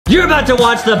You're about to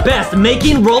watch the best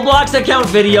making Roblox account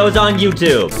videos on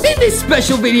YouTube. In this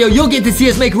special video, you'll get to see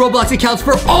us make Roblox accounts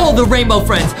for all the rainbow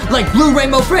friends, like blue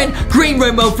rainbow friend, green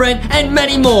rainbow friend, and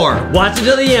many more. Watch it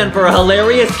to the end for a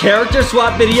hilarious character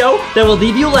swap video that will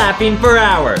leave you laughing for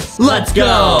hours. Let's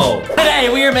go. Today,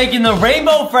 we are making the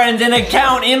Rainbow Friends an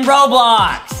account in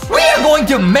Roblox. We are going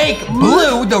to make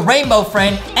Blue, the rainbow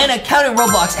friend, an account in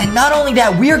Roblox. And not only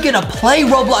that, we are gonna play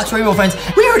Roblox Rainbow Friends.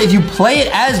 We heard if you play it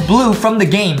as Blue from the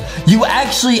game, you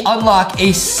actually unlock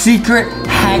a secret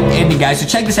hacked ending, guys. So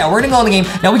check this out. We're gonna go in the game.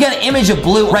 Now we got an image of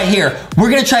Blue right here. We're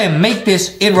gonna try and make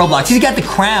this in Roblox. He's got the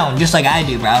crown, just like I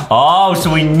do, bro. Oh,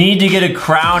 so we need to get a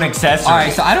crown accessory. All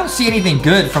right, so I don't see anything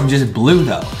good from just Blue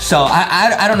though. So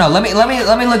I don't know. Let me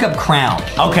look up crown.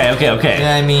 Okay. You know what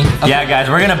I mean? Okay. Yeah, guys,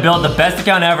 we're gonna build the best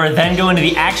account ever, then go into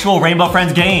the actual Rainbow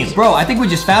Friends game. Bro, I think we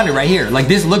just found it right here. Like,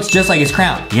 this looks just like his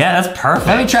crown. Yeah, that's perfect.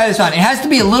 Let me try this on. It has to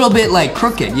be a little bit, like,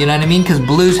 crooked, you know what I mean? Because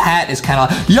Blue's hat is kind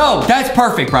of... Yo, that's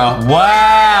perfect, bro.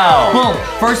 Wow. Boom.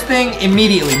 First thing,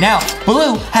 immediately. Now,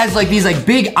 Blue has, like, these, like,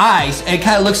 big eyes. It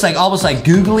kind of looks like, almost like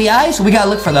googly eyes. So we gotta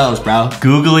look for those, bro.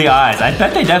 Googly eyes. I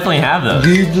bet they definitely have those.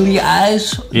 Googly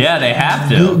eyes? Yeah, they have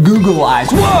to. Google eyes.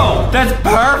 Whoa! That's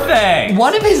perfect.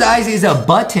 One of his eyes is a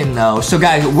button, though. So,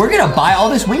 guys, we're gonna buy all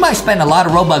this. We might spend a lot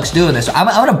of Robux doing this. I'm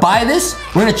gonna buy this.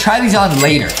 We're gonna try these on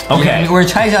later. Okay. You know I mean? We're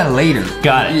gonna try these on later.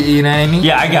 Got it. You know what I mean?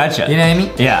 Yeah, I gotcha. You know what I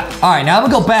mean? Yeah. All right, now I'm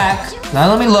gonna go back. Now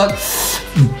let me look.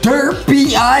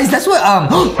 Derpy eyes. That's what,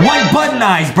 white button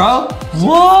eyes, bro.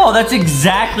 Whoa, that's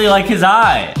exactly like his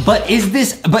eye. But he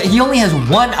only has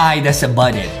one eye that's a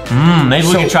button. Maybe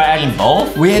we can try adding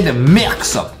both? We had to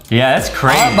mix them. Yeah, that's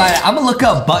crazy. I'm gonna look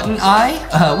up button eye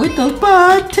with the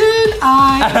button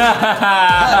eye. Button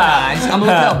eyes. I'm gonna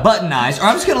look up button eyes, or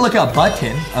I'm just gonna look up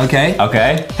button. Okay.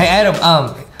 Okay. Hey Adam,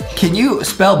 can you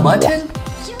spell button?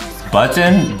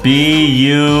 Button,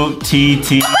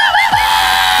 B-U-T-T.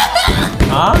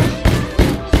 Huh?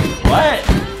 What?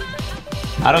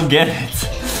 I don't get it.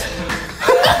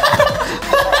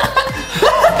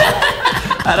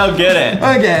 I don't get it.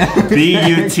 Okay.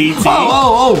 B-U-T-T.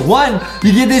 Oh, one.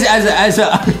 You get this as a.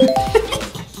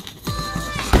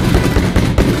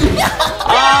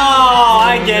 Oh,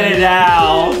 I get it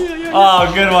now.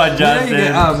 Oh, good one, Justin. You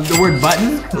know, you get, the word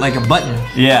button, like a button.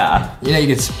 Yeah. You know, you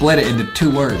can split it into 2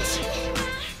 words.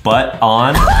 Butt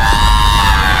on.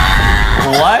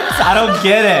 What? I don't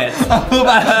get it.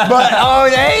 But oh,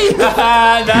 hey.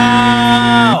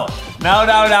 No.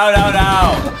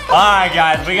 All right,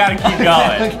 guys, we gotta keep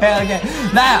going. Okay.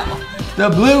 Now, the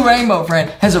blue rainbow friend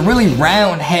has a really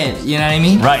round head. You know what I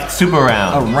mean? Right, super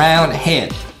round. A round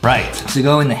head. Right. So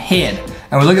go in the head,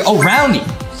 and we're looking. Oh, roundy.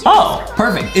 Oh,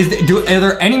 perfect. Are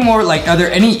there any more? Like, are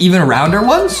there any even rounder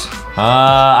ones?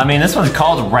 I mean, this one's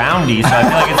called Roundy, so I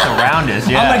feel like it's the roundest,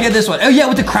 yeah. I'm gonna get this one. Oh yeah,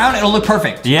 with the crown, it'll look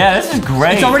perfect. Yeah, this is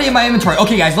great. It's already in my inventory.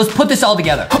 Okay, guys, let's put this all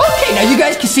together. Okay, now you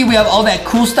guys can see we have all that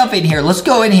cool stuff in here. Let's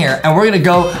go in here, and we're gonna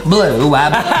go blue. Blue.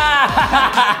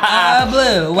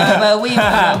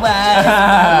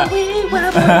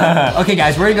 Okay,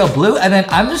 guys, we're gonna go blue, and then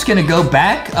I'm just gonna go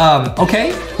back.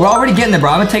 Okay, we're already getting there, bro.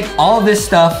 I'm gonna take all this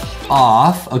stuff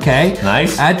off, okay?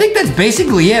 Nice. I think that's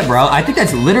basically it, bro. I think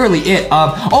that's literally it.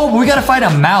 Oh, we gotta find a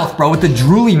mouth, bro, with the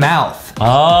drooly mouth.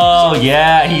 Oh,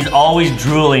 yeah, he's always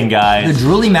drooling, guys. The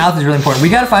drooly mouth is really important. We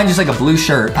gotta find just like a blue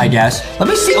shirt, I guess. Let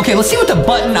me see. Okay, let's see what the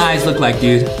button eyes look like,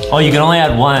 dude. Oh, you can only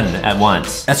add one at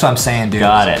once. That's what I'm saying, dude.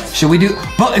 Got it. Should we do,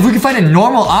 but if we can find a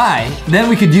normal eye, then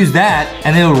we could use that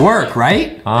and it would work,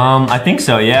 right? I think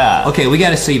so, yeah. Okay, we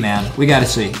gotta see, man. We gotta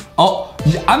see. Oh,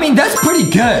 I mean, that's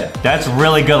pretty good. That's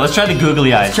really good. Let's try the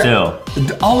googly eyes, too.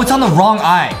 Oh, it's on the wrong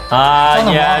eye.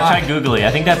 Yeah, try googly.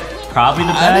 I think that's probably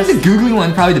the best. I think the googly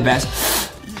one's probably the best.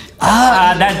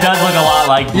 That does look a lot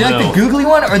like blue. You like the googly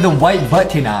one or the white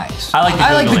button eyes? I like the googly.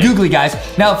 I like the googly, guys.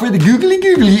 Now, for the googly,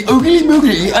 oogly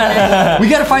boogly, okay, we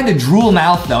gotta find the drool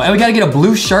mouth, though. And we gotta get a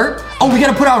blue shirt. Oh, we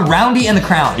gotta put on Roundy and the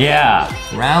crown. Yeah.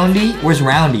 Roundy? Where's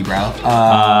Roundy, bro?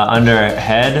 Under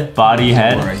head, body,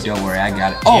 head. Don't worry, I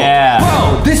got it. Oh, yeah.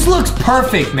 Bro, this looks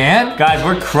perfect, man. Guys,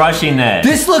 we're crushing this.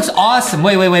 This looks awesome.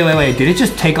 Wait. Did it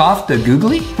just take off the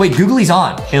googly? Wait, googly's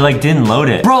on. It, like, didn't load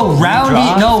it. Bro,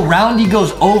 Roundy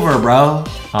goes over, bro.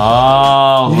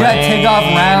 Oh, you gotta take off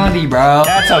Roundy, bro.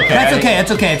 That's okay.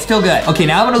 That's okay. It's still good. Okay,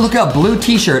 now I'm gonna look up blue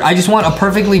t-shirt. I just want a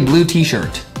perfectly blue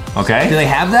t-shirt. Okay. Do they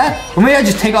have that? Or maybe I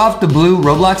just take off the blue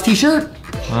Roblox t-shirt?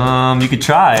 You could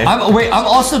try. I'm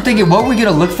also thinking, what are we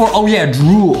gonna look for? Oh yeah,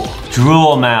 drool.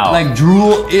 Drool mouth. Like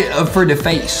drool for the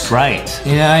face. Right.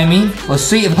 You know what I mean? Let's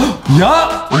see if,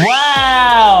 yup.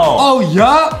 Wow. Oh,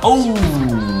 yup. Oh,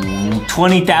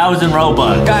 20,000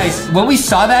 Robux. Guys, when we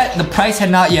saw that, the price had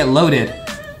not yet loaded.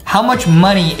 how much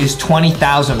money is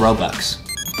 20,000 Robux?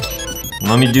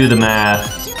 Let me do the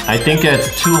math. I think it's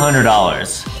 $200.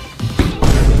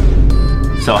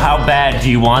 So how bad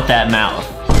do you want that mouth?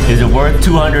 Is it worth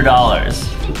 $200?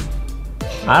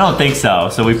 I don't think so.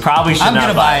 So we probably should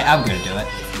not buy it. I'm gonna do it.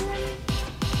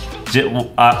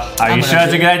 Are you sure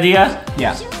that's a good idea?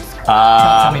 Yeah.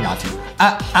 Tell me not to.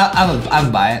 I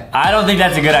would buy it. I don't think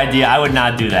that's a good idea. I would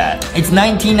not do that. It's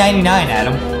 $19.99,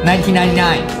 Adam.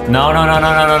 $19.99. No.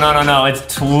 It's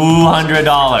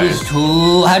 $200. It's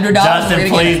 $200. Justin,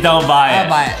 please don't buy it. I'll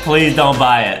buy it. Please don't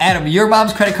buy it. Adam, your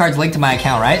mom's credit card's linked to my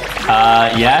account, right?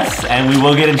 Yes, and we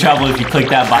will get in trouble if you click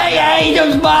that buy. Hey,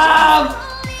 Angel's mom!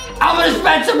 I'm gonna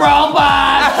spend some Robux!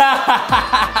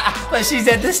 But she's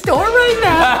at the store right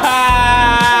now.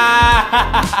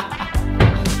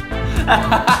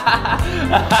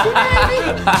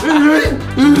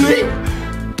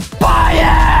 Buy it!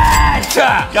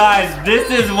 Guys, this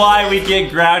is why we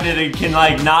get grounded and can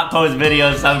like not post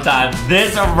videos sometimes.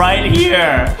 This right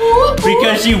here.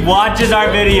 Because she watches our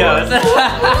videos.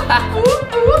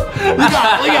 We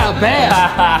got a band.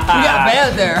 We got a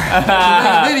band there. We're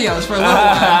making videos for a little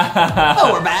while.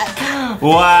 Oh, we're back.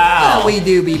 Wow. We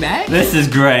do be back. This is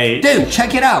great. Dude,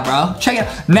 check it out, bro. Check it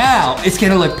out. Now it's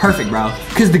gonna look perfect, bro.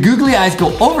 Because the googly eyes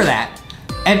go over that.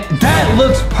 And that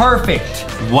looks perfect.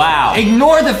 Wow.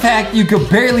 Ignore the fact you could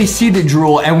barely see the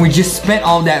drool and we just spent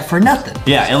all that for nothing.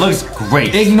 Yeah, it looks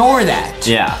great. Ignore that.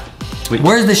 Yeah.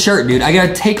 Where's the shirt, dude? I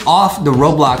gotta take off the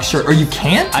Roblox shirt, or you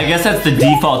can't? I guess that's the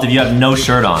default if you have no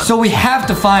shirt on. So we have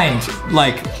to find,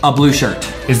 like, a blue shirt.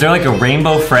 Is there like a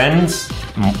Rainbow Friends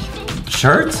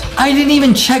shirt? I didn't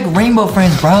even check Rainbow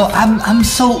Friends, bro. I'm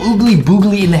so oogly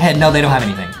boogly in the head. No, they don't have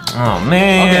anything. Oh,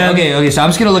 man. Okay, so I'm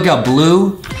just gonna look up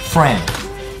blue friend.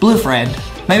 Blue friend.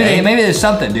 Maybe there's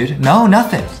something, dude. No,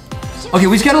 nothing. Okay,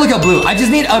 we just gotta look up blue. I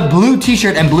just need a blue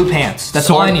t-shirt and blue pants. That's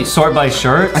all I need. Sort by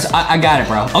shirts? I got it,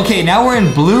 bro. Okay, now we're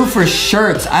in blue for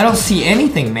shirts. I don't see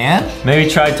anything, man. Maybe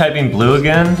try typing blue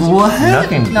again? What?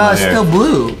 Nothing's blue. No, it's still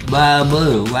blue.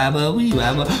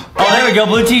 Oh, there we go,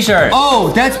 blue t-shirt.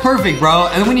 Oh, that's perfect, bro.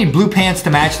 And then we need blue pants to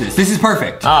match this. This is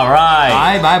perfect. All right.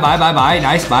 Bye.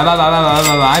 Nice. Bye.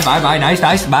 Nice.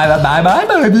 Bye,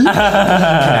 baby.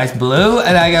 Nice blue.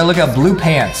 And I gotta look up blue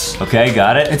pants. Okay,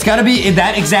 got it. It's gotta be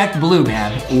that exact blue,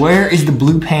 man. Where is the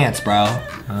blue pants, bro?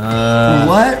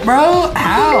 What, bro?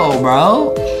 How,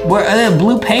 bro? Where are the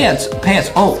blue pants?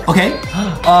 Oh, okay.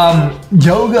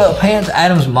 Yoga pants.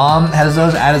 Adam's mom has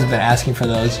those. Adam's been asking for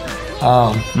those.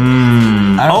 I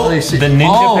don't really see. The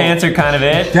ninja pants are kind of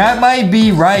it. That might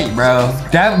be right, bro.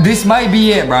 This might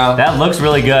be it, bro. That looks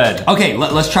really good. Okay,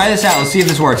 let's try this out. Let's see if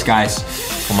this works, guys.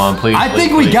 Come on, please. I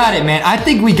think we got it, man. I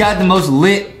think we got the most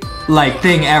lit like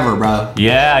thing ever, bro.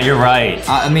 Yeah, you're right.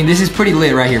 I mean, this is pretty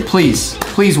lit right here. Please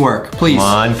work, please.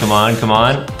 Come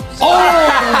on. Oh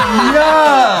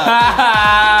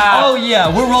yeah! Oh yeah,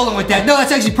 we're rolling with that. No,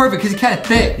 that's actually perfect because it's kind of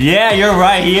thick. Yeah, you're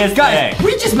right. He is guys, thick.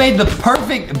 We just made the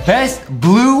perfect best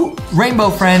blue Rainbow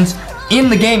Friends in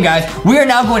the game, guys. We are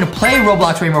now going to play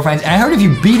Roblox Rainbow Friends, and I heard if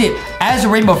you beat it as a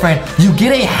Rainbow Friend, you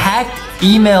get a hacked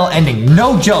email ending.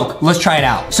 No joke. Let's try it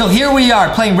out. So here we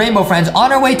are playing Rainbow Friends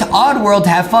on our way to Odd World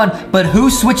to have fun, but who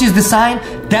switches the sign?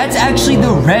 That's actually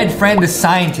the red friend, the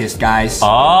scientist, guys.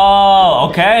 Oh,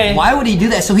 okay. Why would he do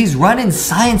that? So he's running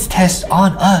science tests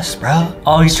on us, bro.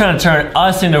 Oh, he's trying to turn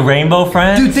us into Rainbow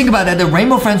Friends? Dude, think about that. The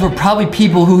Rainbow Friends were probably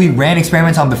people who he ran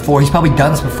experiments on before. He's probably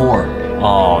done this before.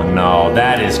 Oh no,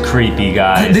 that is creepy,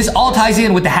 guys. This all ties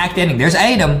in with the hacked ending. There's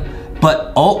Adam,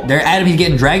 but there Adam, he's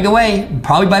getting dragged away,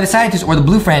 probably by the scientist or the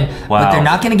blue friend. Wow. But they're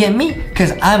not gonna get me,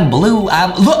 because I'm blue.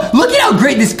 Look at how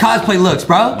great this cosplay looks,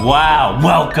 bro. Wow,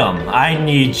 welcome. I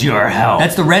need your help.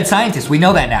 That's the red scientist, we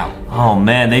know that now. Oh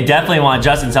man, they definitely want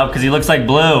Justin's help because he looks like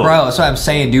blue. Bro, that's what I'm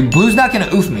saying, dude. Blue's not gonna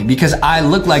oof me because I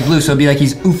look like blue, so it'd be like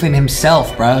he's oofing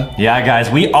himself, bro. Yeah, guys,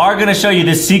 we are gonna show you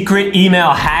the secret email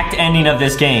hacked ending of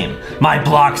this game. My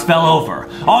blocks fell over.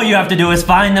 All you have to do is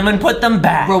find them and put them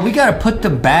back. Bro, we gotta put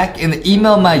them back in the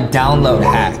email my download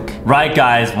hack. Right,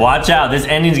 guys, watch out. This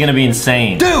ending's gonna be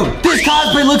insane. Dude, this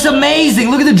cosplay looks amazing.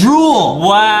 Look at the drool.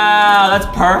 Wow, that's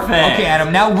perfect. Okay,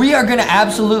 Adam, now we are gonna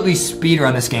absolutely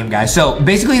speedrun this game, guys. So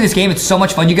basically in this game, it's so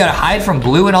much fun. You gotta hide from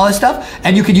blue and all this stuff,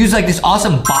 and you could use like this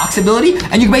awesome box ability,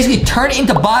 and you can basically turn it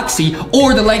into Boxy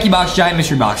or the LankyBox Giant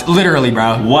Mystery Box. Literally,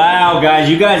 bro. Wow, guys,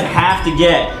 you guys have to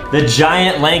get the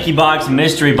Giant LankyBox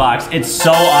Mystery Box. It's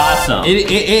so awesome.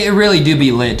 It really do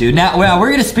be lit, dude. Now,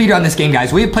 we're gonna speedrun this game,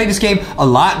 guys. We've played this game a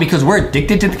lot because we're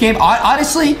addicted to the game.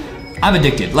 Honestly, I'm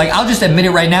addicted. Like, I'll just admit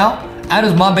it right now.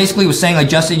 Adam's mom basically was saying, like,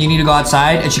 Justin, you need to go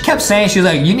outside. And she kept saying, she was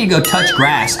like, you need to go touch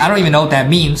grass. I don't even know what that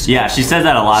means. Yeah, she says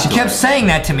that a lot. She kept saying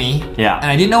that to me. Yeah. And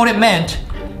I didn't know what it meant.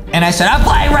 And I said, I'm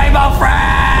playing Rainbow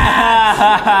Friends!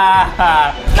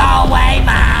 Go away,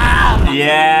 Mom!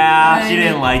 Yeah, she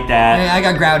didn't like that. I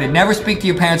got grounded. Never speak to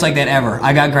your parents like that ever.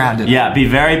 I got grounded. Yeah, be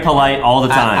very polite all the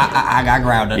time. I got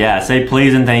grounded. Yeah, say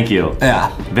please and thank you.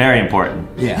 Yeah. Very important.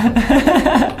 Yeah.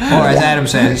 Or as Adam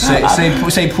says,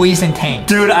 say please and thank.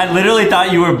 Dude, I literally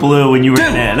thought you were blue when you were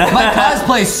in. My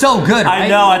cosplay is so good, right? I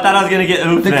know, I thought I was gonna get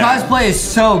oofed The cosplay is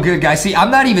so good, guys. See,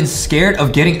 I'm not even scared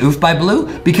of getting oofed by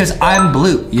Blue because I'm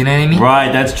Blue. You know what I mean?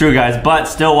 Right, that's true, guys. But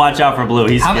still watch out for Blue.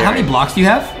 He's scary. How many blocks do you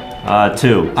have?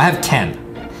 2. I have 10.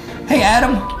 Hey,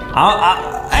 Adam.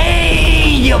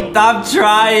 Hey, stop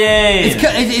trying.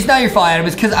 It's not your fault, Adam.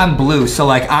 It's because I'm Blue, so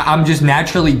like I'm just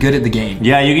naturally good at the game.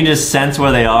 Yeah, you can just sense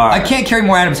where they are. I can't carry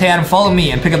more Adams. Hey, Adam, follow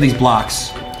me and pick up these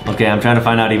blocks. Okay, I'm trying to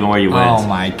find out even where you went. Oh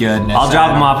my goodness. I'll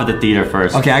drop them off at the theater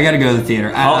first. Okay, I gotta go to the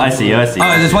theater. I see you, I see you.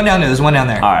 Oh, there's one down there, there's one down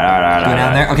there. All right. Go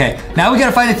down there. Okay, now we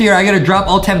gotta find the theater. I gotta drop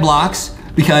all 10 blocks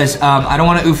because I don't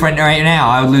want to oof right now.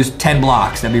 I would lose 10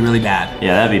 blocks. That'd be really bad.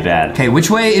 Yeah, that'd be bad. Okay, which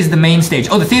way is the main stage?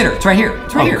 Oh, the theater. It's right here.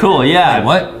 It's right here. Cool, yeah. Wait,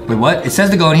 what? Wait, what? It says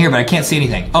to go in here, but I can't see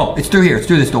anything. Oh, it's through here. It's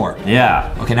through this door.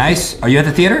 Yeah. Okay, nice. Are you at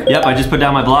the theater? Yep, I just put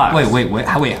down my blocks. Wait, what?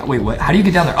 How do you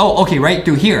get down there? Oh, okay, right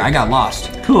through here. I got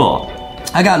lost. Cool.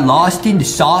 I got lost in the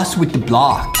sauce with the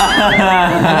blocks. I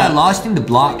got lost in the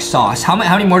block sauce. How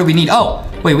many more do we need? Oh,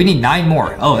 wait, we need 9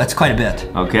 more. Oh, that's quite a bit.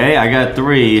 Okay, I got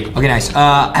 3. Okay, nice.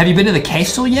 Have you been to the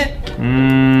castle yet?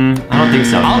 I don't think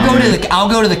so. I'll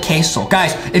go to the castle.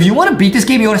 Guys, if you want to beat this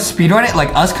game, you want to speedrun it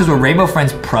like us because we're Rainbow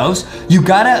Friends pros, you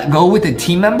gotta go with a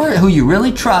team member who you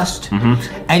really trust,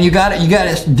 and you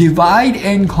gotta divide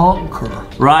and conquer.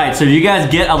 Right, so if you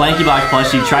guys get a LankyBox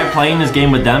plushie, try playing this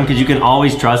game with them because you can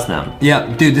always trust them. Yeah,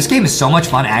 dude, this game is so much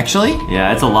fun, actually.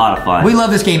 Yeah, it's a lot of fun. We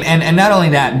love this game, and not only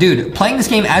that, dude, playing this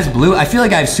game as Blue, I feel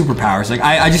like I have superpowers. Like,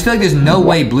 I just feel like there's no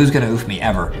way Blue's gonna oof me,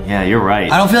 ever. Yeah, you're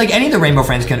right. I don't feel like any of the Rainbow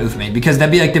Friends can oof me, because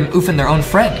that'd be like them oofing their own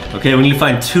friend. Okay, we need to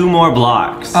find 2 more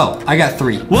blocks. Oh, I got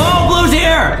 3. Whoa, Blue's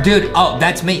here! Dude, oh,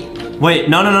 that's me. Wait,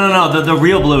 no, the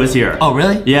real Blue is here. Oh,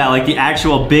 really? Yeah, like the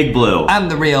actual big Blue. I'm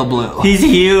the real Blue. He's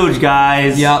huge,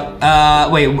 guys. Yep.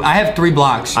 Wait, I have 3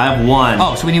 blocks. I have 1.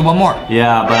 Oh, so we need 1 more.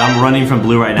 Yeah, but I'm running from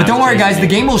Blue right now. But don't worry, guys, the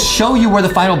game will show you where the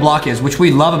final block is, which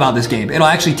we love about this game. It'll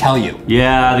actually tell you.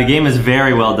 Yeah, the game is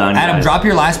very well done, Adam, guys. drop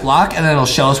your last block, and then it'll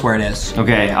show us where it is.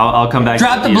 Okay, I'll come back.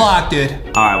 Drop the block, dude.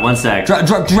 All right, 1 sec. Drop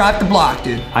the block,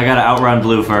 dude. I gotta outrun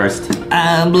Blue first.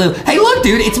 I'm Blue. Hey, look,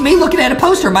 dude, it's me looking at a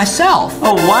poster myself.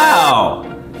 Oh, wow.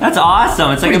 That's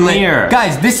awesome. It's like a mirror.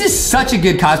 Guys, this is such a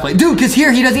good cosplay. Dude, because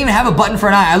here, he doesn't even have a button for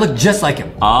an eye. I look just like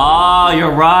him. Oh,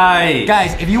 you're right.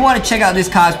 Guys, if you want to check out this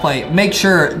cosplay, make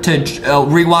sure to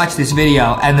rewatch this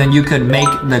video, and then you could make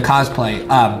the cosplay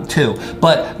too.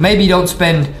 But maybe don't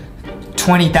spend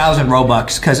 20,000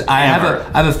 Robux, because I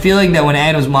have a feeling that when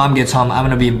Adam's mom gets home, I'm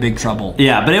gonna be in big trouble.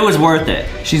 Yeah, but it was worth it.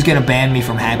 She's gonna ban me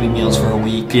from Happy Meals for a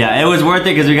week. Yeah, it was worth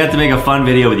it because we got to make a fun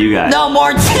video with you guys. No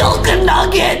more chicken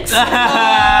nuggets!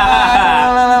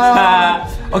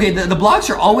 Okay, the blocks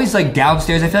are always like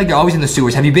downstairs. I feel like they're always in the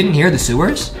sewers. Have you been in here, the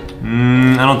sewers?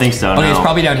 I don't think so, Okay, no. It's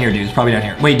probably down here, dude. It's probably down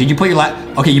here. Wait, did you put your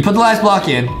Okay, you put the last block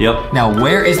in. Yep. Now,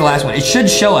 where is the last one? It should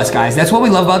show us, guys. That's what we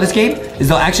love about this game, is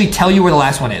they'll actually tell you where the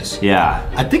last one is. Yeah.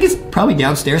 I think it's probably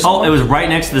downstairs somewhere. Oh, it was right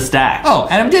next to the stack. Oh,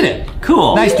 Adam did it.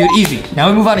 Cool. Nice, dude. Easy. Now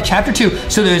we move on to chapter 2.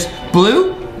 So there's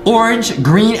blue, orange,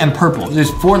 green, and purple.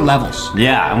 There's 4 levels.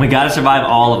 Yeah, and we gotta survive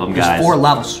all of them, guys. There's 4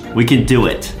 levels. We can do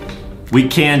it. We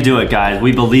can do it, guys.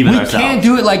 We believe in ourselves. We can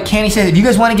do it like Canny said. If you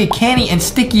guys want to get Canny and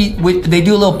Sticky, they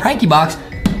do a little pranky box.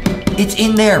 It's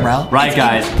in there, bro. Right,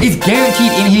 guys. It's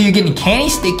guaranteed in here. You're getting Canny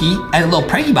Sticky as a little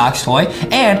pranky box toy,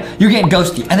 and you're getting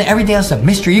Ghosty. And then everything else is a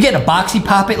mystery. You're getting a Boxy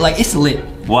Poppet. Like, it's lit.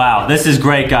 Wow, this is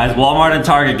great, guys. Walmart and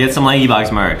Target, get some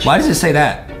LankyBox merch. Why does it say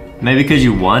that? Maybe because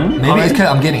you won? Maybe it's because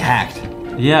I'm getting hacked.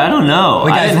 Yeah, I don't know.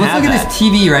 Wait, guys, let's look at this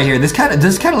TV right here. Does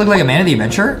this kind of look like a Man of the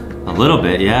Adventure? A little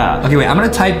bit, yeah. Okay, wait, I'm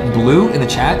gonna type blue in the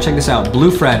chat. Check this out.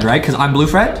 Blue friend, right? Because I'm blue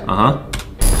friend? Uh-huh.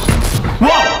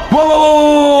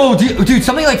 Whoa! Dude,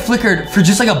 something like flickered for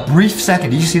just like a brief second.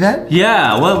 Did you see that?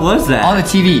 Yeah, what was that? On the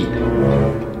TV.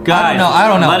 Guys, I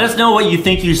don't know. Let us know what you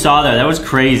think you saw there. That was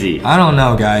crazy. I don't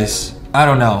know, guys. I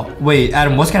don't know. Wait,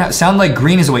 Adam, what's gonna sound like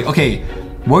green is awake? Okay,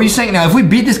 what were you saying now? If we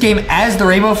beat this game as the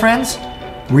Rainbow Friends,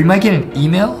 we might get an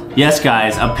email? Yes,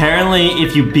 guys. Apparently,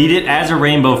 if you beat it as a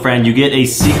Rainbow Friend, you get a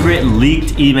secret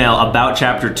leaked email about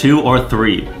Chapter 2 or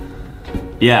 3.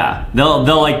 Yeah,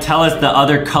 they'll like tell us the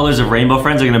other colors of Rainbow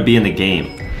Friends are gonna be in the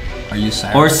game. Are you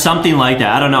serious? Or something like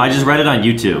that. I don't know. I just read it on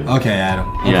YouTube. Okay,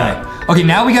 Adam. Okay. Yeah. Okay,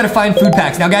 now we gotta find food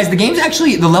packs. Now, guys, the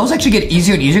levels actually get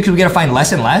easier and easier because we gotta find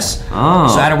less and less. Oh.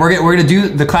 So, Adam, we're gonna do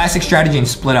the classic strategy and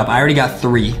split up. I already got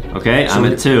 3. Okay, I'm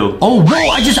at 2. Oh, whoa,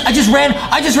 I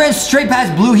just ran straight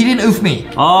past Blue. He didn't oof me.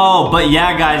 Oh, but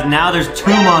yeah, guys, now there's 2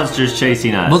 monsters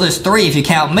chasing us. Well, there's 3 if you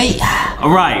count me.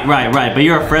 Right, but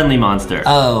you're a friendly monster.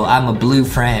 Oh, I'm a blue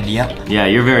friend, yep. Yeah,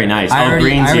 you're very nice. I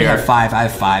already here. have 5. I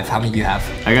have 5. How many do you have?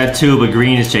 I got 2, but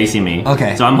green is chasing me.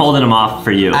 Okay. So I'm holding him off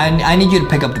for you. I need you to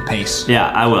pick up the pace. Yeah,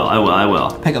 I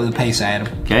will. Pick up the pace, Adam.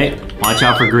 Okay, watch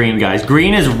out for green, guys.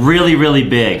 Green is really, really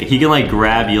big. He can like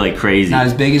grab you like crazy. Not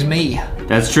as big as me.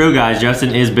 That's true, guys.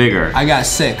 Justin is bigger. I got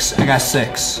 6.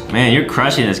 Man, you're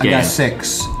crushing this game. I got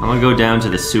 6. I'm gonna go down to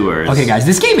the sewers. Okay, guys,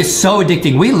 this game is so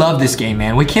addicting. We love this game,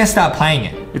 man. We can't stop playing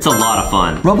it. It's a lot of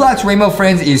fun. Roblox Rainbow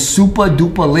Friends is super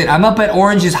duper lit. I'm up at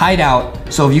Orange's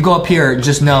hideout, so if you go up here,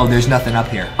 just know there's nothing up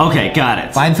here. Okay, got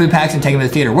it. Find food packs and take them to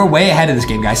the theater. We're way ahead of this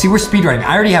game, guys. See, we're speedrunning.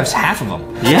 I already have half of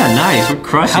them. Yeah, nice. We're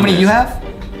crushing. How many this. you have?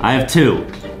 I have 2.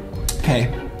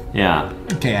 Okay. Yeah.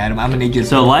 Okay, Adam, I'm gonna need you to...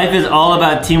 So life is all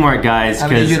about teamwork, guys. I'm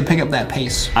gonna need you to pick up that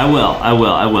pace. I will.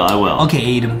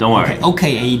 Okay, Adam. Don't worry.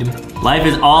 Okay, Adam. Life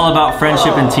is all about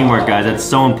friendship and teamwork, guys. That's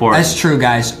so important. That's true,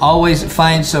 guys. Always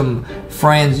find some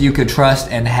friends you could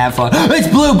trust and have fun. It's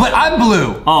Blue, but I'm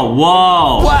Blue. Oh,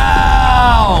 whoa.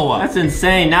 Wow. That's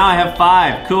insane. Now I have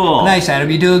 5. Cool. Nice, Adam.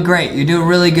 You're doing great. You're doing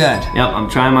really good. Yep, I'm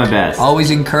trying my best.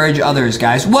 Always encourage others,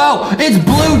 guys. Whoa, it's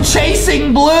Blue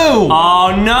chasing Blue.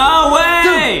 Oh, no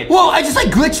way. Dude, whoa, I just like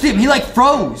glitched him. He like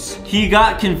froze. He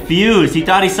got confused. He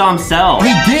thought he saw himself.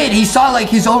 He did. He saw like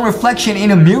his own reflection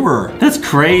in a mirror. That's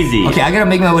crazy. Okay, I gotta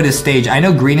make my way to the stage. I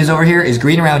know green is over here. Is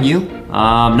green around you?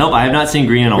 Nope, I have not seen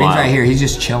green in a while. Green's right here. He's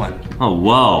just chilling. Oh,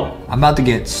 whoa. I'm about to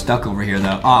get stuck over here,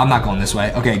 though. Oh, I'm not going this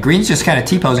way. Okay, green's just kind of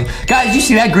T-posing. Guys, you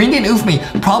see that? Green didn't oof me.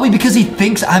 Probably because he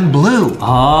thinks I'm blue.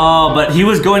 Oh, but he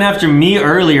was going after me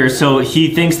earlier, so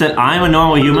he thinks that I'm a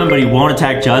normal human, but he won't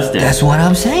attack Justin. That's what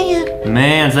I'm saying.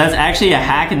 Man, so that's actually a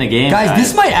hack in the game, guys.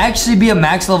 This might actually be a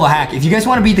max level hack. If you guys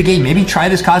want to beat the game, maybe try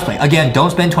this cosplay. Again, don't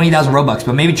spend 20,000 Robux,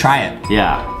 but maybe try it.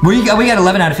 Yeah. We got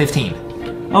 11 out of 15.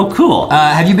 Oh, cool.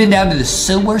 Have you been down to the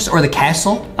sewers or the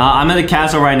castle? I'm at the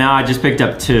castle right now. I just picked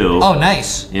up 2. Oh,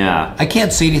 nice. Yeah. I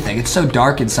can't see anything. It's so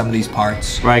dark in some of these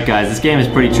parts. Right, guys. This game is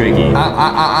pretty tricky.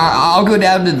 I'll go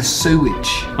down to the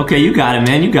sewage. Okay, you got it,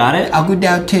 man. You got it. I'll go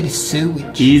down to the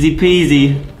sewage. Easy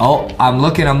peasy. Oh, I'm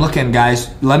looking, guys.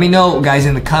 Let me know, guys,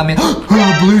 in the comments.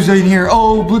 Oh, Blue's in here.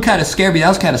 Oh, Blue kind of scared me. That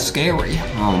was kind of scary.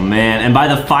 Oh, man. And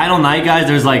by the final night, guys,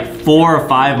 there's like 4 or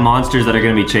 5 monsters that are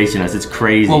going to be chasing us. It's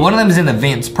crazy. Well, one of them is in the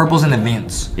vents. Purple's in the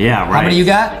vents. Yeah, right. How many you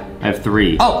got? I have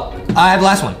 3. Oh, I have the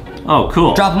last one. Oh,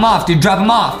 cool. Drop them off, dude. Drop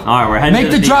them off. All right, we're heading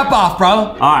Make to the drop off, bro.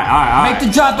 All right. Make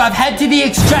the drop off. Head to the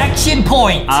extraction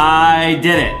point. I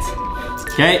did it.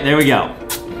 Okay, there we go.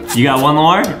 You got one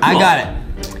more? Cool. I got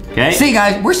it. Okay. See,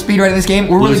 guys, we're speedrunning this game.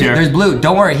 We're Blue's really good. here. There's Blue.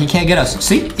 Don't worry, he can't get us.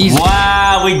 See? Easy.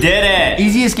 Wow, we did it.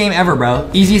 Easiest game ever, bro.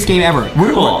 Easiest game ever.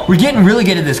 We're getting really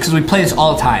good at this because we play this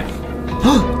all the time.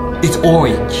 It's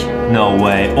Orange. No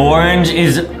way. Orange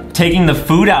is taking the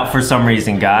food out for some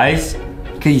reason, guys.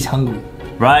 Because he's hungry.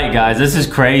 Right, guys, this is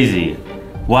crazy.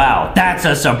 Wow, that's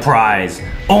a surprise.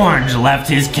 Orange left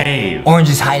his cave.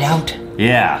 Orange's hideout.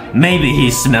 Yeah, maybe he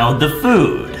smelled the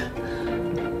food.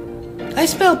 I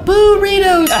smell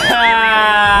burritos. We're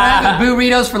having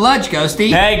burritos for lunch, Ghosty.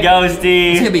 Hey,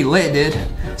 Ghosty. It's gonna be lit, dude.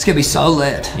 It's gonna be so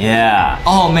lit. Yeah.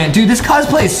 Oh, man, dude, this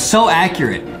cosplay is so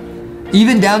accurate.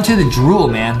 Even down to the drool,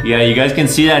 man. Yeah, you guys can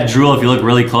see that drool if you look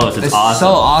really close. It's awesome. So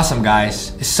awesome,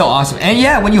 guys. It's so awesome. And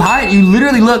yeah, when you hide, you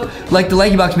literally look like the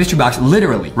LankyBox mystery box,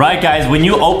 literally. Right, guys, when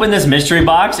you open this mystery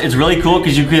box, it's really cool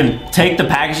because you can take the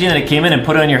packaging that it came in and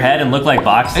put it on your head and look like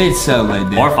Fox. It's so lit,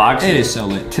 dude. Or Fox. It is so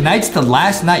lit. Tonight's the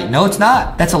last night. No, it's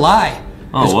not. That's a lie.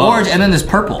 Oh, there's whoa. orange and then there's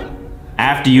purple.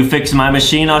 After you fix my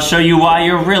machine, I'll show you why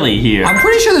you're really here. I'm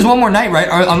pretty sure there's one more night, right?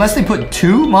 Or, unless they put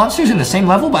 2 monsters in the same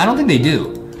level, but I don't think they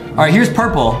do. All right, here's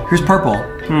purple. Here's purple.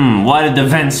 Why did the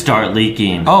vents start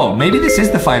leaking? Oh, maybe this is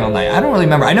the final night. I don't really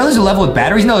remember. I know there's a level with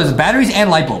batteries. No, there's batteries and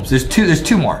light bulbs. There's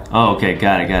two more. Oh, okay,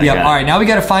 got it. Yep, all right, now we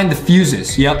gotta find the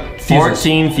fuses. Yep, fuses.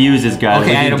 14 fuses, guys. Okay,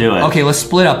 we can do it. Okay, let's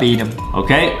split up, eat them.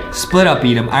 Okay. Split up,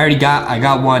 eat them. I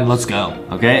got one. Let's go.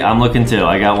 Okay, I'm looking too.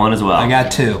 I got one as well. I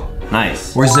got 2.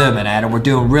 Nice. We're zooming, Adam. We're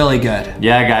doing really good.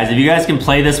 Yeah, guys, if you guys can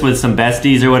play this with some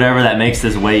besties or whatever, that makes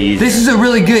this way easier. This is a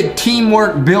really good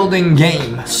teamwork building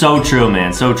game. So true,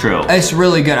 man. So true. It's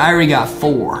really good. I already got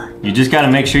 4. You just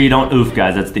gotta make sure you don't oof,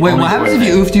 guys. That's the Wait, only what happens if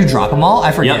you oof? Do you drop them all?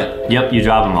 I forget. Yep, you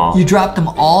drop them all. You dropped them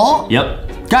all?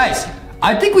 Yep. Guys,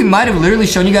 I think we might have literally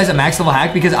shown you guys a max level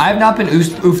hack because I've not been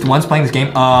oofed once playing this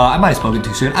game. I might have spoken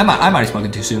too soon. I might have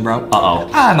spoken too soon, bro. Uh-oh.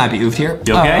 I might be oofed here.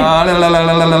 You okay? You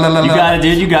got it,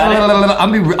 dude. You got it.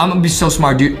 I'm gonna be so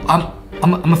smart, dude. I'm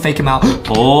gonna fake him out.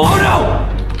 Oh no!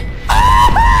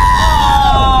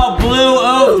 Oh, Blue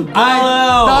I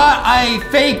thought I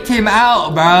faked him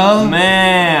out, bro.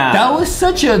 Man. That was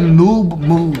such a noob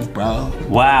move, bro.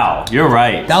 Wow, you're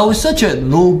right. That was such a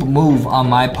noob move on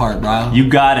my part, bro. You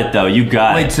got it, though. You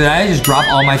got it. Wait, so did I just drop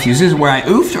all my fuses where I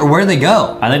oofed, or where'd they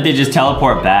go? I think they just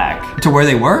teleport back. To where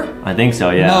they were? I think so,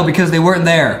 yeah. No, because they weren't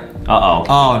there. Uh-oh.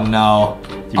 Oh, no.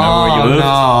 Do you remember where you oofed?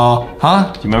 No.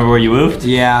 Huh? Do you remember where you oofed?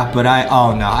 Yeah, but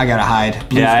oh no, I gotta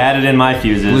hide. Yeah, I added in my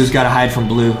fuses. Blue's gotta hide from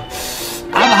blue.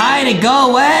 I'm hiding,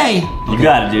 go away! You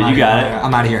got it, dude, you got it.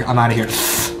 I'm out of here, I'm out of here.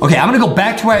 Okay, I'm gonna go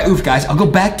back to where I oofed, guys. I'll go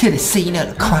back to the scene of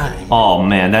the crime. Oh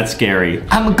man, that's scary.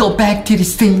 I'm gonna go back to the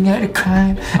scene of the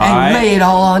crime and lay it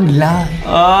all on the line.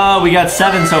 Oh, we got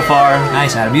 7 so far.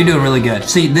 Nice, Adam, you're doing really good.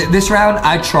 See, this round,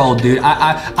 I trolled, dude.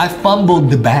 I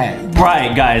fumbled the bag.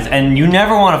 Right, guys, and you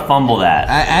never want to fumble that.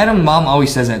 Adam, mom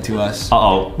always says that to us.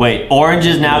 Uh-oh, wait, orange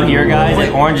is now here, guys,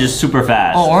 and orange is super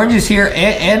fast. Oh, orange is here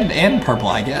and purple,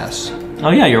 I guess. Oh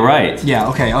yeah, you're right. Yeah,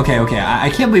 okay. I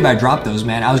can't believe I dropped those,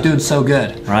 man. I was doing so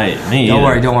good. Right, me Don't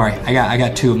either. worry. I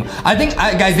got 2 of them. I think,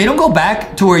 guys, they don't go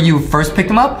back to where you first picked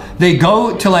them up. They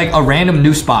go to like a random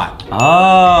new spot.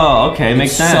 Oh, okay,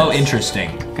 makes sense. So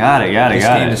interesting. Got it. This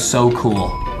game is so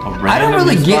cool. A I don't random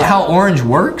really new get spot. how orange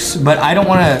works, but I don't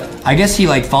want to. I guess he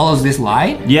like follows this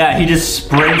line. Yeah, he just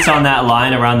sprints on that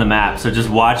line around the map, so just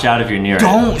watch out if you're near it.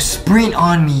 Don't sprint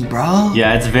on me, bro.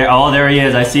 Yeah, it's very. Oh, there he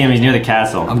is. I see him. He's near the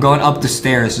castle. I'm going up the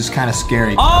stairs. It's kind of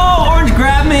scary. Oh, orange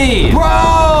grabbed me! Bro!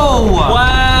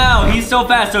 Wow, he's so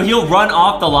fast. So he'll run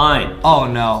off the line. Oh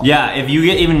no. Yeah, if you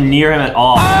get even near him at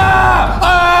all.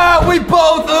 We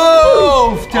both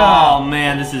oofed! Oh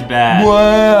man, this is bad.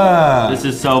 Whoa. This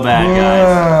is so bad,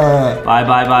 guys. Bye.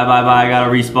 I gotta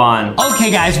respawn.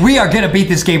 Okay, guys, we are gonna beat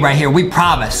this game right here. We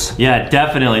promise. Yeah,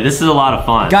 definitely. This is a lot of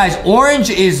fun. Guys, orange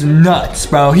is nuts,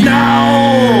 bro.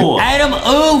 No! Adam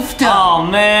oofed. Oh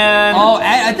man. Oh,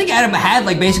 I think Adam had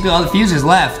like basically all the fuses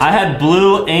left. I had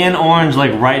blue and orange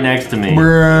like right next to me.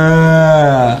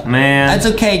 Bruh. Man. That's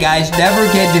okay, guys.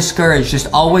 Never get discouraged. Just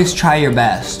always try your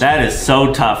best. That is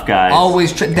so tough, guys.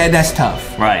 Always try. That's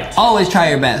tough. Right. Always try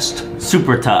your best.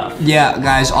 Super tough. Yeah,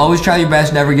 guys, always try your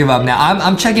best, never give up. Now,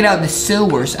 I'm checking out the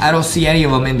sewers. I don't see any of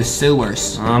them in the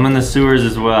sewers. I'm in the sewers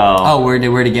as well. Oh, we're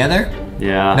together?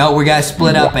 Yeah. No, we gotta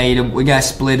split up, Adam. We gotta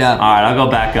split up. All right, I'll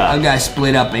go back up. I gotta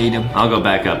split up, Adam. I'll go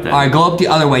back up then. All right, go up the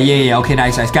other way. Yeah. Okay,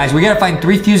 nice. Guys, we gotta find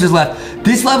 3 fuses left.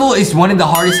 This level is one of the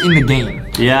hardest in the game.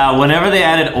 Yeah, whenever they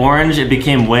added orange, it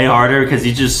became way harder because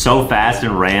he's just so fast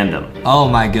and random. Oh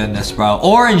my goodness, bro.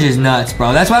 Orange is nuts,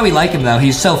 bro. That's why we like him, though.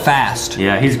 He's so fast.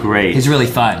 Yeah, he's great. He's really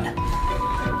fun.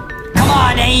 Come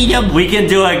on, Adam. We can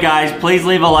do it, guys. Please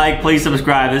leave a like. Please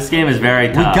subscribe. This game is very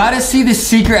tough. We gotta see the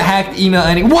secret hacked email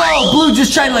ending. Whoa, Blue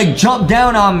just tried to like jump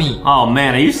down on me. Oh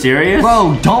man, are you serious?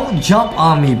 Bro, don't jump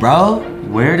on me, bro.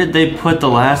 Where did they put the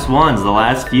last ones, the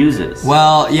last fuses?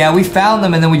 Well, yeah, we found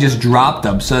them and then we just dropped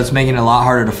them, so it's making it a lot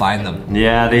harder to find them.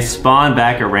 Yeah, they spawn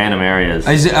back at random areas.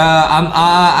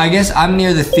 I guess I'm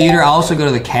near the theater. I'll also go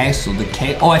to the castle.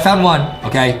 Oh, I found one.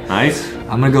 Okay. Nice.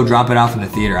 I'm gonna go drop it off in the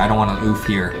theater. I don't want to oof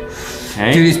here.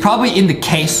 Okay. Dude, he's probably in the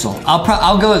castle.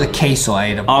 I'll go to the castle,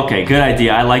 Adam. Okay, good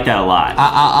idea. I like that a lot.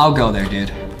 I'll go there,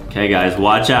 dude. Okay, guys,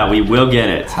 watch out. We will get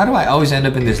it. How do I always end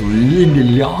up in this little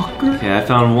locker? Okay, I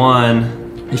found one.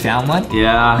 You found one?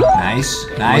 Yeah. Nice.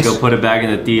 I'm gonna go put it back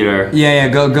in the theater. Yeah,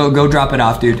 go drop it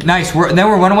off, dude. Nice. Then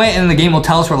we'll run away, and then the game will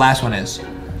tell us where last one is.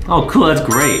 Oh, cool. That's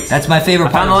great. That's my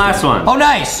favorite part. I found the last one. Oh,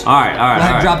 nice. All right. Go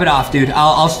ahead and drop it off, dude.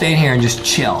 I'll stay in here and just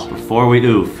chill. Before we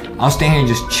oof. I'll stay here and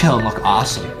just chill and look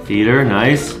awesome. Theater,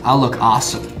 nice. I'll look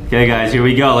awesome. Okay, guys, here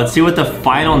we go. Let's see what the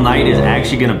final night is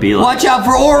actually gonna be like. Watch out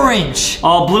for orange.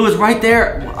 Oh, blue is right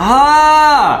there.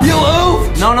 Ah! You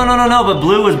oofed. No, but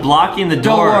blue was blocking the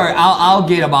door. Don't worry, I'll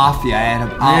get him off you, Adam.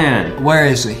 Man. Where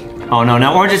is he? Oh, no,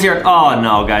 now orange is here. Oh,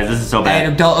 no, guys, this is so bad.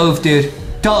 Adam, don't oof, dude.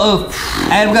 Don't oof.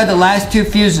 Adam got the last 2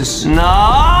 fuses. No!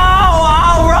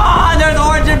 Oh, run! There's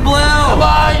orange and blue! Come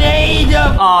on,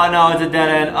 Adam! Oh, no, it's a dead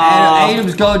end. Oh.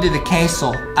 Adam's going to the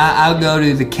castle. I'll go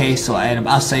to the castle, Adam.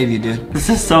 I'll save you, dude. This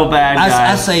is so bad, guys.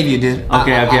 I'll save you, dude.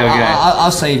 Okay.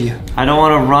 I'll save you. I don't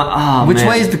want to run. Oh, Which man.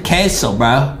 way is the castle,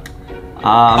 bro?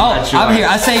 I'm not sure. I'm here.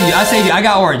 I saved you. I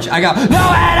got orange. No,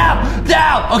 Adam!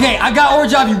 No! Okay, I got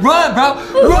orange off you. Run, bro!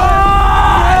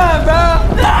 Run,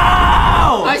 bro!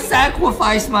 No! I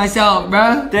sacrificed myself,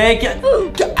 bro. Take it.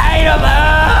 Adam!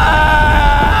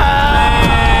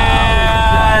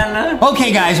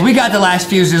 Okay, guys, we got the last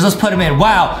fuses. Let's put them in.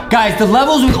 Wow, guys, the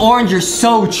levels with orange are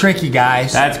so tricky,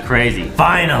 guys. That's crazy.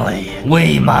 Finally.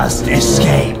 We must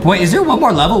escape. Wait, is there one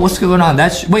more level? What's going on?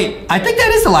 Wait, I think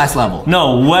that is the last level.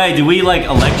 No way. Did we, like,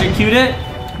 electrocute it?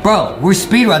 Bro, we're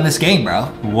speedrunning this game,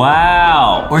 bro.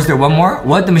 Wow. Or is there one more?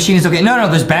 What? The machine is okay? No,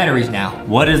 there's batteries now.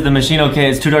 What is the machine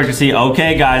okay? It's too dark to see.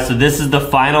 Okay, guys, so this is the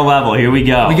final level. Here we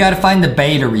go. We gotta find the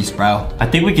batteries, bro. I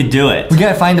think we could do it. We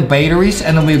gotta find the batteries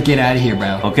and then we'll get out of here,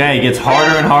 bro. Okay, it gets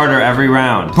harder and harder every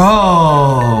round.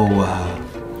 Bro.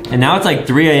 And now it's like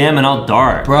 3 a.m. and all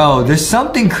dark. Bro, there's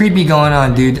something creepy going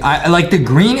on, dude. I like the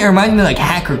green, it reminds me of like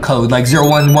hacker code, like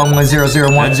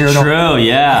 01110010. That's true,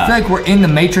 yeah. I feel like we're in the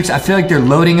Matrix. I feel like they're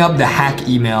loading up the hack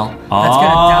email. That's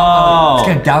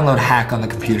gonna download hack on the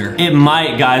computer. It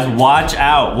might, guys. Watch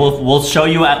out. We'll show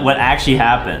you what actually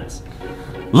happens.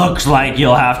 Looks like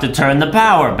you'll have to turn the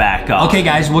power back on. Okay,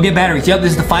 guys, we'll get batteries. Yep,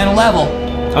 this is the final level.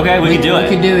 Okay, we can do it. We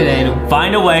can do it, Adam.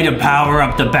 Find a way to power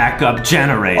up the backup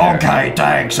generator. Okay,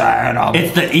 thanks, Adam.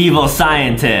 It's the evil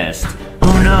scientist.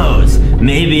 Who knows?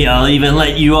 Maybe I'll even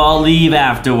let you all leave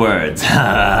afterwards.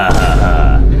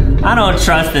 I don't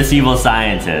trust this evil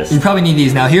scientist. You probably need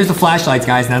these now. Here's the flashlights,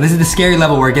 guys. Now, this is the scary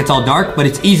level where it gets all dark, but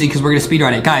it's easy because we're gonna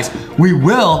speedrun it. Guys, we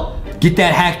will get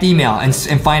that hacked email and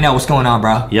find out what's going on,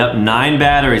 bro. Yep, 9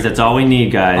 batteries. That's all we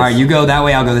need, guys. All right, you go that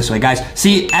way, I'll go this way. Guys,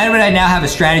 see, Adam and I now have a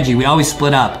strategy. We always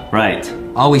split up. Right.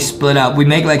 Always split up. We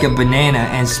make like a banana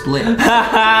and split. We do,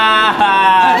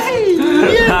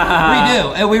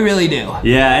 and we really do.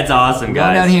 Yeah, it's awesome,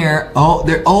 guys. Go down here.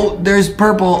 There's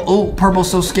purple. Oh,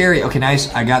 purple's so scary. Okay,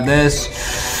 nice. I got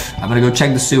this. I'm gonna go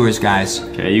check the sewers, guys.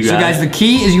 Okay, you got it. So, guys, the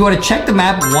key is you want to check the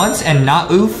map once and not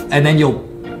oof, and then you'll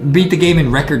beat the game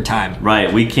in record time.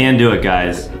 Right, we can do it,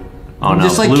 guys. Oh no,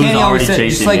 just like Blue's Kenny already always says.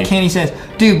 chasing Just like me. Kenny says,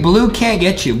 dude, Blue can't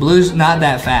get you. Blue's not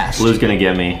that fast. Blue's gonna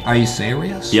get me. Are you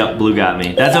serious? Yep, Blue got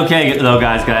me. That's okay though,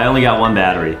 guys, because I only got 1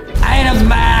 battery. I ain't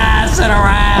messing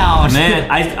around. Man,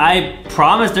 I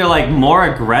promise they're like more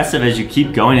aggressive as you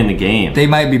keep going in the game. They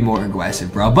might be more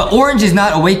aggressive, bro. But Orange is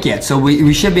not awake yet, so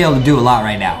we should be able to do a lot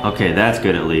right now. Okay, that's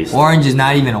good at least. Orange is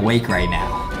not even awake right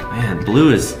now. Man,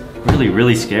 Blue is really,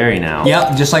 really scary now.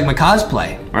 Yep, just like my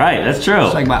cosplay. Right, that's true.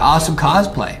 Just like my awesome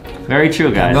cosplay. Very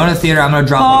true, guys. I'm going to the theater, I'm gonna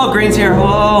drop. Oh, Green's here,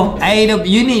 whoa. Adam,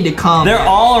 you need to calm They're down.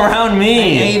 all around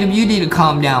me. Hey, Adam, you need to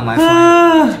calm down, my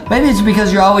friend. Maybe it's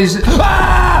because you're always...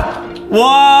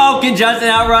 Whoa, can Justin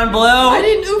outrun Blue? I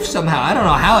didn't oof somehow. I don't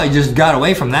know how I just got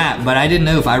away from that, but I didn't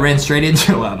oof. I ran straight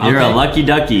into him. You're a lucky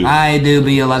ducky. I do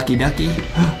be a lucky ducky.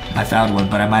 I found one,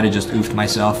 but I might have just oofed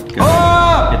myself.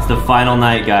 It's the final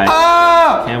night, guys.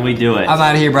 Can we do it? I'm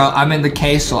out of here, bro. I'm in the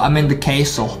castle. I'm in the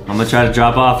castle. I'm gonna try to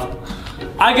drop off.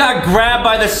 I got grabbed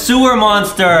by the sewer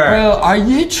monster. Bro, are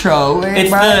you trolling,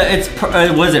 It's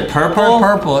bro? was it purple?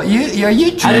 Purple. Are you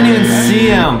trolling? I didn't even see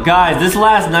him. Guys, this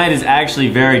last night is actually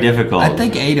very difficult. I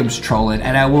think Adam's trolling,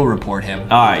 and I will report him.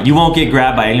 All right, you won't get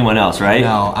grabbed by anyone else, right?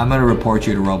 No, I'm gonna report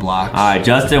you to Roblox. All right,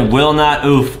 Justin will not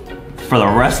oof for the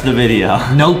rest of the video.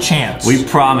 No chance. We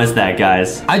promise that,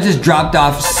 guys. I just dropped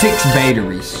off 6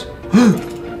 batteries.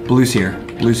 Blue's here.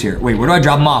 Blue's here. Wait, where do I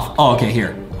drop them off? Oh, okay,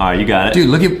 here. All right, you got it. Dude,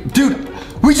 look at... Dude,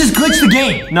 we just glitched the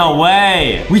game. No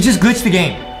way. We just glitched the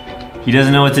game. He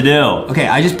doesn't know what to do. Okay,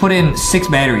 I just put in 6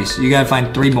 batteries. You gotta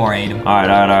find 3 more, Adam. All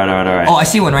right. Oh, I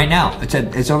see one right now.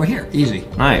 It's over here. Easy.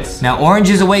 Nice. Now, Orange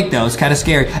is awake, though. It's kind of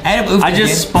scary. Adam, oofed I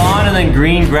just spawned and then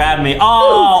Green grabbed me.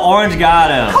 Oh, Orange got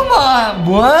him. Come on,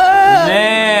 what?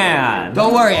 Man.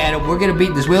 Don't worry, Adam. We're gonna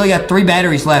beat this. We only got 3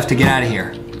 batteries left to get out of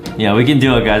here. Yeah, we can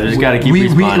do it, guys. We just gotta keep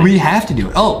respawning. We have to do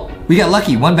it. Oh, we got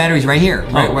lucky. 1 battery's right here.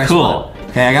 Right where I cool. spawned.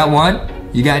 Okay, I got 1.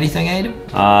 You got anything, Adam?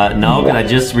 No, because I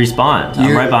just respawned.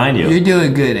 I'm right behind you. You're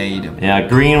doing good, Adam. Yeah,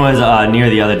 Green was near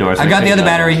the other door. So I got the other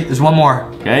battery. There's 1 more.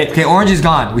 Okay. Okay, Orange is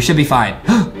gone. We should be fine.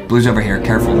 Blue's over here.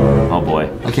 Careful. Oh boy.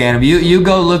 Okay, Adam, you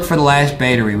go look for the last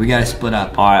battery. We gotta split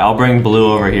up. All right, I'll bring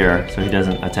Blue over here so he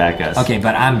doesn't attack us. Okay,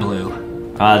 but I'm Blue.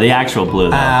 The actual Blue,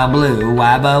 though. Blue.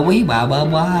 Why ba wee, why ba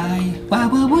why, why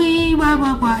ba wee, why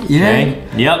ba why. You know? Okay.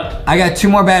 Yep. I got 2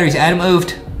 more batteries. Adam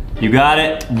oofed. You got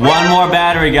it. 1 more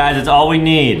battery, guys. That's all we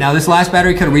need. Now this last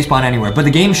battery could respawn anywhere, but the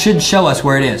game should show us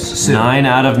where it is soon. 9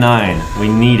 out of 9. We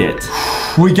need it.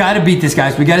 We gotta beat this,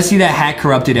 guys. We gotta see that hack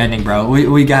corrupted ending, bro.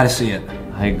 We gotta see it.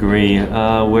 I agree.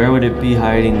 Where would it be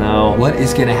hiding, though? What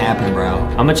is gonna happen, bro?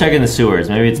 I'm gonna check in the sewers.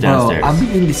 Maybe it's downstairs. Bro, I'm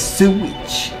in the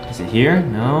sewage. Is it here?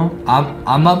 No.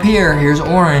 I'm up here. Here's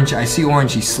Orange. I see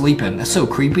Orange. He's sleeping. That's so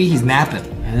creepy. He's napping.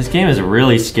 Man, this game is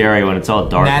really scary when it's all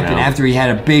dark Napping now. after he had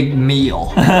a big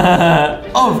meal.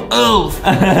 Oof.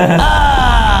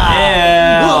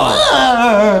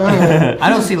 I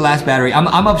don't see the last battery.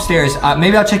 I'm upstairs.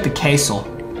 Maybe I'll check the castle.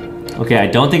 Okay, I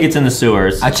don't think it's in the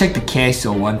sewers. I checked the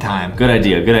castle 1 time. Good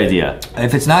idea, good idea.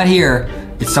 If it's not here,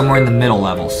 it's somewhere in the middle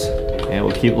levels. Okay,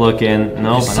 we'll keep looking.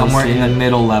 Nope, It's somewhere in the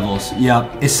middle levels.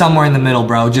 Yep, it's somewhere in the middle,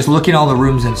 bro. Just look at all the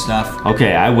rooms and stuff.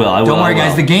 Okay, I will. Don't worry,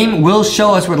 guys. The game will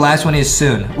show us where the last one is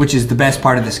soon, which is the best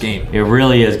part of this game. It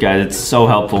really is, guys. It's so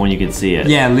helpful when you can see it.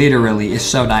 Yeah, literally. It's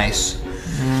so nice.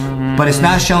 But it's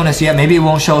not showing us yet. Maybe it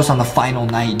won't show us on the final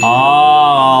night. Dude.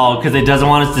 Oh, because it doesn't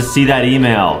want us to see that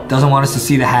email. Doesn't want us to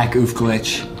see the hack oof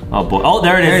glitch. Oh, boy. Oh,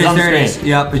 there it is. There it is.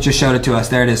 Yep, it just showed it to us.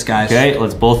 There it is, guys. Okay,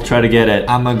 let's both try to get it.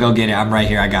 I'm gonna go get it. I'm right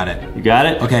here. I got it. You got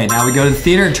it? Okay, now we go to the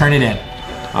theater and turn it in.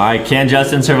 All right, can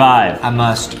Justin survive? I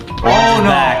must. Orange Oh is no!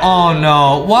 back. Oh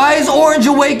no! Why is Orange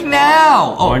awake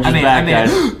now? Oh, Orange I is made back, it.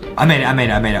 guys. I made it.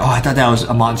 Oh, I thought that was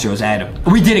a monster. It was Adam.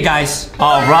 We did it, guys.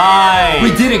 All right.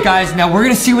 We did it, guys. Now we're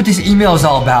gonna see what this email is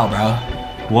all about, bro.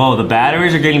 Whoa, the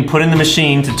batteries are getting put in the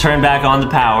machine to turn back on the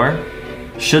power.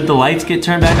 Should the lights get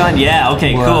turned back on? Yeah,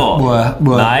 okay, cool.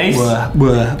 Nice.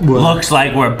 Looks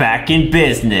like we're back in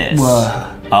business.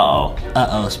 Uh-oh.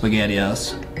 Uh-oh,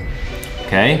 SpaghettiOs.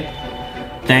 Okay.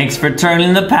 Thanks for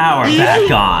turning the power back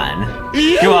on.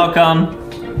 You're welcome.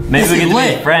 Maybe we can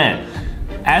be a friend.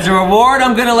 As a reward,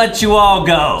 I'm gonna let you all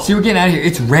go. See, we're getting out of here.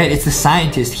 It's Red. It's the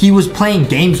scientist. He was playing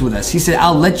games with us. He said,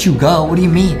 I'll let you go. What do you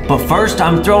mean? But first,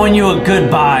 I'm throwing you a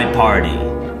goodbye party.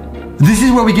 This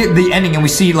is where we get the ending and we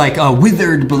see like a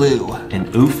withered blue. An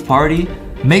oof party?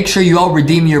 Make sure you all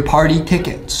redeem your party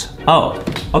tickets. Oh,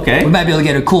 okay. We might be able to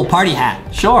get a cool party hat.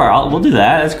 Sure, we'll do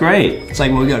that. That's great. It's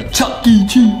like when we go to Chuck E.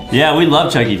 Cheese. Yeah, we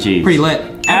love Chuck E. Cheese. Pretty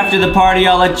lit. After the party,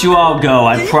 I'll let you all go.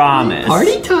 I promise.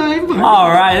 Party time.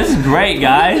 All right, this is great,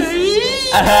 guys.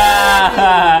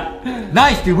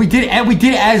 Nice, dude. We did it, and we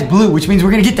did it as blue, which means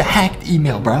we're gonna get the hacked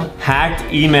email, bro.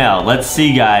 Hacked email. Let's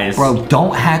see, guys. Bro,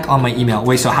 don't hack on my email.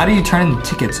 Wait, so how do you turn in the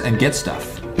tickets and get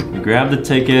stuff? We grab the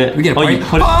ticket. We get a party. You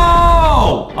put it.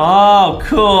 Oh! Oh,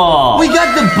 cool. We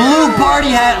got the blue party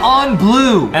hat on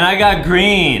blue. And I got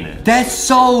green. That's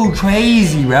so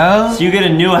crazy, bro. So you get a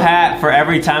new hat for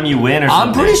every time you win or something.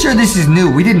 I'm pretty sure this is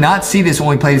new. We did not see this when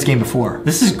we played this game before.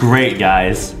 This is great,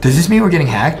 guys. Does this mean we're getting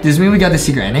hacked? Does this mean we got the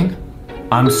secret ending?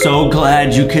 I'm so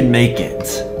glad you could make it.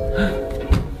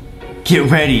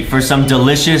 Get ready for some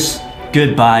delicious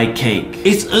goodbye cake.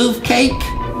 It's oof cake?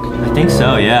 I think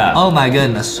so, yeah. Oh my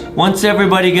goodness. Once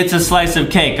everybody gets a slice of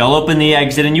cake, I'll open the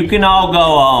exit and you can all go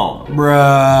home. Bruh.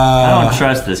 I don't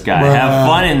trust this guy. Bruh. Have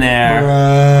fun in there.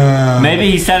 Bruh. Maybe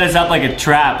he set us up like a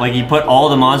trap, like he put all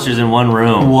the monsters in one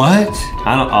room. What?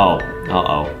 I don't,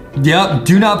 uh-oh. Yep,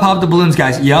 do not pop the balloons,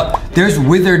 guys. Yep, there's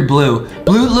withered blue.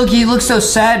 Blue, look, he looks so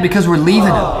sad because we're leaving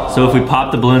him. So if we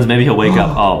pop the balloons, maybe he'll wake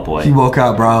up. Oh boy. He woke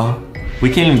up, bro.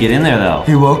 We can't even get in there though.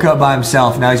 He woke up by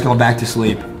himself. Now he's going back to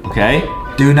sleep. Okay.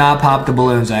 Do not pop the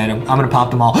balloons, Adam. I'm gonna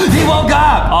pop them all. He woke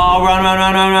up! Oh, run. Get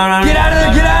out of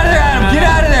there, get out of there, Adam. Get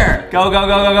out of there. Go,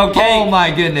 cake. Oh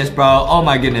my goodness, bro. Oh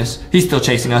my goodness. He's still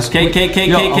chasing us. Cake.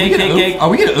 Are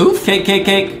we gonna oof?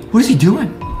 Cake. What is he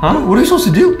doing? Huh? What are we supposed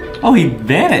to do? Oh, he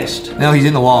vanished. No, he's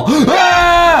in the wall.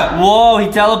 Ah! Whoa, he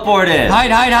teleported.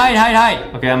 Hide.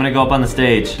 Okay, I'm gonna go up on the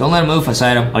stage. Don't let him oof us,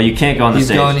 Adam. Oh, you can't go on the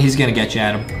stage. He's gonna get you,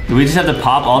 Adam. Do we just have to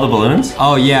pop all the balloons?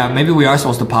 Oh yeah, maybe we are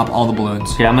supposed to pop all the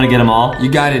balloons. Okay, I'm gonna get them all. You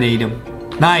got it, Adam.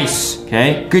 Nice.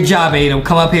 Okay. Good job, Adam.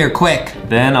 Come up here, quick.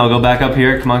 Then I'll go back up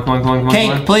here. Come on.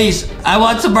 Cake, please. I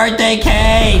want some birthday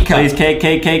cake. Please, cake.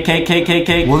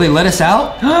 Will they let us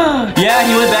out? Yeah,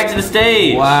 he went back to the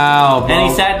stage. Wow, bro. And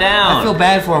he sat down. I feel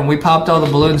bad for him. We popped all the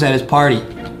balloons at his party.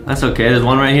 That's okay. There's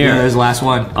one right here. Yeah, there's the last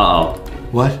one. Uh-oh.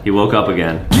 What? He woke up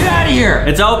again. Get out of here.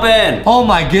 It's open. Oh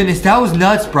my goodness, that was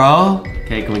nuts, bro.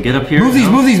 Okay, can we get up here? Move these,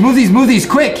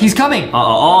 quick. He's coming. Uh-oh.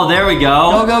 Oh, there we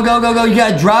go. Go. You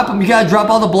gotta drop him. You gotta drop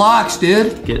all the blocks,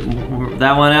 dude. Get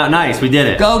that one out. Nice, we did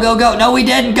it. Go. No, we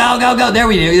didn't. Go. There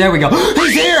we go.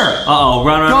 He's here. Uh-oh,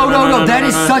 run. Go. That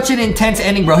is such an intense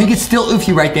ending, bro. He could still oof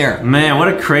you right there. Man, what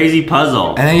a crazy puzzle.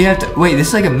 And then you have to, wait, this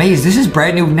is like a maze. This is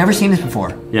brand new. We've never seen this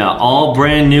before. Yeah, all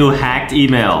brand new hacked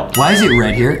email. Why is it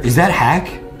red here? Is that hack?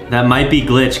 That might be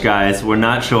glitch, guys. We're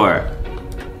not sure.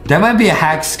 That might be a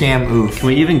hack scam oof. Can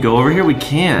we even go over here? We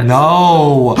can't.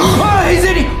 No.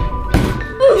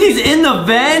 He's in the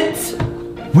vent?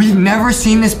 We've never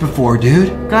seen this before,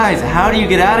 dude. Guys, how do you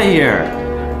get out of here?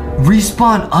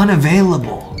 Respawn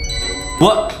unavailable.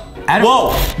 What?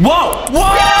 Whoa!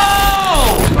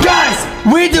 Guys,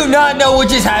 we do not know what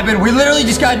just happened. We literally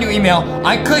just got a new email.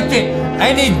 I clicked it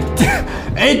and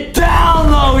it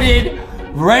downloaded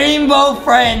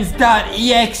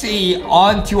rainbowfriends.exe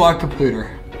onto our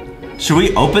computer. Should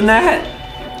we open that?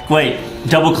 Wait,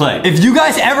 double click. If you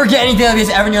guys ever get anything like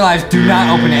this ever in your lives, do not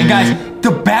open it. And guys,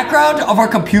 the background of our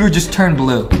computer just turned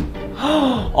blue.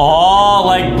 Oh,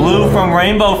 like blue from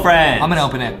Rainbow Friends. I'm gonna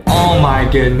open it. Oh my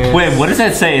goodness. Wait, what does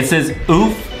that say? It says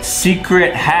oof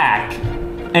secret hack.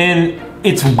 and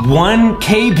it's 1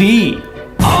 KB.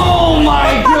 Oh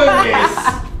my goodness!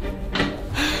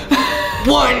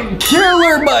 1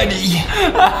 killer buddy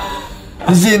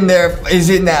is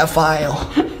in that file.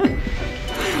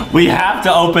 We have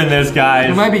to open this, guys.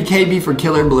 It might be KB for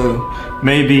Killer Blue.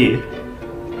 Maybe.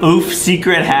 Oof,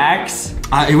 secret hacks.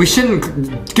 We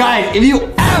shouldn't, guys, if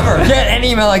you ever get an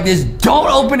email like this, don't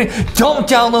open it, don't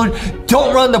download,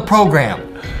 don't run the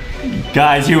program.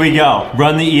 Guys, here we go.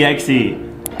 Run the EXE.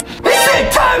 It's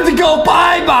it time to go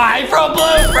bye-bye from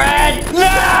Blue Friend. No!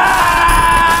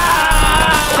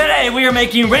 Today we are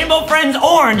making Rainbow Friends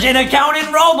Orange an account in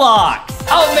Roblox.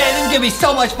 Oh man, this is gonna be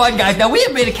so much fun, guys. Now, we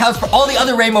have made accounts for all the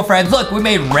other Rainbow Friends. Look, we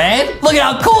made red. Look at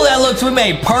how cool that looks. We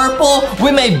made purple.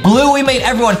 We made blue. We made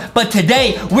everyone. But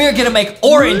today, we're gonna make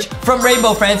orange from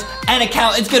Rainbow Friends an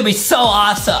account. It's gonna be so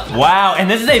awesome. Wow, and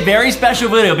this is a very special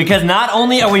video because not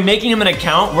only are we making him an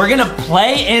account, we're gonna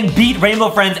play and beat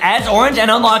Rainbow Friends as orange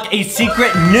and unlock a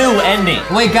secret new ending.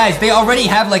 Wait, guys, they already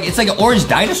have like, it's like an orange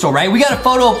dinosaur, right? We got a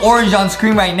photo of orange on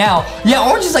screen right now. Yeah,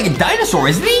 orange is like a dinosaur,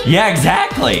 isn't he? Yeah,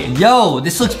 exactly. Yo,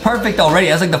 this looks perfect already.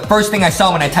 That's like the first thing I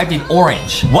saw when I typed in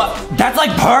orange. What? That's like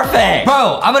perfect.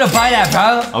 Bro, I'm gonna buy that,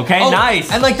 bro. Okay,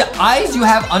 nice. And like the eyes you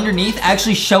have underneath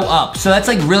actually show up. So that's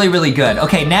like really, really good.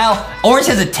 Okay, now orange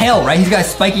has a tail, right? He's got a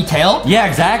spiky tail. Yeah,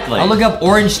 exactly. I'll look up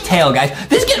orange tail, guys.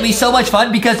 This is gonna be so much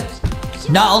fun because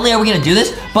not only are we gonna do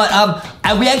this, but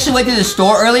we actually went to the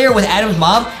store earlier with Adam's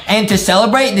mom, and to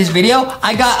celebrate this video,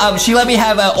 I got, she let me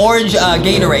have an orange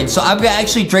Gatorade. So I'm gonna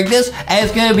actually drink this, and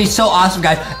it's gonna be so awesome,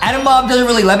 guys. Adam's mom doesn't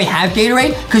really let me have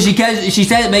Gatorade, because she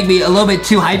said it make me a little bit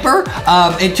too hyper,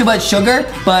 and too much sugar,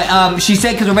 but she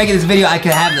said because we're making this video, I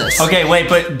could have this. Okay, wait,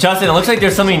 but Justin, it looks like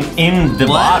there's something in the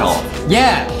bottle.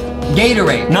 Yeah.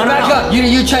 Gatorade. No.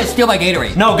 You try to steal my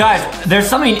Gatorade. No, guys, there's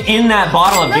something in that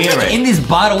bottle of Gatorade. Like in this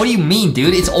bottle? What do you mean,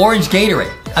 dude? It's orange Gatorade.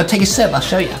 I'll take a sip. I'll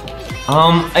show you.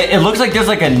 It looks like there's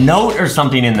like a note or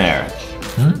something in there.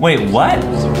 Wait, what?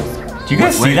 Do you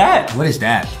guys see that? What is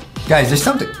that? Guys, there's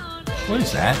something. What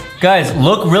is that? Guys,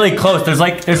 look really close. There's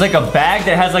like a bag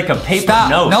that has like a paper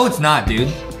note. No, it's not, dude.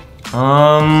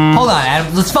 Hold on,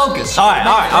 Adam. Let's focus. All right.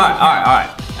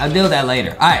 I'll deal with that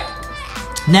later. All right.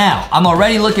 Now, I'm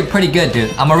already looking pretty good,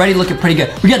 dude. I'm already looking pretty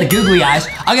good. We got the googly eyes.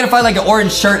 I'm gonna find like an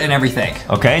orange shirt and everything.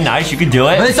 Okay, nice. You can do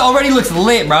it. But this already looks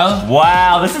lit, bro.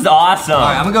 Wow, this is awesome. All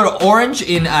right, I'm gonna go to orange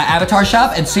in Avatar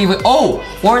Shop and see what. Oh,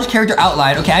 orange character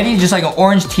outline. Okay, I need just like an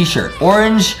orange T-shirt.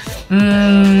 Orange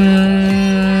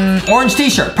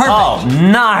T-shirt. Perfect. Oh,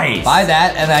 nice. Buy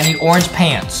that, and I need orange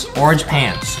pants. Orange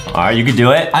pants. All right, you can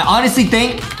do it. I honestly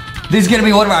think this is gonna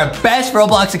be one of our best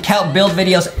Roblox account build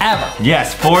videos ever.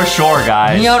 Yes, for sure,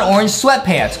 guys. Neon orange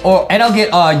sweatpants, and I'll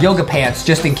get yoga pants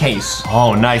just in case.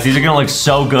 Oh, nice. These are gonna look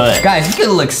so good. Guys, this is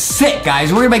gonna look sick,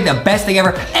 guys. We're gonna make the best thing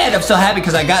ever, and I'm so happy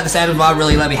because I got this. Adam's mom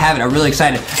really let me have it. I'm really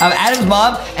excited. Adam's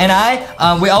mom and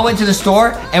I, we all went to the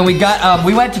store, and we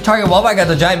went to Target and Walmart. I got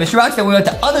the giant mystery box. Then we went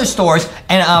to other stores,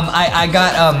 and I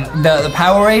got the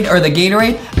Powerade or the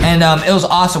Gatorade, and it was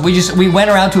awesome. We went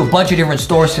around to a bunch of different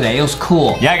stores today. It was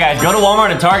cool. Yeah, guys. Go to Walmart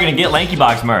and Target and get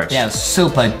LankyBox merch. Yeah,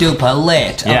 super duper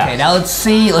lit. Yeah. Okay, now let's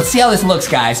see how this looks,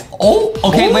 guys. Oh,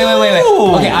 okay, wait.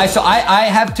 Okay, I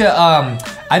have to,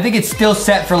 I think it's still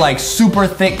set for like super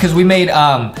thick because we made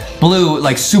blue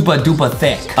like super duper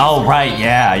thick. Oh, right,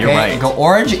 yeah, you're right. Go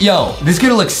orange. Yo, this is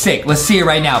gonna look sick. Let's see it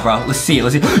right now, bro. Let's see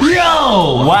it.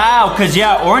 Yo! Wow, because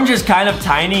yeah, orange is kind of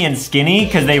tiny and skinny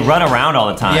because they run around all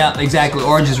the time. Yeah, exactly.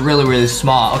 Orange is really, really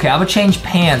small. Okay, I'm gonna change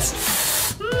pants.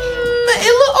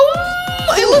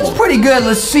 It looks pretty good.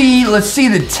 Let's see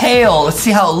the tail. Let's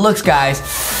see how it looks, guys.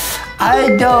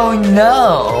 I don't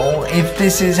know if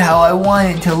this is how I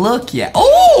want it to look yet.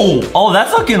 Oh,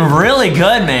 that's looking really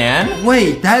good, man.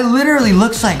 Wait, that literally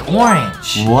looks like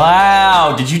orange.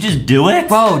 Wow, did you just do it?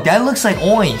 Bro, that looks like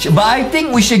orange. But I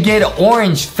think we should get an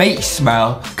orange face,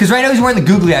 bro. Because right now he's wearing the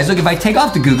googly eyes. Look, if I take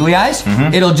off the googly eyes,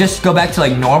 it'll just go back to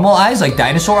like normal eyes, like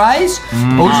dinosaur eyes.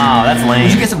 Wow, that's lame. We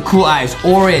should get some cool eyes.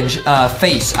 Orange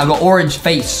face. I'll go orange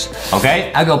face.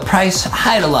 Okay. I'll go price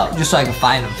high to low, just so I can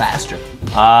find them faster.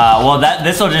 Well,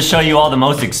 this will just show you all the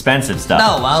most expensive stuff.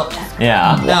 No, it won't.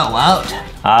 Yeah. No, it won't.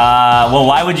 Well,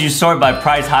 why would you sort by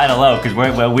price high to low? Because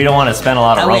we don't want to spend a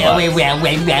lot of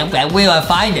Robux. We'll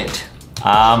find it.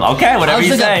 Okay, whatever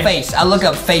you say. I'll look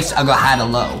up face. I'll go high to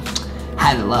low.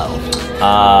 High to low.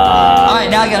 All right,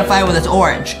 now I gotta find one that's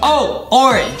orange. Oh,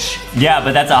 orange. Yeah,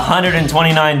 but that's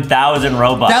 129,000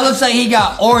 Robux. That looks like he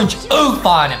got orange oof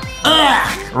on him.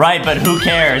 Ugh. Right, but who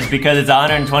cares? Because it's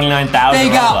 129,000 Robux. They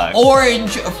got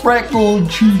orange freckled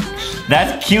cheeks.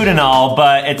 That's cute and all,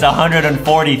 but it's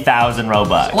 140,000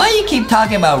 Robux. Why do you keep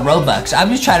talking about Robux? I'm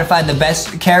just trying to find the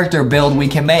best character build we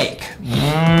can make.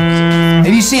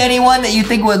 Have you seen anyone that you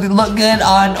think would look good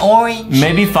on orange?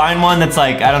 Maybe find one that's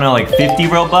like, I don't know, like 50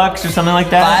 Robux or something like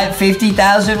that.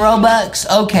 50,000 Robux?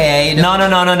 Okay,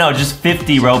 Adam. No, just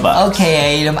 50 Robux.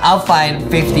 Okay, Adam, I'll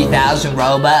find 50,000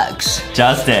 Robux.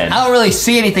 Justin. I don't really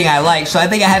see anything I like, so I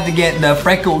think I have to get the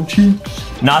freckled cheeks.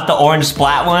 Not the orange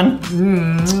splat one?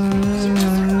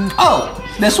 Oh,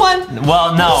 this one?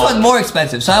 Well, no. This one's more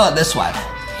expensive, so I want this one.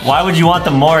 Why would you want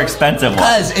the more expensive one?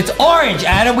 Because it's orange,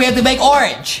 Adam. We have to make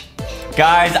orange.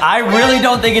 Guys, I really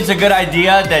don't think it's a good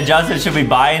idea that Justin should be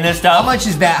buying this stuff. How much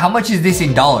is that? How much is this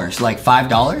in dollars? Like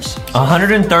 $5?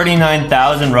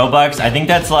 139,000 Robux. I think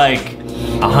that's like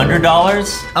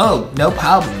 $100. Oh, no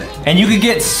problem. And you could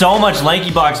get so much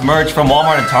LankyBox merch from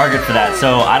Walmart and Target for that,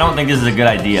 so I don't think this is a good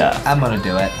idea. I'm gonna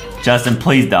do it. Justin,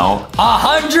 please don't.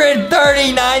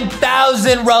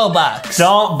 139,000 Robux.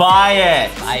 Don't buy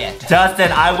it. Buy it.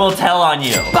 Justin, I will tell on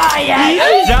you. Buy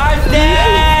it.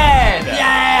 Justin!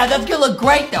 Yeah, that's gonna look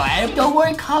great though, Adam. Don't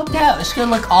worry, calm down. It's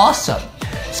gonna look awesome.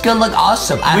 It's gonna look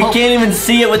awesome. We can't even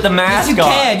see it with the mask on.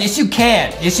 Yes, you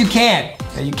can. Yes, you can.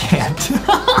 No, you can't.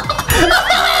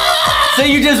 So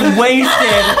you just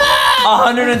wasted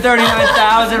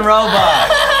 139,000 Robux.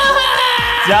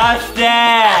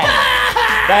 Justin!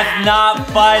 That's not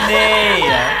funny.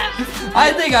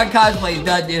 I think our cosplay is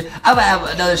done, dude. I'm gonna have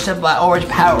another sip of my orange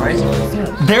Powerade.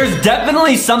 There's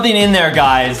definitely something in there,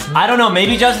 guys. I don't know,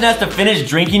 maybe Justin has to finish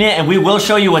drinking it and we will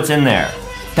show you what's in there.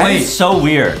 That is so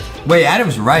weird. Wait,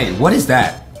 Adam's right. What is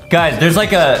that? Guys, there's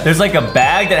like a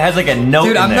bag that has like a note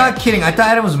in there. Dude, I'm not kidding. I thought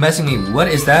Adam was messing with me. What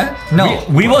is that? No.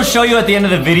 We will show you at the end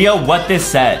of the video what this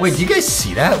says. Wait, do you guys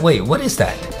see that? Wait, what is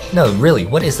that? No, really,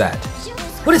 what is that?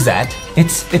 What is that?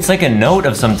 It's like a note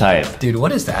of some type. Dude,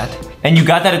 what is that? And you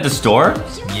got that at the store?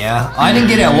 Yeah. I didn't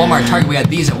get it at Walmart Target. We got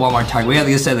these at Walmart Target. We got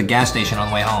these at the gas station on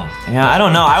the way home. Yeah, I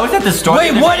don't know. I was at the store.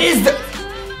 Wait, what is the...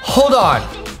 Hold on.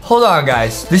 Hold on,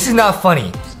 guys. This is not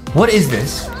funny. What is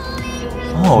this?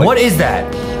 Oh, what is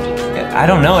that? I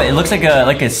don't know. It looks like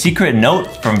a secret note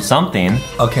from something.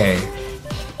 Okay.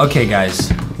 Okay,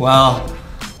 guys. Well...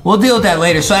 We'll deal with that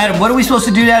later. So, Adam, what are we supposed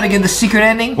to do now to get the secret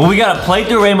ending? Well, we gotta play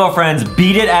through Rainbow Friends,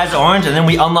 beat it as orange, and then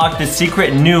we unlock the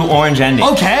secret new orange ending.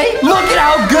 Okay, look at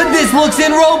how good this looks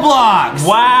in Roblox.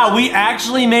 Wow, we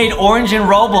actually made orange in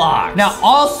Roblox. Now,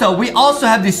 we also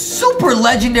have this super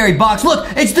legendary box. Look,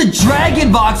 it's the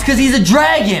dragon box because he's a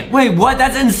dragon. Wait, what?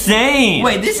 That's insane.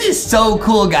 Wait, this is so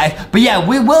cool, guys. But yeah,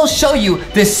 we will show you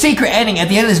the secret ending at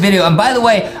the end of this video. And by the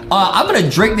way, I'm gonna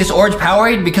drink this orange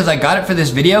Powerade because I got it for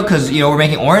this video because, you know, we're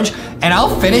making orange. And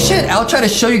I'll finish it. I'll try to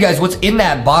show you guys what's in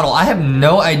that bottle. I have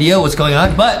no idea what's going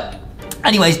on, but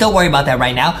anyways, don't worry about that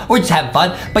right now. We're just having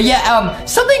fun. But yeah,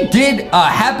 something did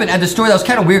happen at the store that was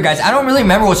kind of weird, guys. I don't really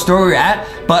remember what store we were at,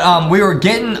 but we were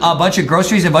getting a bunch of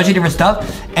groceries and a bunch of different stuff.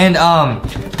 And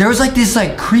there was like this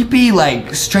like creepy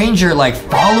like stranger like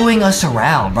following us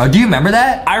around, bro. Do you remember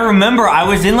that? I remember. I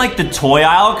was in like the toy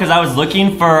aisle because I was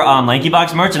looking for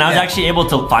LankyBox merch and I was actually able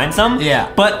to find some.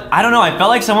 Yeah. But I don't know. I felt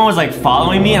like someone was like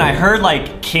following me and I heard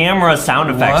like camera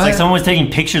sound effects. What? Like someone was taking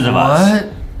pictures of us.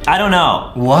 What? I don't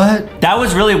know. What? That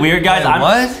was really weird, guys.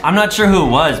 Wait, I'm not sure who it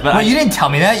was, but Wait, you didn't tell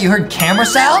me that. You heard camera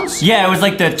sounds? Yeah, it was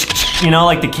like the, you know,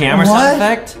 like the camera sound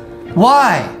effect.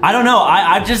 Why? I don't know.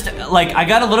 I just, like, I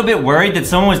got a little bit worried that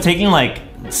someone was taking, like,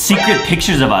 secret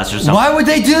pictures of us or something. Why would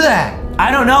they do that? I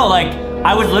don't know. Like,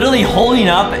 I was literally holding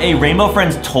up a Rainbow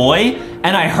Friends toy,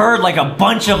 and I heard, like, a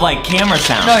bunch of, like, camera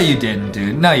sounds. No, you didn't,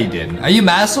 dude. No, you didn't. Are you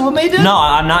messing with me, dude? No,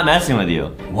 I'm not messing with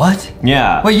you. What?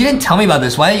 Yeah. Wait, you didn't tell me about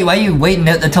this. Why are you waiting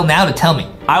until now to tell me?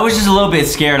 I was just a little bit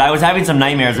scared. I was having some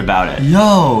nightmares about it.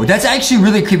 Yo, that's actually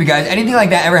really creepy, guys. Anything like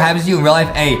that ever happens to you in real life,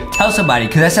 hey, tell somebody,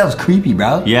 because that sounds creepy,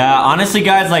 bro. Yeah, honestly,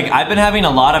 guys, like, I've been having a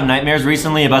lot of nightmares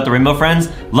recently about the Rainbow Friends.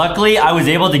 Luckily, I was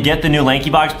able to get the new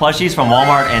LankyBox plushies from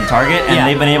Walmart and Target, and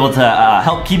they've been able to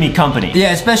help keep me company.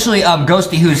 Yeah, especially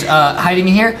Ghosty, who's hiding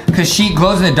in here, because she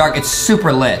glows in the dark. It's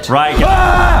super lit. Right.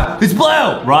 Ah! It's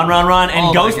blue! Run, run, run.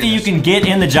 And Ghosty, you can get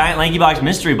in the giant LankyBox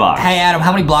mystery box. Hey, Adam,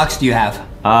 how many blocks do you have?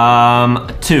 2.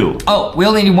 Oh, we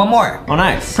only need one more. Oh,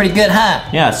 nice. Pretty good, huh?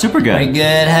 Yeah, super good. Pretty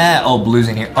good, huh? Oh, Blue's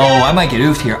in here. Oh, I might get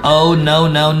oofed here. Oh, no,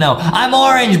 no, no. I'm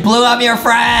orange, Blue, I'm your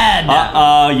friend.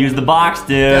 Uh-oh, use the box,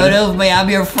 dude. Don't oof me, I'm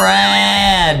your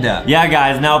friend. Yeah,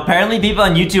 guys, now apparently people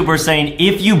on YouTube are saying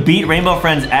if you beat Rainbow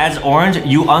Friends as orange,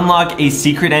 you unlock a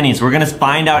secret ending. So we're gonna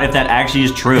find out if that actually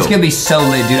is true. It's gonna be so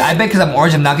lit, dude. I bet because I'm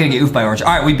orange, I'm not gonna get oofed by orange.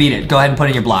 All right, we beat it. Go ahead and put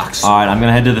in your blocks. All right, I'm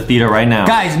gonna head to the theater right now.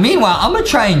 Guys, meanwhile, I'm gonna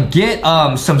try and get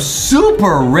some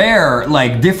super rare,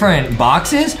 like, different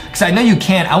boxes. Because I know you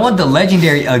can. I want the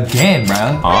legendary again,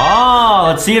 bro. Oh,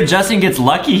 let's see if Justin gets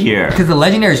lucky here. Because the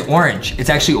legendary is orange. It's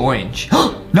actually orange.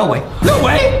 No way. No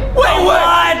way. Wait,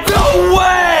 what? No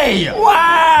way.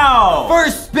 Wow.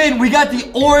 First spin, we got the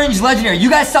orange legendary. You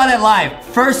guys saw that live.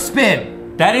 First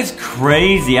spin. That is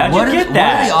crazy. How'd you get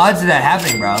that? What are the odds of that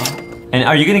happening, bro? And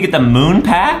are you gonna get the moon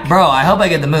pack? Bro, I hope I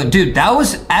get the moon. Dude, that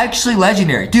was actually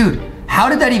legendary. Dude, how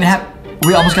did that even happen?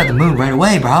 We almost got the moon right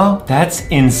away, bro. That's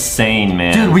insane,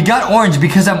 man. Dude, we got orange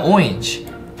because I'm orange.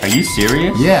 Are you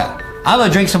serious? Yeah. I'm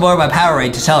gonna drink some more of my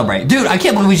Powerade to celebrate. Dude, I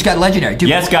can't believe we just got legendary. Dude,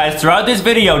 yes, guys, throughout this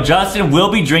video, Justin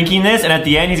will be drinking this, and at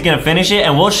the end, he's gonna finish it,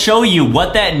 and we'll show you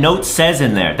what that note says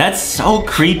in there. That's so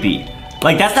creepy.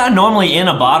 Like, that's not normally in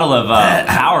a bottle of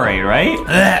Powerade, right?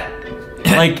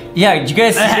 Like, yeah, did you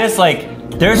guys see this? Like,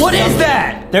 there's what is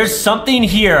that? There's something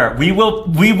here. We will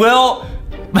we will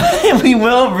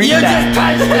read you that. Just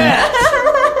touched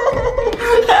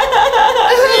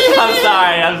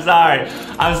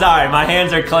I'm sorry. My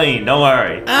hands are clean. Don't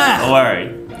worry. Don't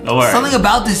worry. Something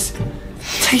about this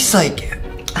tastes like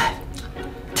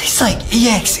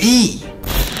EXE.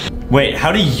 Wait,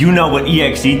 how do you know what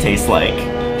EXE tastes like?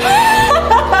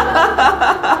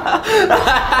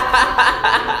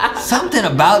 Something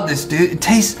about this, dude. It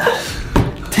tastes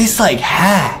like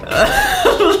hack.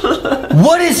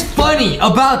 What is funny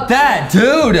about that,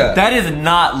 dude? That is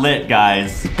not lit,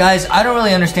 guys. Guys, I don't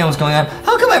really understand what's going on.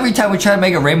 How come every time we try to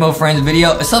make a Rainbow Friends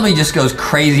video, something just goes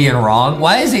crazy and wrong?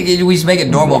 Why is it we just make a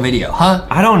normal video, huh?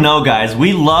 I don't know, guys.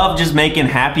 We love just making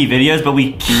happy videos, but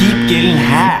we keep getting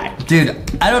hacked. Dude,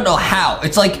 I don't know how.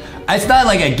 It's not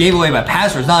like I gave away my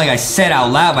password. It's not like I said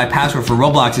out loud my password for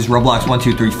Roblox is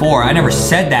Roblox1234. I never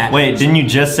said that. Wait, didn't you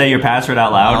just say your password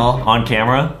out loud on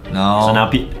camera? No. So now,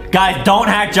 guys, don't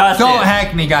hack Justin. Don't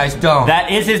hack me, guys. Don't.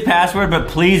 That is his password, but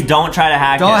please don't try to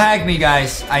hack it. Don't hack me,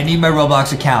 guys. I need my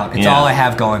Roblox account. It's all I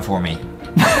have going for me.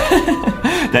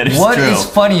 That is What true. is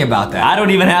funny about that? I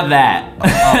don't even have that.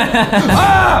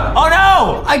 Oh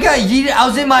no! I got yeeted. I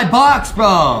was in my box,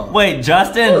 bro. Wait,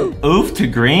 Justin, oof to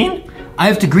green? I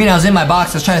have to green. I was in my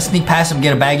box. I was trying to sneak past him and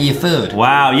get a baggie of food.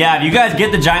 Wow, yeah, if you guys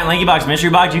get the giant LankyBox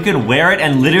mystery box, you could wear it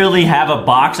and literally have a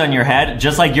box on your head,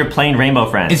 just like you're playing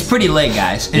Rainbow Friends. It's pretty lit,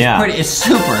 guys. It's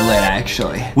super lit,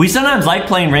 actually. We sometimes like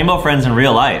playing Rainbow Friends in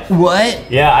real life.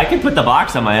 What? Yeah, I could put the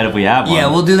box on my head if we have one. Yeah,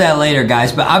 we'll do that later,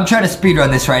 guys. But I'm trying to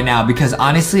speedrun this right now because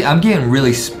honestly, I'm getting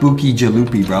really spooky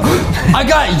jaloopy, bro. I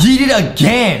got yeeted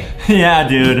again. Yeah,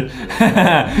 dude.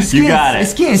 You got it.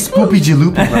 It's getting spoopy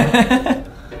jaloopy, bro.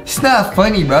 It's not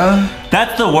funny, bro.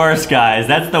 That's the worst, guys.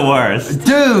 That's the worst.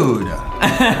 Dude.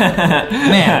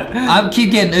 Man, I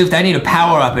keep getting oofed. I need to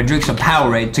power up and drink some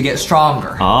Powerade to get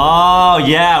stronger. Oh,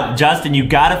 yeah. Justin, you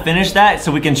gotta finish that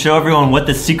so we can show everyone what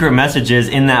the secret message is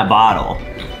in that bottle.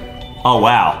 Oh,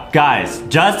 wow. Guys,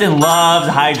 Justin loves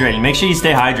hydrating. Make sure you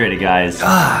stay hydrated, guys.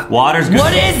 Water's good.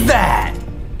 What is that?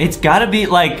 It's gotta be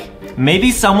like,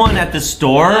 maybe someone at the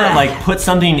store like put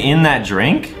something in that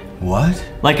drink. What?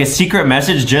 Like a secret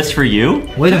message just for you?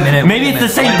 Wait a minute. Maybe it's the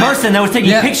same person that was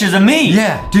taking pictures of me.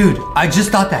 Yeah, dude, I just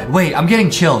thought that. Wait, I'm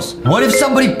getting chills. What if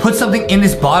somebody put something in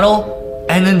this bottle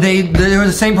and then they were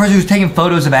the same person who's taking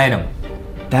photos of Adam?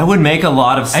 That would make a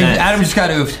lot of sense. And Adam just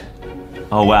got oofed.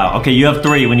 Oh, wow. Okay, you have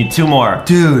 3. We need 2 more.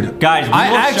 Dude. Guys, we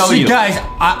will show you. Guys,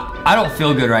 I don't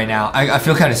feel good right now. I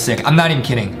feel kind of sick. I'm not even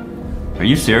kidding. Are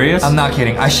you serious? I'm not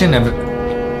kidding. I shouldn't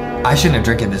have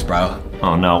drinking this, bro.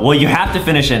 Oh no, well you have to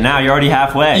finish it now, you're already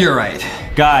halfway. You're right.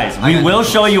 Guys, we will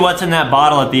show you what's in that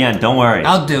bottle at the end, don't worry.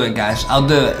 I'll do it, guys. I'll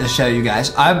do it to show you guys.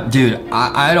 Dude,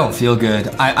 I don't feel good.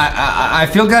 I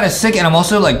feel kind of sick and I'm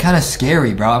also like kind of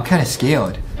scary, bro. I'm kind of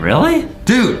scared. Really?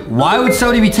 Dude, why would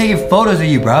somebody be taking photos of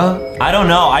you, bro? I don't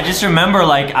know, I just remember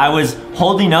like I was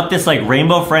holding up this like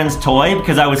Rainbow Friends toy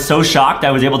because I was so shocked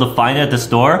I was able to find it at the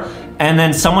store. And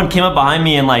then someone came up behind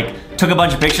me and like took a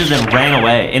bunch of pictures and ran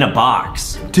away in a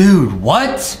box. Dude,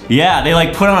 what? Yeah, they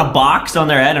like put on a box on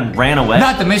their head and ran away.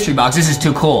 Not the mystery box, this is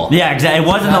too cool. Yeah, exactly, it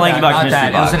wasn't the LankyBox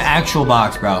mystery box. It was an actual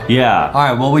box, bro. Yeah. All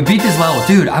right, well we beat this level.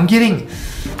 Dude, I'm getting...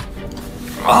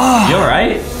 Oh. You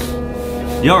alright?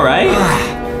 You alright?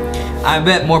 I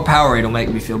bet more Powerade will make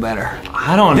me feel better.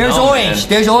 I don't know. There's orange,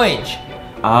 there's orange.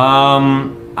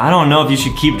 I don't know if you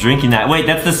should keep drinking that. Wait,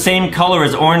 that's the same color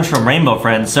as orange from Rainbow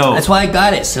Friends, so... That's why I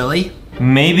got it, silly.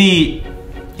 Maybe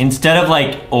instead of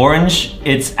like orange,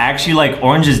 it's actually like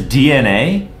orange's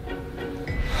DNA?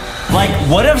 Like,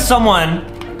 what if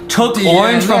someone took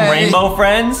orange from Rainbow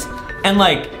Friends and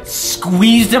like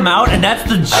squeezed them out and that's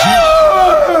the juice?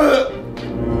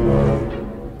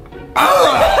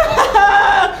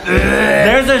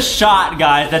 There's a a shot,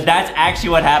 guys, that that's actually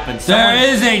what happened. There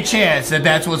is a chance that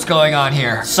that's what's going on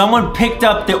here. Someone picked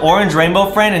up the orange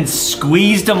rainbow friend and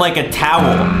squeezed him like a towel.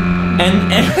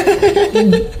 And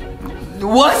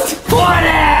What's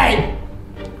funny?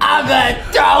 I'm gonna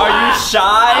throw up. Are you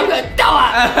shy? I'm gonna throw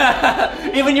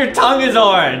up. Even your tongue is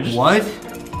orange. What?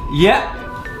 Yeah.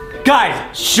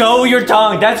 Guys, show your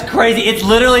tongue. That's crazy. It's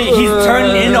literally, he's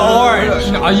turned into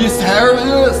orange. Are you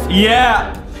serious?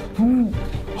 Yeah.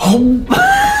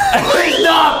 It's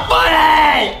not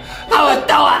funny. I'm gonna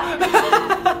throw up.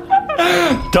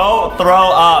 Don't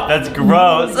throw up. That's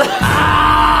gross.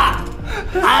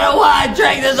 I don't want to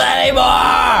drink this anymore.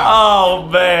 Oh,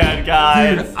 man,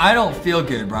 guys. Dude, I don't feel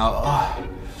good, bro.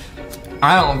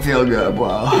 I don't feel good,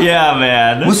 bro. Yeah,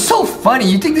 man. What's so funny?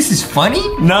 You think this is funny?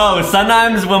 No,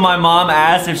 sometimes when my mom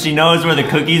asks if she knows where the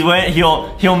cookies went,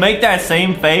 he'll make that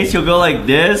same face. He'll go like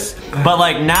this. But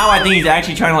like now I think he's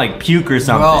actually trying to like puke or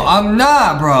something. Bro, I'm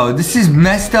not, bro. This is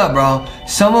messed up, bro.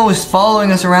 Someone was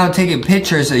following us around taking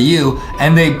pictures of you,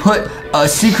 and they put a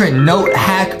secret note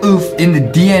hack oof in the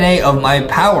DNA of my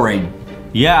Powerade.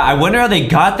 Yeah, I wonder how they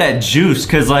got that juice,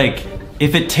 cause like,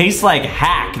 if it tastes like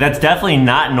hack, that's definitely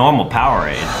not normal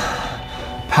Powerade.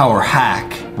 Power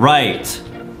hack. Right.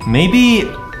 Maybe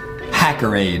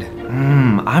Hackerade.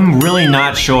 I'm really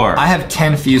not sure. I have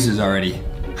 10 fuses already.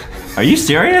 Are you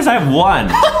serious? I have one.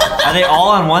 Are they all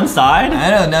on one side? I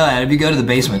don't know, Adam. You go to the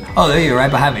basement. Oh, there you're right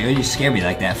behind me. What did you scare me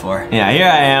like that for? Yeah, here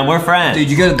I am. We're friends.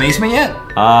 Dude, you go to the basement yet?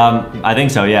 I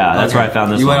think so, yeah. That's where I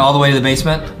found this You one. went all the way to the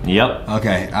basement? Yep.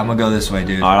 Okay, I'm gonna go this way,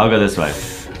 dude. All right, I'll go this way.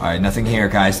 All right, nothing here,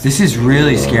 guys. This is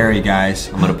really scary, guys.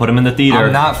 I'm gonna put him in the theater.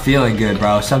 I'm not feeling good,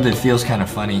 bro. Something feels kind of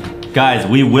funny. Guys,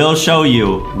 we will show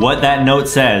you what that note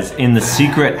says in the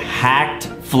secret hacked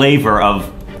flavor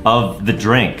of the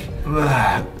drink.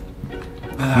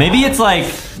 Maybe it's like,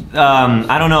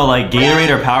 I don't know, like Gatorade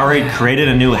or Powerade created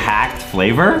a new hacked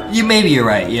flavor? Maybe you're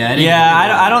right,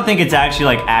 yeah. I don't think it's actually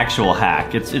like actual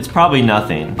hack. It's probably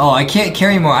nothing. Oh, I can't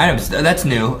carry more items. That's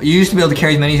new. You used to be able to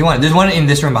carry as many as you wanted. There's one in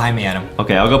this room behind me, Adam.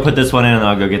 Okay, I'll go put this one in and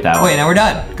I'll go get that one. Wait, now we're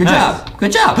done. Good Nice. job.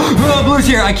 Good job. Oh, Blue's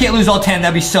here. I can't lose all 10.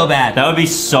 That'd be so bad. That would be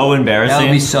so embarrassing. That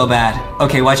would be so bad.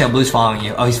 Okay, watch out. Blue's following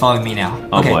you. Oh, he's following me now.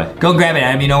 Oh, okay, boy. Go grab it,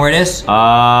 Adam. You know where it is?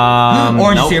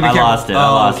 Orange Is here. Be I careful. lost it. I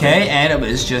lost okay, it. Adam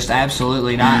is just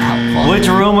absolutely not helpful. Which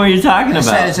room were you talking I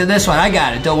said about? it's in this one. I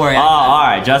got it. Don't worry. Oh, all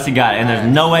right, Justin got it, and there's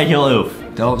no way he'll oof.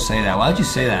 Don't say that. Why would you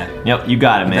say that? Yep, you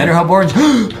got it, man. Better help Orange.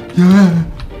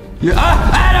 Yeah.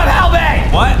 Adam, help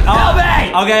me! What? Oh. Help me!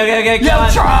 Okay, You're come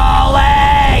on.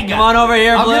 trolling! Come on over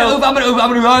here, Blue. I'm gonna oof. Blue.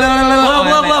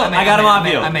 I got him off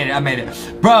you. I made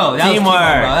it. Bro, that was teamwork, bro.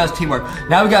 That was teamwork.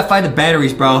 Now we gotta find the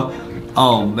batteries, bro.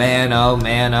 Oh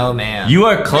man. You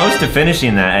are close to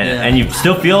finishing that, and you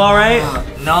still feel all right?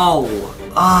 No.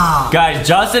 Guys,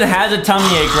 Justin has a tummy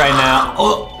ache right now.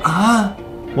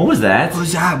 What was that? What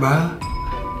was that, bro?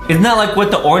 Isn't that like what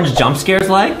the orange jump scare's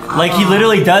like? Like he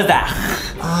literally does that.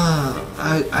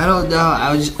 I don't know.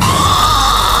 I was just...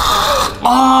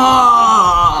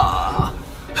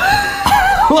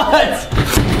 What?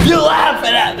 You're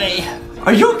laughing at me.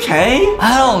 Are you okay?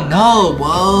 I don't know,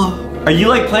 bro. Are you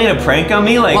like playing a prank on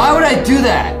me? Like, Why would I do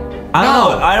that?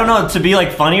 I don't know, to be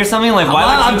like funny or something? Like why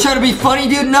would I'm trying to be funny,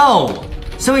 dude. No.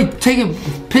 Somebody taking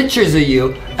pictures of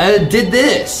you and did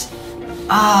this.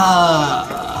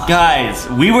 Guys,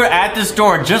 we were at the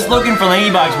store just looking for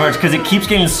LankyBox merch because it keeps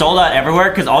getting sold out everywhere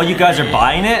because all you guys are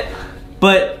buying it.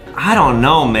 But I don't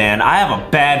know, man. I have a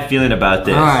bad feeling about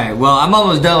this. All right, well, I'm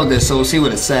almost done with this, so we'll see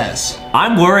what it says.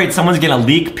 I'm worried someone's gonna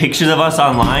leak pictures of us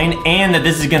online and that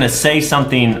this is gonna say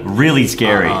something really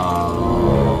scary.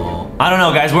 I don't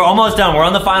know, guys. We're almost done. We're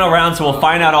on the final round, so we'll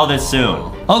find out all this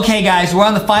soon. Okay, guys, we're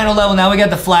on the final level. Now we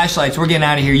got the flashlights. We're getting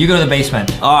out of here. You go to the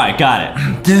basement. All right, got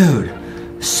it. Dude.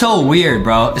 So weird,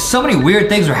 bro. So many weird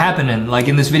things are happening, like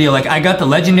in this video. Like I got the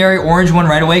legendary orange one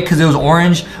right away because it was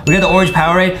orange. We got the orange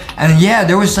Powerade, and yeah,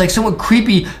 there was like someone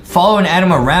creepy following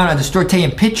Adam around at the store taking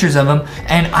pictures of him,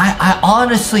 and I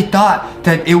honestly thought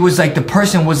that it was like the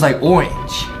person was like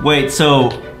orange. Wait, so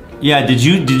yeah, did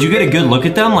you get a good look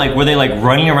at them? Like were they like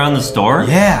running around the store?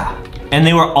 Yeah. And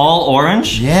they were all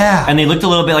orange? Yeah. And they looked a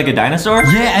little bit like a dinosaur?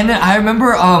 Yeah, and then I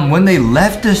remember when they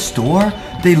left the store,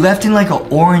 they left in like an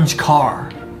orange car.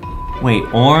 Wait,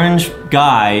 orange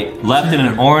guy left in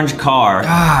an orange car.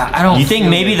 God, I don't You think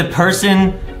maybe the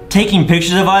person taking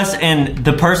pictures of us and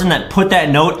the person that put that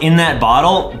note in that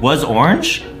bottle was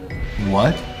orange?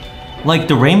 What? Like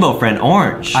the rainbow friend,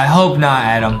 orange. I hope not,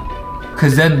 Adam.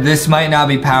 Cause then this might not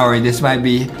be Powerade, this might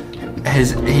be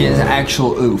his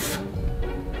actual oof.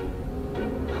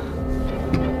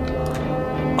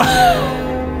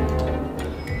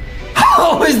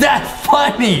 How is that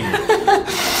funny.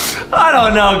 I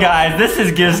don't know, guys. This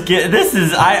is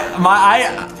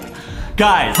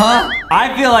guys. Huh?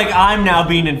 I feel like I'm now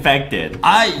being infected.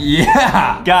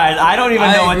 Yeah. Guys, I don't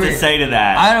even know what agree. to say to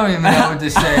that. I don't even know what to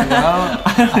say, bro.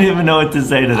 I don't even know what to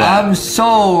say to that. I'm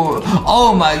so.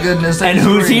 Oh my goodness. And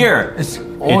who's here? It's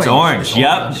orange. It's orange.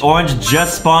 Yep. Orange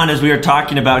just spawned as we were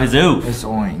talking about his oof. It's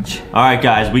orange. All right,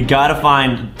 guys. We gotta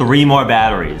find 3 more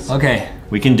batteries. Okay.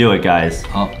 We can do it, guys.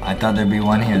 Oh, I thought there'd be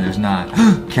one here. There's not.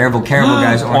 Careful,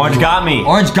 guys. Orange got me.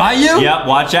 Orange got you? Yep,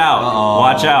 watch out.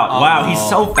 Watch out. Wow, he's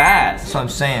so fast. That's what I'm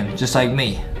saying. Just like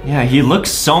me. Yeah, he looks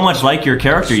so much like your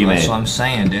character you made. That's what I'm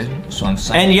saying, dude. That's what I'm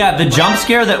saying. And yeah, the jump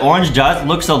scare that Orange does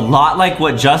looks a lot like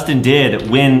what Justin did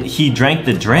when he drank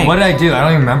the drink. What did I do? I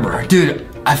don't even remember. Dude,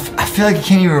 I feel like I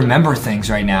can't even remember things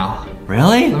right now.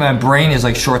 Really? My brain is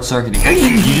like short-circuiting.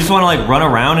 You just want to like run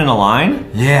around in a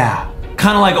line? Yeah.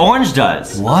 Kind of like Orange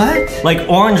does. What? Like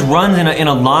Orange runs in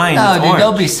a line. No, dude, orange.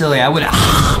 don't be silly. I would.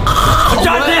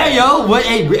 Hey, yo. What?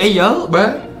 Hey, yo,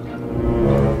 bro.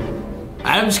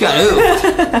 I just got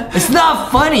oofed. It's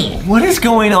not funny. What is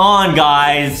going on,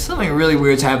 guys? Something really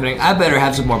weird's happening. I better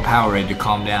have some more Powerade to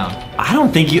calm down. I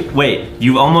don't think you. Wait,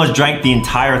 you almost drank the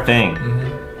entire thing.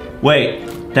 Wait.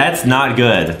 That's not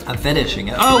good. I'm finishing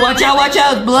it. Oh, watch out,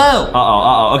 it's blue.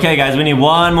 Uh-oh. Okay, guys, we need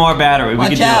 1 more battery. We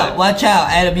can do it. Watch out.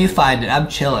 Adam, you find it. I'm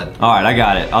chilling. All right, I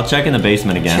got it. I'll check in the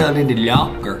basement again. Chilling in the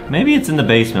locker. Maybe it's in the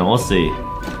basement. We'll see.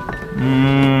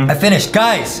 I finished.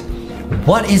 Guys,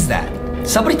 what is that?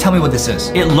 Somebody tell me what this is.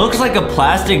 It looks like a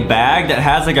plastic bag that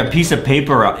has like a piece of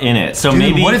paper in it. So Dude,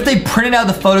 maybe... what if they printed out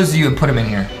the photos of you and put them in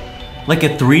here? Like a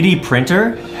 3D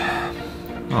printer?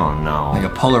 Oh, no. Like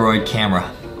a Polaroid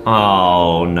camera.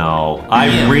 Oh, no.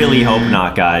 I really hope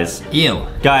not, guys. Ew.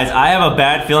 Guys, I have a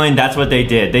bad feeling that's what they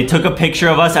did. They took a picture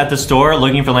of us at the store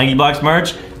looking for LankyBox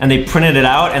merch, and they printed it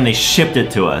out, and they shipped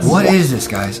it to us. What is this,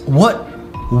 guys? What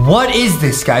is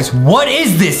this, guys? What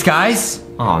is this, guys?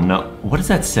 Oh, no. What does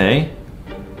that say?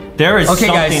 There is something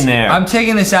guys, there. I'm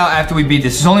taking this out after we beat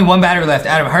this. There's only 1 battery left.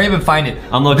 Adam, hurry up and find it.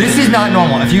 I'm looking. This is not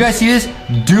normal. If you guys see this,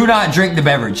 do not drink the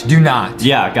beverage. Do not.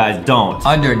 Yeah, guys, don't.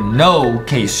 Under no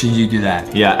case should you do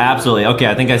that. Yeah, absolutely. Okay,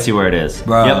 I think I see where it is.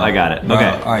 Bro. Yep, I got it. Bro.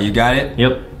 Okay. All right, you got it?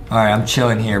 Yep. All right, I'm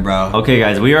chilling here, bro. Okay,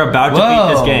 guys, we are about to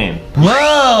beat this game.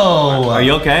 Whoa! Are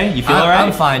you okay? You feel all right?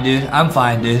 I'm fine, dude. I'm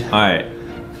fine, dude. All right.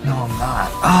 No, I'm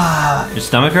not. Your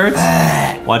stomach hurts?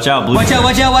 Watch out, blue. Watch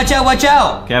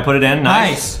out. Okay, I put it in.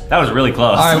 Nice. That was really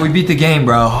close. All right, we beat the game,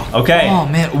 bro. Okay. Oh,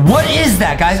 man. What is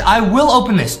that, guys? I will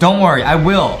open this. Don't worry. I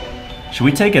will. Should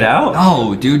we take it out?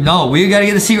 No, dude, no. We gotta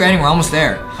get the secret ending. We're almost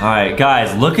there. All right,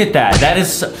 guys, look at that. That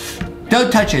is...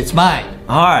 Don't touch it. It's mine.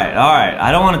 All right.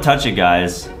 I don't want to touch it,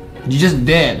 guys. You just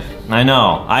did. I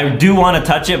know. I do want to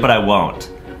touch it, but I won't.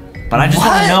 But I just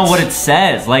want to know what it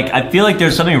says. Like, I feel like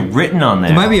there's something written on there.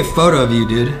 It might be a photo of you,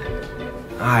 dude.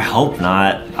 I hope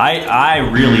not. I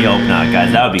really hope not,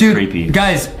 guys. That would be creepy.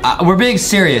 Guys, we're being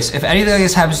serious. If anything like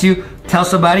this happens to you, tell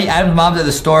somebody. Adam's mom's at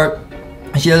the store.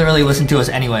 She doesn't really listen to us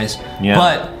anyways. Yeah.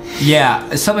 But,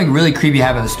 yeah, something really creepy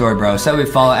happened in the store, bro. So we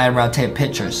follow Adam around, take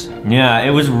pictures. Yeah,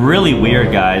 it was really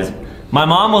weird, guys. My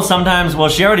mom will sometimes, well,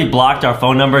 she already blocked our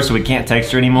phone number so we can't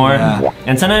text her anymore. Yeah.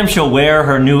 And sometimes she'll wear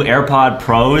her new AirPod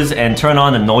Pros and turn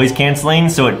on the noise canceling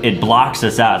so it blocks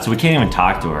us out, so we can't even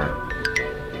talk to her.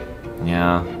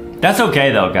 Yeah. That's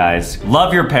okay though, guys.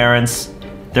 Love your parents.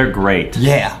 They're great.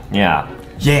 Yeah. Yeah.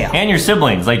 Yeah. And your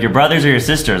siblings, like your brothers or your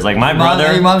sisters. Like my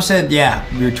brother. Your mom said, yeah,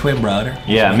 your twin brother.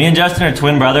 Yeah, me and Justin are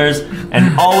twin brothers,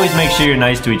 and always make sure you're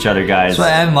nice to each other, guys. That's what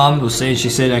Adam's mom was saying.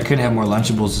 She said I couldn't have more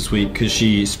Lunchables this week because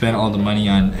she spent all the money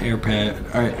on AirPod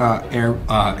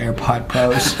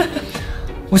Pros.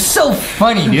 It was so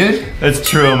funny, dude. It's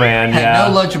true, man. Yeah.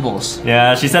 No Lunchables.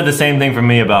 Yeah, she said the same thing for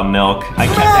me about milk. I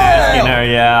kept asking her,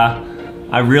 yeah.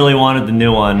 I really wanted the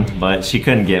new one, but she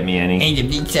couldn't get me any. I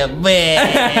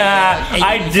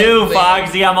do,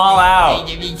 Foxy. I'm all out.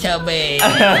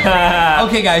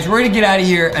 Okay, guys, we're gonna get out of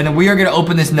here, and we are gonna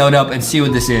open this note up and see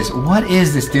what this is. What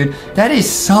is this, dude? That is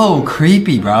so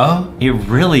creepy, bro. It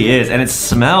really is, and it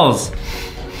smells.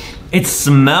 It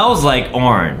smells like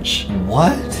orange.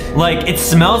 What? Like, it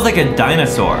smells like a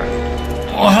dinosaur.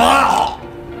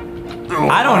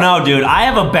 I don't know, dude. I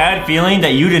have a bad feeling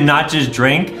that you did not just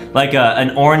drink like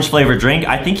an orange flavored drink.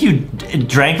 I think you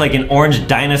drank like an orange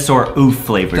dinosaur oof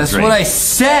flavored drink. That's what I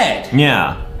said.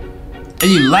 Yeah.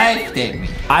 And you laughed at me.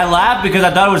 I laughed because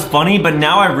I thought it was funny, but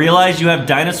now I realize you have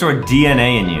dinosaur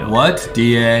DNA in you. What?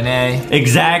 DNA?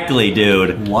 Exactly,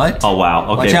 dude. What? Oh, wow.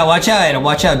 Okay. Watch out, Adam.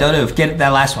 Watch out. Don't oof. Get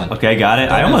that last one. Okay, got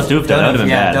it. I almost oofed that. That would have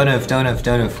been bad.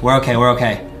 Don't oof. We're okay.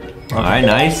 All right,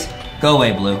 nice. Go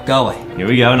away, Blue. Go away. Here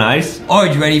we go, nice.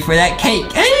 Orange, ready for that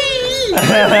cake? Hey!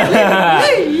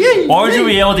 Orange will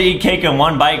be able to eat cake in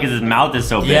one bite because his mouth is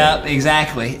so big. Yep,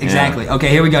 exactly. Okay,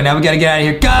 here we go. Now we gotta get out of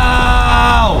here.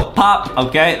 Go! Pop.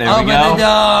 Okay, there we go. Open the door.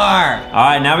 All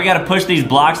right, now we gotta push these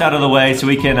blocks out of the way so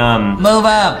we can move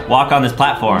up. Walk on this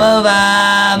platform. Move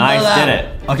up. Nice, move up. did it.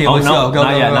 Okay, let's go.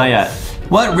 Not yet.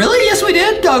 What? Really? Yes, we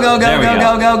did. Go.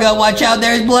 Watch out,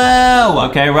 there's Blue.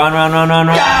 Okay, run.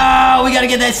 Go! We gotta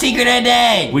get that secret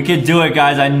ending. We can do it,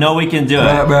 guys. I know we can do it.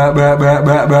 I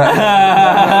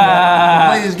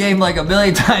play this game like a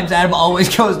million times. Adam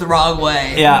always goes the wrong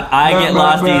way. Yeah, I get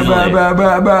lost easily.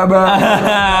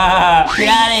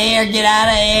 Get out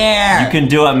of here. You can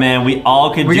do it, man. We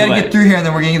all can do it. We gotta get through here and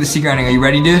then we're gonna get the secret ending. Are you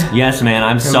ready, dude? Yes, man.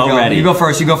 I'm so ready. You go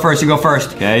first.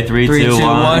 Okay, 3, 2,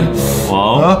 1.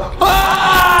 Whoa.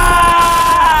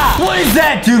 What is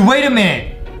that, dude? Wait a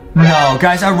minute. No,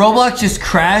 guys, our Roblox just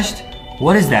crashed.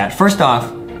 What is that? First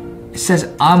off, it says,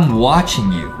 I'm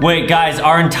watching you. Wait, guys,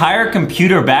 our entire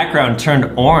computer background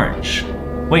turned orange.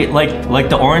 Wait, like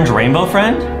the orange rainbow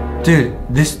friend? Dude,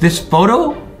 this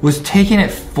photo was taken at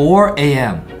 4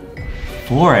 a.m.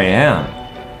 4 a.m.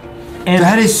 And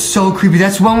that is so creepy.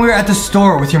 That's when we were at the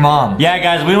store with your mom. Yeah,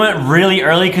 guys, we went really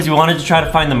early because we wanted to try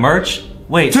to find the merch.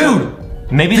 Wait, dude.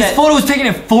 Maybe this photo was taken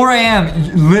at 4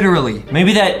 a.m. Literally.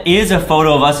 Maybe that is a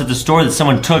photo of us at the store that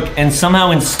someone took and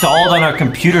somehow installed on our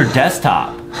computer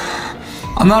desktop.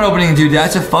 I'm not opening it, dude.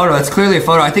 That's a photo. That's clearly a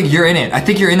photo. I think you're in it. I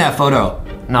think you're in that photo.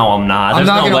 No, I'm not. There's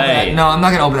no way. No, I'm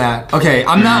not gonna open that. Okay,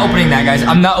 I'm not opening that, guys.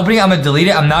 I'm not opening it. I'm gonna delete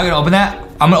it. I'm not gonna open that.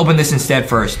 I'm gonna open this instead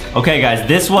first. Okay, guys,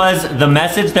 this was the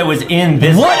message that was in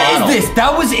this bottle. Is this?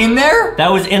 That was in there? That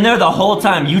was in there the whole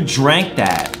time. You drank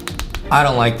that. I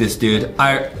don't like this, dude.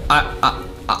 I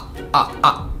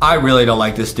really don't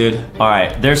like this, dude. All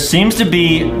right, there seems to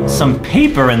be some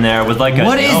paper in there with like a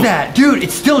What is that? Dude,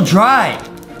 it's still dry.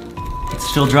 It's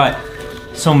still dry.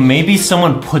 So maybe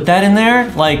someone put that in there?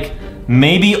 Like,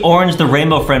 maybe Orange the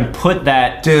Rainbow Friend put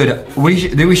that. Dude, we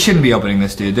shouldn't be opening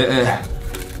this, dude.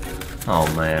 Oh,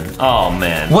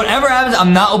 man. Whatever happens,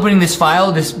 I'm not opening this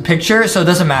file, this picture, so it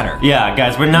doesn't matter. Yeah,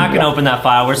 guys, we're not gonna open that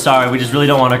file. We're sorry, we just really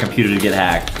don't want our computer to get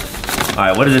hacked. All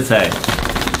right, what does it say?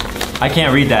 I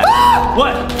can't read that.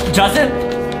 What? Justin?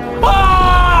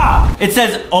 Ah! It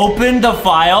says open the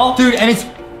file. Dude, and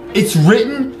it's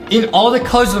written in all the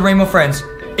colors of the Rainbow Friends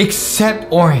except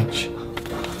orange.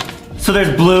 So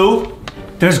there's blue,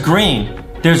 there's green,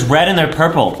 there's red, and there's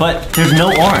purple, but there's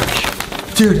no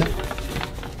orange. Dude.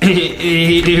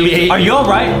 Are you all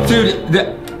right? Dude,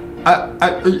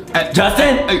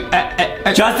 Justin?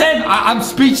 Justin? I'm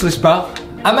speechless, bro.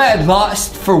 I'm at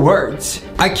lost for words.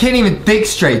 I can't even think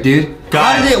straight, dude.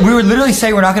 How did we were literally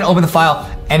saying we're not gonna open the file,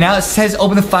 and now it says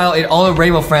open the file in all of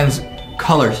Rainbow Friends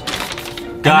colors.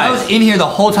 And I was in here the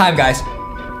whole time, guys.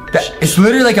 It's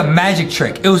literally like a magic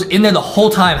trick. It was in there the whole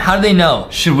time. How do they know?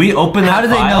 Should we open that file? How do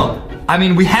they know? I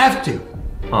mean, we have to.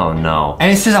 Oh no.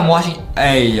 And it says I'm watching.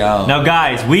 Hey, yo. Now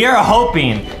guys, we are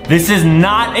hoping this is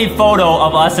not a photo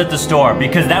of us at the store,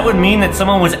 because that would mean that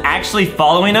someone was actually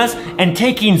following us and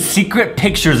taking secret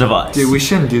pictures of us. Dude, we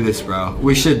shouldn't do this, bro.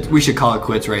 We should call it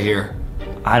quits right here.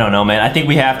 I don't know, man. I think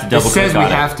we have to double click on it. It says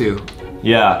we have to.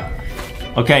 Yeah.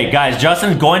 Okay, guys,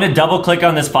 Justin's going to double click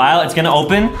on this file. It's gonna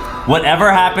open.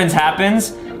 Whatever happens,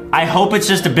 happens. I hope it's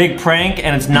just a big prank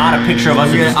and it's not a picture of us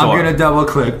at the store. I'm gonna double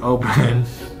click open.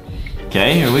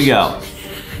 Okay, here we go.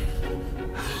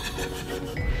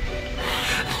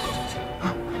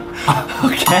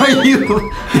 Okay. Are you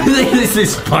think this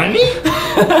is funny?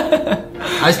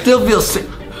 I still feel sick.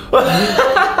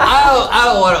 I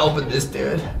don't want to open this,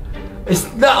 dude. It's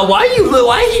not. Why did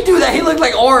he do that? He looked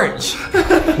like orange.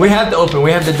 We have to open.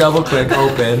 We have to double click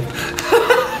open.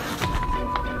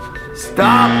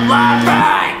 Stop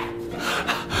laughing.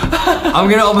 I'm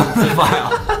gonna open the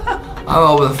file. I'm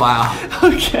gonna open the file.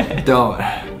 Okay. Don't.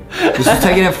 This is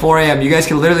taken at 4 a.m. You guys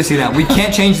can literally see that. We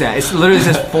can't change that. It literally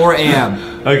says 4 a.m.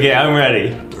 Okay, I'm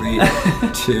ready. 3,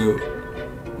 2,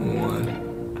 1.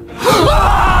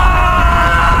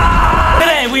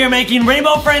 Today we are making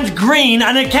Rainbow Friends Green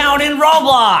an account in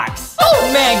Roblox.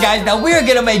 Oh man, guys, now we're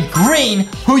gonna make Green,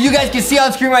 who you guys can see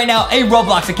on screen right now, a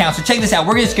Roblox account. So check this out.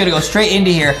 We're just gonna go straight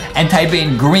into here and type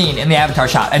in Green in the avatar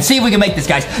shop and see if we can make this,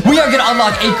 guys. We are gonna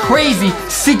unlock a crazy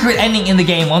secret ending in the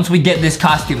game once we get this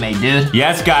costume made, dude.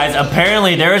 Yes, guys,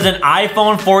 apparently there is an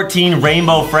iPhone 14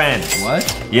 Rainbow Friends. What?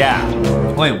 Yeah.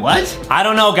 Wait, what? I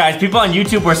don't know, guys. People on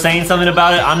YouTube were saying something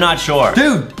about it. I'm not sure.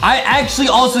 Dude, I actually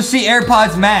also see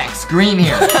AirPods Max Green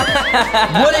here.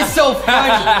 What is so funny?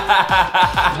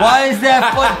 Why is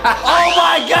that funny? Oh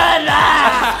my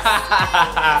goodness!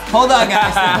 Hold on,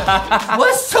 guys.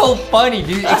 What's so funny,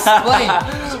 dude? Explain.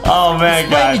 Oh man,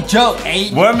 Explain the guys. joke,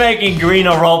 Aiden. We're making green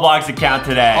a Roblox account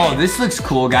today. Oh, this looks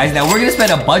cool, guys. Now, we're going to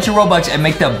spend a bunch of Robux and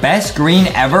make the best green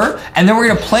ever. And then we're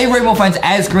going to play Rainbow Friends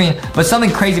as green. But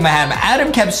something crazy might happen.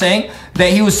 Adam kept saying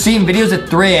that he was seeing videos at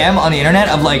 3 a.m. on the internet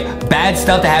of, like, bad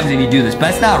stuff that happens if you do this. But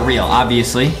that's not real,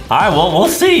 obviously. All right, well, we'll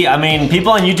see. I mean,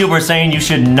 people on YouTube are saying you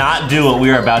should not do what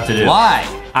we are about to do. Why?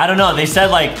 I don't know. They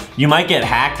said, like, you might get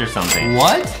hacked or something.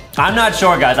 What? I'm not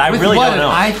sure, guys. I really don't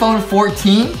know. An iPhone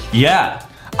 14? Yeah.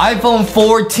 iPhone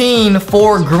 14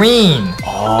 for green.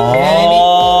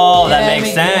 Oh, that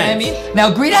makes sense. You know what I mean? Now,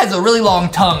 green has a really long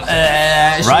tongue. So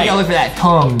Right. we gotta look for that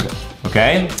tongue.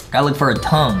 Okay. Gotta look for a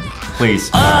tongue. Please.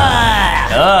 Ah!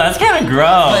 That's kind of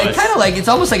gross. But kind of like, it's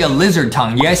almost like a lizard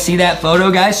tongue. You guys see that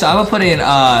photo, guys? So I'm gonna put in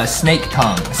snake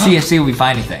tongue. See if we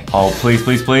find anything. Oh, please,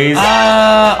 please, please. Those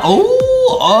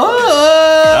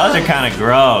are kind of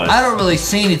gross. I don't really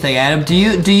see anything, Adam. Do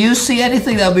you see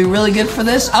anything that would be really good for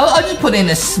this? I'll just put in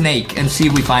a snake and see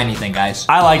if we find anything, guys.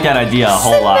 I like that idea a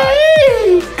whole lot.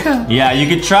 Yeah, you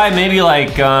could try maybe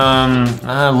like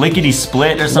lickety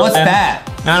split or something. What's that?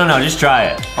 I don't know, just try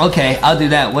it. Okay, I'll do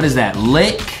that. What is that?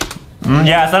 Lick?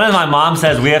 Yeah, sometimes my mom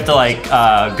says we have to like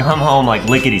come home like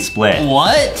lickety split.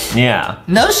 What? Yeah.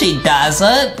 No, she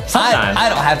doesn't. Sometimes. I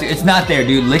don't have to. It's not there,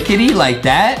 dude. Lickety like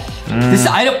that. This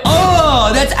item.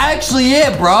 Oh, that's actually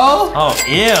it, bro. Oh,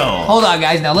 ew. Hold on,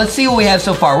 guys. Now, let's see what we have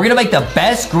so far. We're going to make the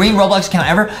best green Roblox account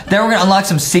ever. Then we're going to unlock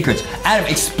some secrets. Adam,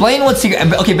 explain what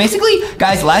secret... Okay, basically,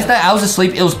 guys, last night I was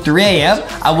asleep. It was 3 a.m.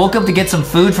 I woke up to get some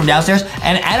food from downstairs,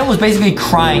 and Adam was basically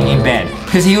crying in bed.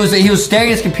 Because he was staring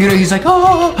at his computer. He's like,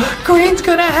 oh, green's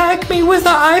going to hack me with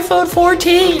the iPhone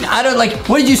 14. I don't, like,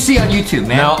 what did you see on YouTube,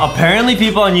 man? Now, apparently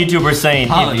people on YouTube are saying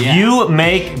if you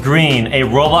make green a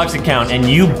Roblox account and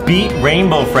you beat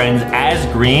Rainbow Friends as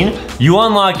green, you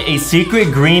unlock a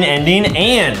secret green ending,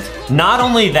 and not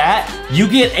only that, you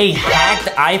get a hacked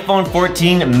iPhone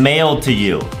 14 mailed to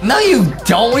you. No, you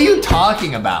don't. What are you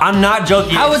talking about? I'm not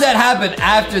joking. How would that happen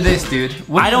after this, dude?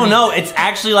 I don't know. It's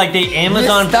actually like they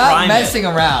Amazon Stop Prime messing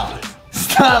around.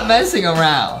 Stop messing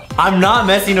around. I'm not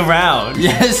messing around.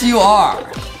 Yes, you are.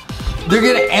 They're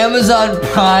gonna Amazon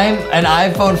Prime an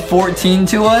iPhone 14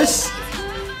 to us?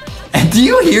 And do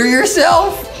you hear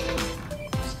yourself?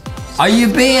 Are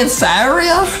you being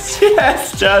serious?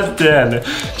 Yes, Justin.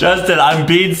 Justin, I'm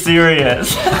being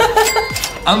serious.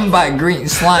 I'm gonna buy green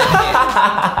slime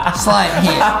here. Slime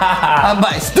here. I'm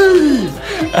buying Steve.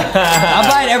 I'm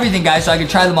buying everything, guys, so I can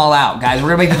try them all out. Guys, we're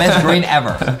gonna make the best green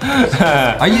ever.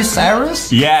 Are you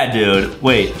serious? Yeah, dude.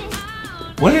 Wait.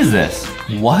 What is this?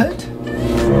 What?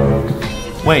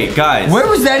 Wait, guys. Where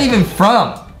was that even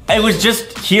from? It was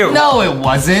just here. No, it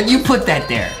wasn't. You put that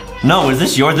there. No, is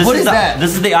this yours? What is that?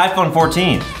 This is the iPhone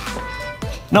 14.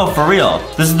 No, for real.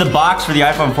 This is the box for the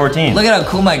iPhone 14. Look at how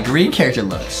cool my green character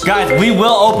looks. Guys, we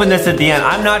will open this at the end.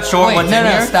 I'm not sure what's in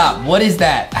here. No, stop. What is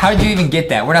that? How did you even get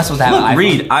that? We're not supposed to have an iPhone.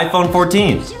 Read, iPhone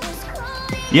 14.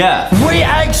 Yeah. We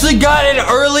actually got an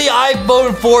early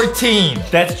iPhone 14.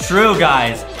 That's true,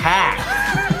 guys. Hack.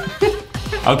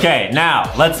 Okay,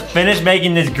 now, let's finish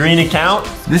making this green account.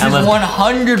 This is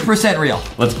 100% real.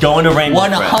 Let's go into Rainbow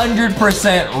Friends.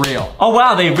 100% real. Oh,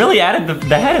 wow, they really added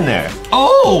the head in there.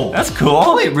 Oh. That's cool.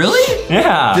 Oh, wait, really?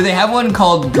 Yeah. Do they have one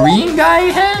called Green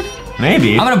Guy Head?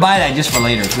 Maybe. I'm gonna buy that just for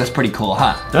later, because that's pretty cool,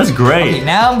 huh? That's great. Okay,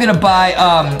 now I'm gonna buy,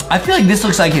 I feel like this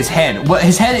looks like his head. What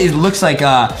his head looks like,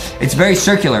 it's very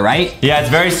circular, right? Yeah, it's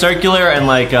very circular and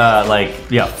like,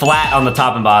 flat on the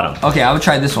top and bottom. Okay, I'll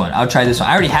try this one. I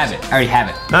already have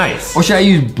it. Nice. Or should I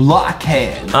use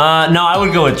blockhead? No, I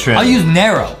would go with trim. I'll use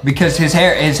narrow, because his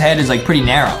head is like pretty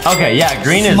narrow. Okay, yeah,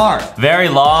 green is very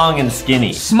long and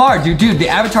skinny. Smart, dude, the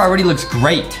avatar already looks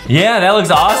great. Yeah, that looks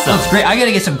awesome. Looks great. I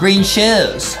gotta get some green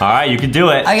shoes. All right, you can do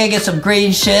it. I gotta get some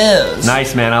green shoes.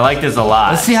 Nice, man. I like this a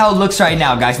lot. Let's see how it looks right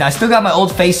now, guys. Now, I still got my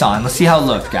old face on. Let's see how it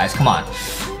looks, guys. Come on.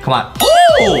 Come on.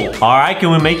 Oh! All right,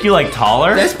 can we make you like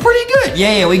taller? That's pretty good.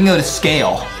 Yeah, we can go to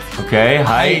scale. Okay,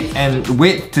 height and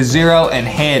width to 0 and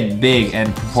head big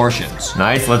and proportions.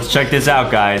 Nice, let's check this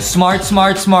out, guys. Smart,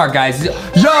 guys. Yo,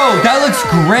 that looks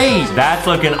great. That's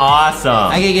looking awesome.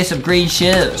 I gotta get some green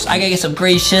shoes. All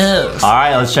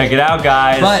right, let's check it out,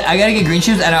 guys. But I gotta get green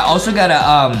shoes, and I also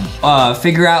gotta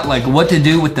figure out like what to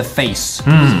do with the face.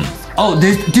 Oh,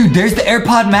 dude, there's the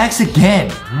AirPod Max again.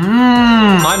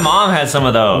 My mom has some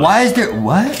of those. Why is there,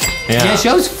 what? Yeah, she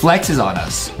always flexes on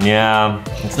us. Yeah,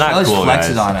 it's not cool, She always guys.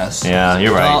 flexes on us. Yeah,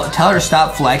 you're right. Well, tell her to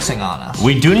stop flexing on us.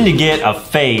 We do need to get a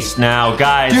face now,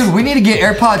 guys. Dude, we need to get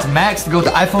AirPods Max to go with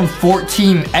the iPhone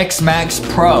 14 X Max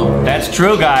Pro. That's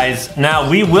true, guys. Now,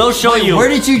 we will show you. Where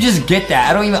did you just get that?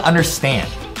 I don't even understand.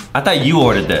 I thought you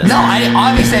ordered this. No,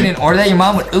 obviously I didn't order that. Your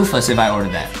mom would oof us if I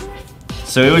ordered that.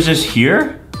 So it was just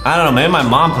here? I don't know, maybe my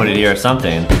mom put it here or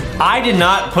something. I did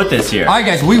not put this here. All right,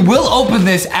 guys, we will open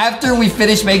this after we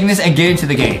finish making this and get into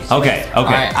the game. Okay. All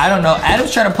right, I don't know.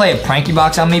 Adam's trying to play a pranky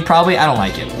box on me, probably. I don't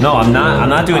like it. No, I'm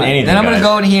not doing anything, Then I'm gonna guys.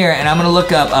 go in here and I'm gonna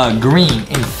look up green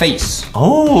in face.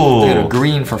 Oh. Look at a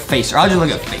green for face, or I'll just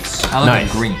look at face. I'll look at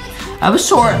green. I would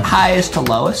sort highest to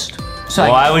lowest. So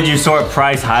Why would you sort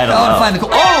price high to I low? want to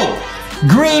find the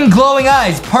green glowing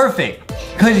eyes, perfect,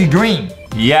 because it's green.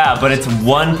 Yeah, but it's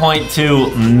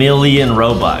 1.2 million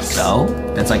Robux. So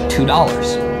that's like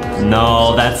 $2.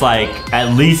 No, that's like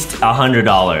at least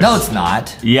 $100. No, it's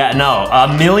not. Yeah, no,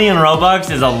 1 million Robux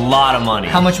is a lot of money.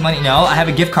 How much money? No, I have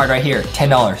a gift card right here,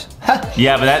 $10.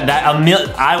 Yeah, but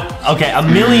okay,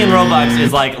 1 million Robux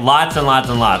is like lots and lots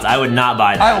and lots. I would not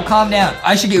buy that. All right, well, calm down.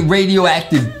 I should get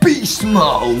radioactive beast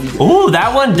mode. Ooh,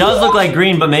 that one does look like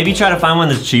green, but maybe try to find one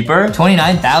that's cheaper.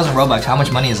 29,000 Robux. How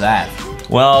much money is that?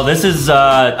 Well, this is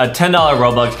a $10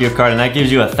 Robux gift card, and that gives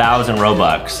you 1,000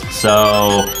 Robux.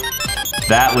 So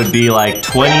that would be like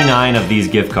 29 of these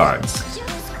gift cards.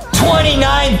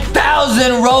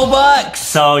 29,000 Robux.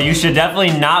 So you should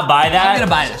definitely not buy that. I'm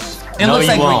gonna buy this. It No, looks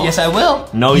you like won't. Yes, I will.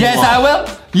 No, you yes, won't. I will.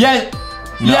 Yes.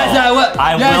 No, Yes, I will.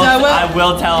 I will.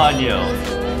 will tell on you.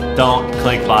 Don't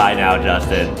click buy now,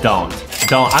 Justin. Don't.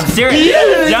 I'm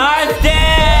serious. Justin!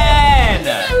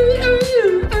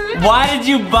 Why did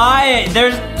you buy it?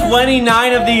 There's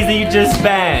 29 of these that you just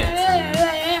spent.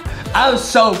 I'm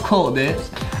so cool, dude.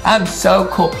 I'm so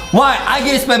cool. Why? I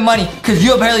get to spend money because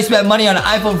you apparently spent money on an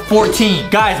iPhone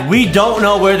 14. Guys, we don't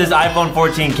know where this iPhone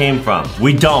 14 came from.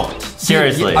 We don't.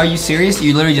 Seriously. Are you serious?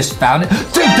 You literally just found it?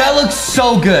 Dude, that looks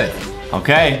so good.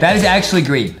 Okay. That is actually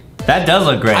green. That does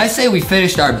look great. I say we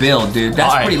finished our build, dude.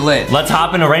 That's pretty lit. Let's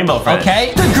hop into Rainbow Friends.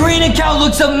 Okay. The green account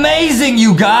looks amazing,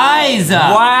 you guys.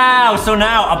 Wow. So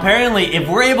now, apparently, if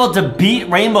we're able to beat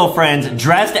Rainbow Friends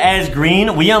dressed as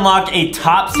green, we unlock a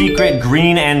top secret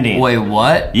green ending. Wait,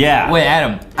 what? Yeah. Wait,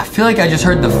 Adam, I feel like I just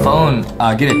heard the phone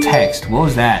get a text. What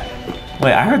was that?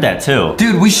 Wait, I heard that too.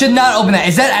 Dude, we should not open that.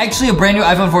 Is that actually a brand new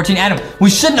iPhone 14? Adam, we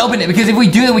shouldn't open it because if we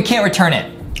do, then we can't return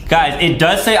it. Guys, it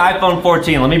does say iPhone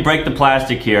 14. Let me break the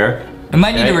plastic here. I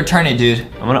might need to return it, dude.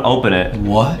 I'm gonna open it.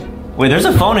 What? Wait, there's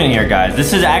a phone in here, guys.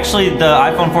 This is actually the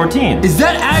iPhone 14. Is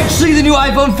that actually the new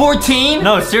iPhone 14?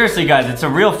 No, seriously, guys, it's a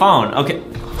real phone. Okay.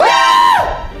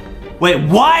 Wait,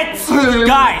 what?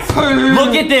 Guys,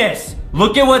 look at this.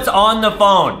 Look at what's on the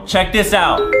phone. Check this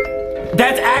out.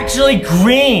 That's actually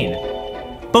green.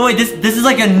 But wait, this is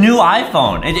like a new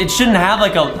iPhone. It shouldn't have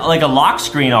like a lock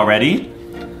screen already.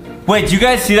 Wait, do you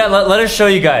guys see that? Let us show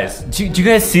you guys. Do you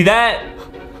guys see that?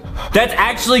 That's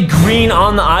actually green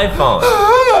on the iPhone.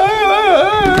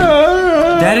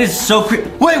 That is so creepy.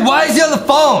 Wait, why is he on the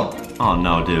phone? Oh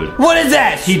no, dude. What is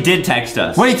that? He did text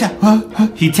us. What did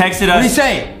He texted us. What did he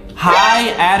say? Hi,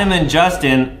 Adam and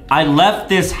Justin. I left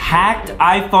this hacked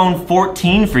iPhone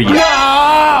 14 for you.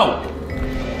 No!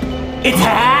 It's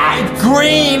hacked!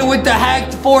 Green with the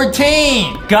hacked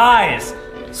 14. Guys,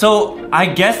 so I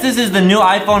guess this is the new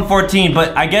iPhone 14,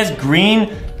 but I guess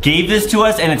green gave this to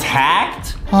us and it's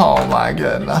hacked? Oh my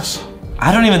goodness.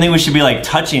 I don't even think we should be like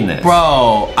touching this.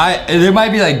 Bro, there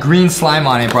might be like green slime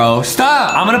on it, bro.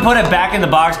 Stop! I'm gonna put it back in the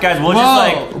box, guys. We'll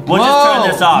just turn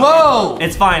this off. Whoa!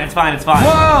 It's fine.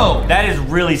 Whoa! That is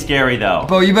really scary though.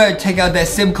 Bro, you better take out that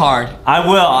SIM card. I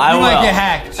will. You might get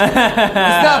hacked. It's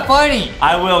not funny.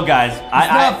 I will, guys. It's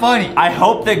not funny. I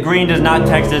hope that green does not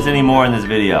text us anymore in this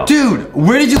video. Dude,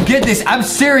 where did you get this? I'm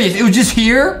serious. It was just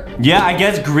here? Yeah, I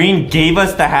guess green gave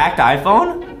us the hacked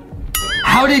iPhone?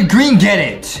 How did green get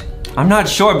it? I'm not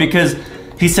sure because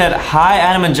he said, hi,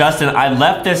 Adam and Justin. I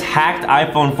left this hacked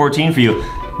iPhone 14 for you.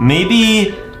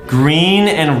 Maybe green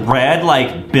and red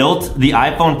like built the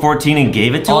iPhone 14 and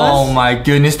gave it to us? Oh my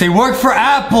goodness, they work for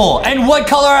Apple. And what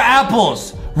color are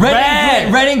apples?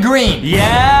 Red and green.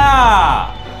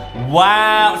 Yeah.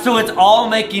 Wow. So it's all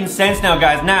making sense now,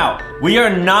 guys. Now, we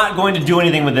are not going to do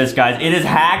anything with this, guys. It is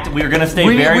hacked. We are going to stay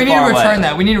very far away. We need to return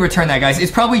that. We need to return that, guys.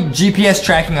 It's probably GPS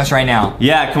tracking us right now.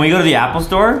 Yeah, can we go to the Apple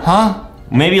store? Huh?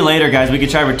 Maybe later, guys, we could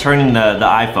try returning the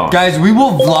iPhone. Guys, we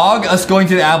will vlog us going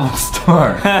to the Apple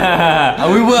store.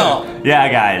 We will.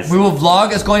 Yeah, guys. We will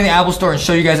vlog us going to the Apple Store and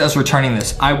show you guys us returning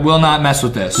this. I will not mess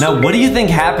with this. Now, what do you think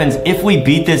happens if we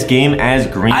beat this game as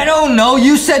green? I don't know.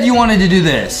 You said you wanted to do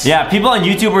this. Yeah, people on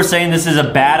YouTube were saying this is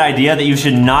a bad idea, that you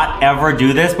should not ever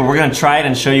do this, but we're gonna try it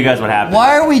and show you guys what happens.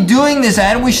 Why are we doing this,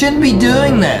 Adam? We shouldn't be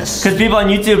doing this. Because people on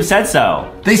YouTube said so.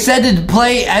 They said to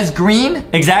play as green?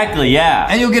 Exactly, yeah.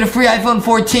 And you'll get a free iPhone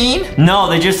 14? No,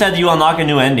 they just said you unlock a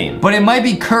new ending. But it might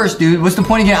be cursed, dude. What's the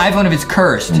point of getting an iPhone if it's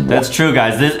cursed? That's true,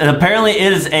 guys. This apparently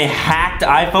is a hacked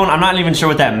iPhone. I'm not even sure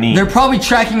what that means. They're probably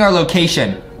tracking our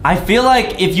location. I feel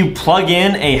like if you plug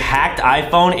in a hacked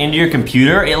iPhone into your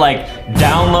computer, it like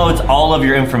downloads all of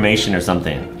your information or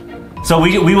something. So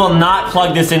we will not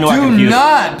plug this into our computer. Do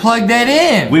not plug that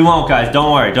in. We won't, guys.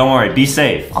 Don't worry. Don't worry. Be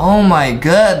safe. Oh my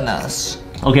goodness.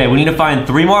 Okay, we need to find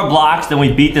 3 more blocks, then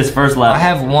we beat this first level. I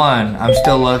have 1. I'm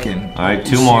still looking. All right,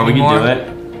 2 more. We can do it.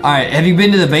 All right, have you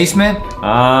been to the basement?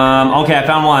 Okay, I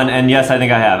found 1, and yes, I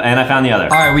think I have. And I found the other. All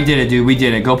right, we did it, dude. We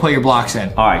did it. Go put your blocks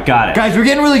in. All right, got it. Guys, we're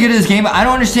getting really good at this game. I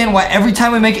don't understand why every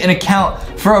time we make an account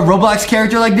for a Roblox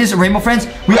character like this, Rainbow Friends,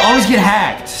 we always get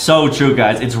hacked. So true,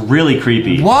 guys. It's really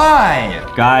creepy.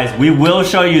 Why? Guys, we will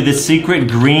show you the secret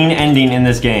green ending in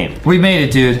this game. We made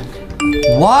it, dude.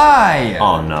 Why?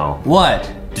 Oh, no. What?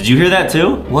 Did you hear that,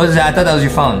 too? What is that? I thought that was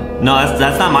your phone. No,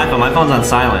 that's not my phone. My phone's on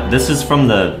silent. This is from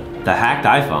the hacked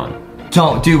iPhone.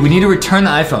 Don't, dude. We need to return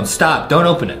the iPhone. Stop. Don't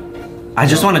open it. I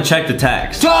just want to check the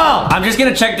text. Don't! I'm just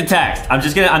gonna check the text.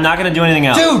 I'm not gonna do anything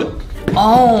else. Dude!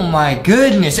 Oh my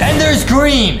goodness. And there's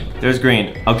green. There's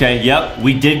green. Okay, yep.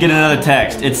 We did get another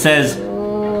text. It says,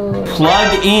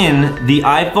 plug in the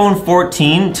iPhone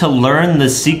 14 to learn the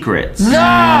secrets.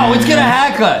 No! It's gonna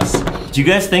hack us. Do you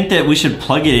guys think that we should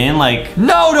plug it in, like...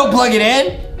 No, don't plug it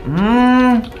in.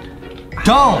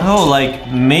 Don't. Oh, like,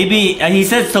 maybe... he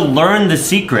says to learn the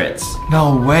secrets.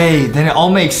 No way. Then it all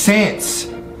makes sense.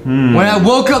 When I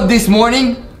woke up this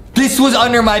morning, this was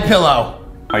under my pillow.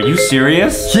 Are you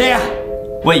serious? Yeah.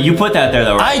 Wait, you put that there,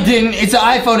 though, right? I didn't. It's an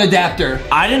iPhone adapter.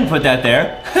 I didn't put that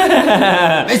there.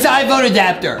 It's an iPhone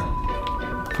adapter.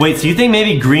 Wait, so you think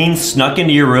maybe Green snuck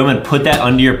into your room and put that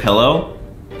under your pillow?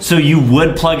 So you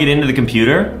would plug it into the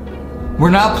computer?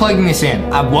 We're not plugging this in.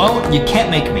 I won't. You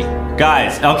can't make me.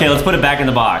 Guys, okay, let's put it back in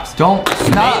the box. Don't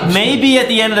stop. Maybe at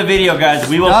the end of the video, guys,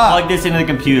 we will plug this into the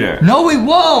computer. No, we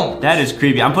won't. That is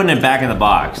creepy. I'm putting it back in the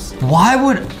box. Why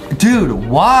would... Dude,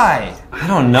 why? I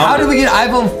don't know. How did we get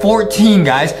iPhone 14,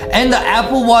 guys? And the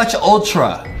Apple Watch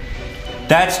Ultra.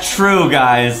 That's true,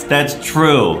 guys. That's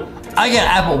true. I got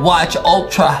Apple Watch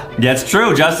Ultra. That's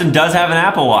true. Justin does have an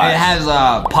Apple Watch. It has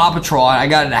Paw Patrol, and I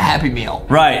got it in a Happy Meal.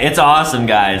 Right. It's awesome,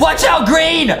 guys. Watch out,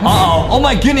 Green! Uh-oh. Oh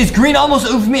my goodness, Green almost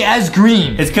oofed me as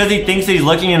Green. It's because he thinks that he's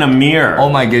looking in a mirror. Oh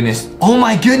my goodness. Oh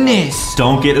my goodness.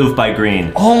 Don't get oofed by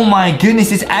Green. Oh my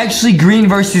goodness, it's actually Green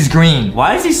versus Green.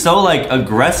 Why is he so, like,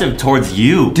 aggressive towards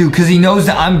you? Dude, because he knows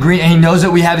that I'm Green, and he knows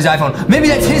that we have his iPhone. Maybe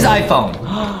that's his iPhone.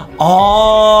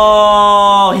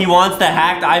 Oh, he wants the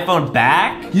hacked iPhone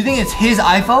back? You think it's his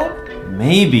iPhone?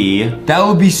 Maybe. That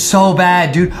would be so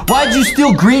bad, dude. Why'd you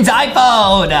steal Green's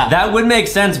iPhone? That would make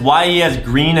sense why he has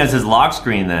Green as his lock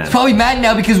screen then. He's probably mad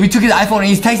now because we took his iPhone and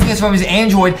he's texting us from his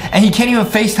Android and he can't even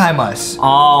FaceTime us.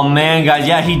 Oh man, guys,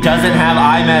 yeah, he doesn't have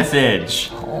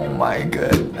iMessage. Oh my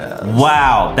goodness.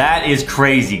 Wow, that is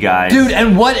crazy, guys. Dude,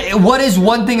 and what is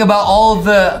one thing about all of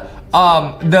the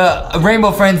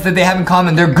Rainbow Friends that they have in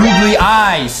common? They're googly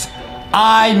eyes.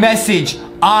 iMessage,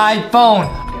 iPhone,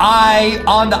 eye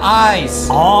on the eyes.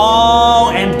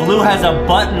 Oh, and Blue has a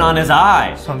button on his eye.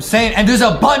 That's what I'm saying. And there's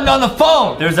a button on the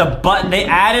phone. There's a button. They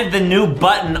added the new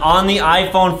button on the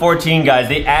iPhone 14, guys.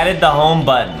 They added the home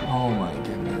button. Oh my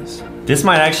goodness. This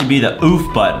might actually be the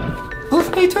oof button.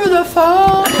 Oof me through the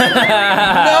phone.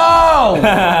 No!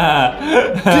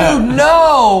 Dude,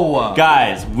 no!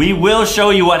 Guys, we will show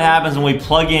you what happens when we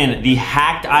plug in the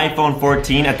hacked iPhone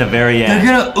 14 at the very end.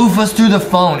 They're gonna oof us through the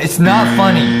phone. It's not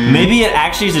funny. Maybe it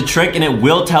actually is a trick and it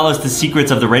will tell us the secrets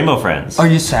of the Rainbow Friends. Are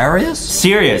you serious?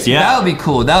 Serious, yeah. That would be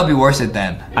cool. That would be worth it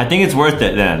then. I think it's worth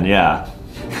it then, yeah.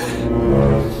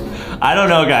 I don't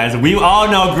know, guys. We all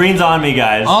know Green's on me,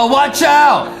 guys. Oh, watch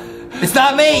out! It's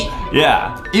not me!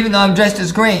 Yeah. Even though I'm dressed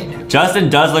as Green. Justin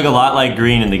does look a lot like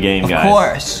Green in the game, guys. Of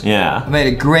course. Yeah. I made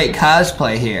a great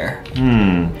cosplay here.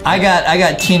 I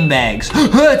got tin bags.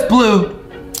 It's Blue.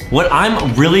 What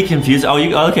I'm really confused... Oh,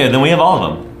 okay, then we have all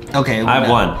of them. Okay. I have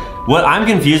one. What I'm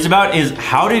confused about is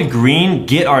how did Green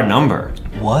get our number?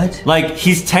 What? Like,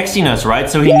 he's texting us, right?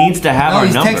 So he needs to have our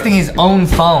number. No, he's texting his own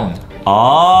phone.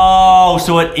 Oh,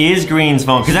 so it is Green's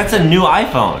phone, because that's a new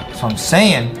iPhone. That's what I'm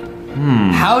saying.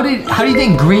 How do you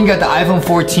think Green got the iPhone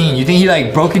 14? You think he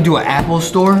like broke into an Apple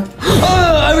store?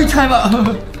 Every time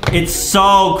It's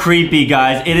so creepy,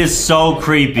 guys. It is so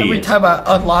creepy. Every time I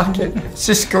unlock it, it's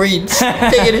just green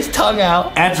sticking his tongue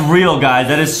out. That's real, guys.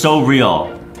 That is so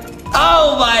real.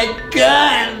 Oh my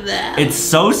god. It's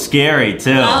so scary,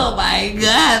 too. Oh my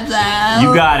god.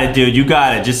 You got it, dude. You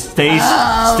got it. Just stay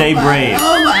brave.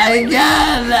 Oh my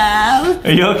god.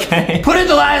 Are you okay? Put in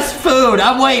the last food.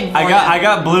 I'm waiting for I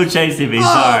got blue chasing me.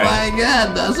 Sorry. Oh my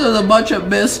god. This is a bunch of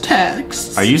missed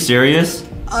texts. Are you serious?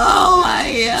 Oh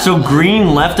my god. So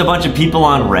green left a bunch of people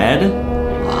on red?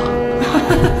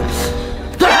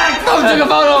 The hack phone took a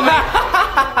photo of me.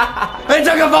 They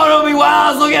took a photo of me while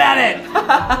I was looking at it. It's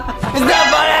not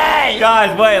funny.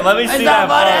 Guys, wait, let me see that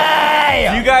photo. Funny.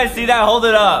 Do you guys see that? Hold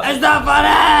it up. It's not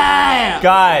funny.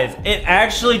 Guys, it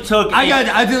actually took...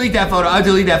 I delete that photo. I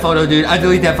delete that photo, dude. I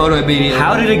delete that photo immediately.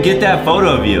 How did it get that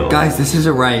photo of you? Guys, this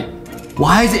isn't right.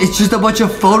 Why is it? It's just a bunch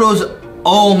of photos.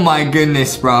 Oh my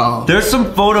goodness, bro. There's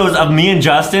some photos of me and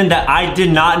Justin that I did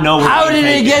not know were How did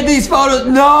he get these photos?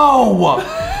 No.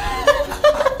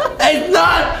 It's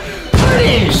not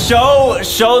funny.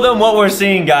 Show them what we're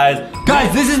seeing, guys.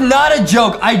 Guys, this is not a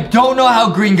joke. I don't know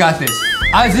how Green got this.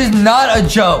 This is not a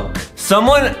joke.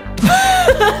 Someone...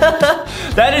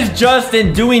 That is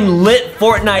Justin doing lit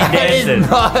Fortnite dances.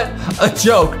 That is not a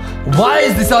joke. Why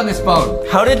is this on this phone?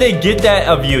 How did they get that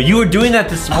of you? You were doing that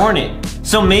this morning.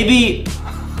 So maybe...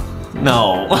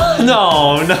 No.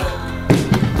 No.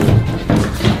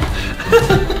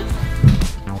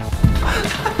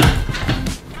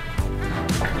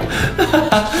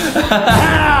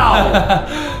 How?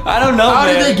 I don't know, How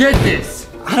man. did they get this?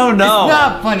 I don't know. It's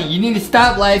not funny. You need to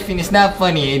stop laughing. It's not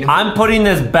funny. I'm putting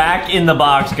this back in the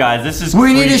box, guys. This is We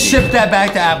creepy. need to ship that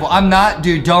back to Apple. I'm not,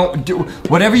 dude, don't do,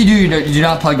 whatever you do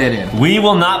not plug that in. We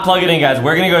will not plug it in, guys.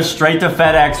 We're gonna go straight to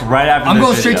FedEx right after I'm this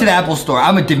going straight video. to the Apple store.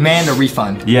 I'm gonna demand a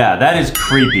refund. Yeah, that is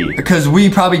creepy. Because we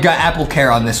probably got Apple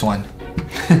Care on this one.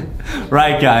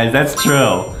 Right, guys, that's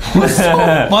true. What's so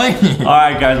funny? All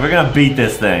right, guys, we're gonna beat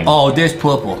this thing. Oh, there's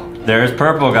purple. There's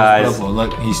purple, guys. Purple.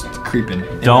 Look, he's creeping.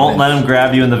 Don't let him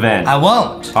grab you in the vent. I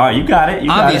won't. All right, you got it. You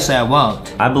got Obviously, it. I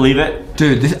won't. I believe it.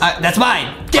 Dude, that's mine.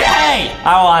 Hey!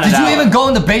 I want it. Did you even go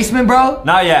in the basement, bro?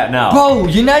 Not yet, no. Bro,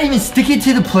 you're not even sticking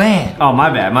to the plan. Oh, my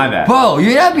bad, my bad. Bro,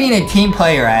 you're not being a team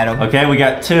player, Adam. Okay, we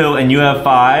got 2, and you have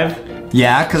 5.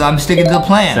 Yeah, because I'm sticking to the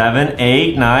plan. 7,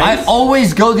 8, 9. I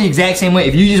always go the exact same way.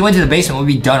 If you just went to the basement,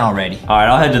 we'd be done already. All right,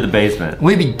 I'll head to the basement.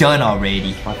 We'd be done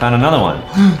already. I found another one.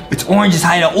 It's Orange's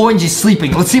hideout. Orange is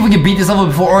sleeping. Let's see if we can beat this level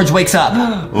before Orange wakes up.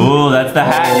 Ooh, that's the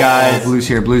hat, guys. Blue's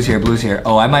here, blue's here, blue's here.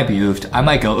 Oh, I might be oofed. I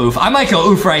might go oof. I might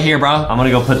go oof right here, bro. I'm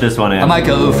gonna go put this one in. I might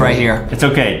go oof right here. It's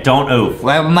okay, don't oof.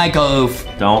 Well, I might go oof.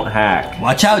 Don't hack.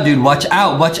 Watch out, dude. Watch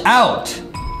out. Watch out.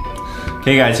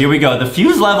 Okay, guys, here we go. The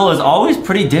fuse level is always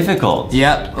pretty difficult.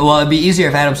 Yep. Well, it'd be easier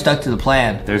if Adam stuck to the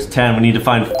plan. There's 10. We need to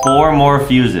find 4 more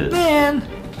fuses. Man.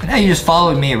 Now you just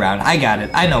followed me around. I got it.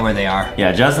 I know where they are.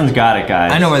 Yeah, Justin's got it,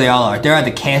 guys. I know where they all are. They're at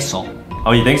the castle.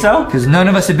 Oh, you think so? Because none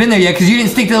of us have been there yet because you didn't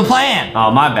stick to the plan.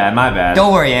 Oh, my bad, my bad.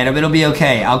 Don't worry, Adam. It'll be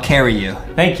okay. I'll carry you.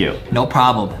 Thank you. No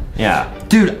problem. Yeah.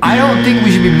 Dude, I don't think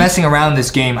we should be messing around this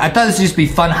game. I thought this would just be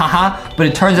fun, haha, but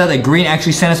it turns out that Green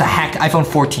actually sent us a hacked iPhone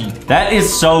 14. That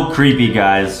is so creepy,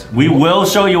 guys. We will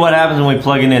show you what happens when we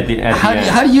plug in at the end.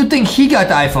 How do you think he got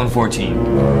the iPhone 14?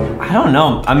 I don't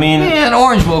know. I mean... Man,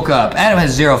 Orange woke up. Adam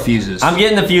has 0 fuses. I'm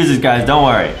getting the fuses, guys. Don't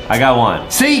worry. I got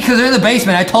 1. See, because they're in the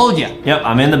basement. I told you. Yep,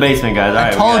 I'm in the basement, guys. All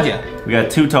right, told you. We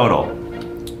got 2 total.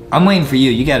 I'm waiting for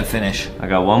you. You got to finish. I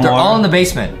got 1 They're more. all in the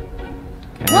basement.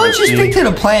 Okay, Why don't you stick to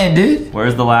the plan, dude?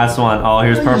 Where's the last one? Oh,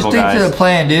 here's purple, Stick guys. to the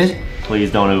plan, dude.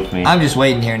 Please don't oof me. I'm just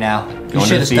waiting here now. You Going should to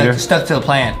the have theater? stuck to the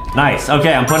plan. Nice.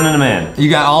 Okay, I'm putting them in.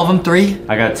 You got all of them? 3?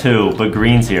 I got 2, but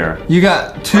green's here. You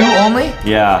got 2 only?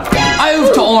 Yeah. I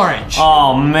moved to Orange.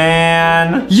 Oh,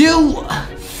 man. You...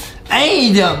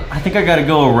 Adam. I think I gotta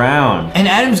go around. And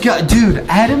Adam's got... Dude,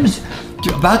 Adam's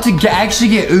about to actually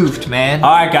get oofed, man.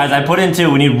 All right, guys, I put in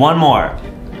 2. We need 1 more.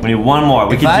 We need 1 more.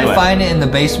 We If can do I it. find it in the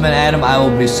basement, Adam, I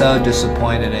will be so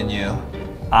disappointed in you.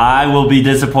 I will be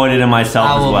disappointed in myself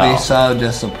I as will well. be so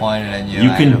disappointed in you. You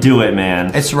can Adam. do it,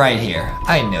 man. It's right here.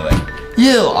 I knew it.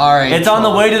 You are a It's on the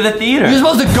troll. way to the theater. You're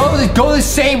supposed to go the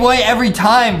same way every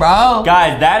time, bro.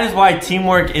 Guys, that is why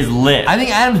teamwork is lit. I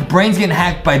think Adam's brain's getting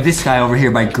hacked by this guy over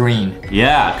here by Green.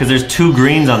 Yeah, because there's 2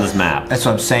 greens on this map. That's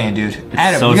what I'm saying, dude.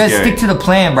 Adam, so you gotta scary. stick to the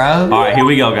plan, bro. All right, here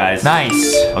we go, guys.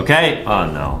 Nice. Okay. Oh,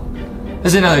 no.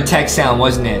 There's another text sound,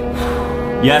 wasn't it?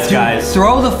 Yes, guys.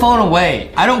 Throw the phone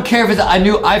away. I don't care if it's a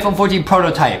new iPhone 14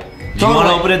 prototype. Do you want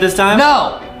to open it this time?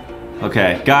 No.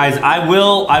 Okay, guys, I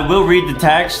will read the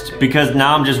text because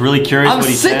now I'm just really curious I'm what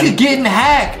he sick said. of getting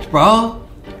hacked, bro.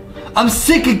 I'm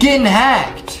sick of getting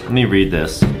hacked. Let me read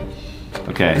this.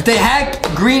 Okay. If they hack,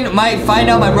 Green might find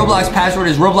out my Roblox password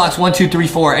is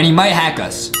Roblox1234, and he might hack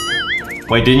us.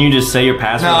 Wait, didn't you just say your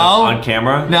password on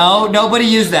camera? No, nobody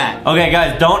used that. Okay,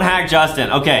 guys, don't hack Justin.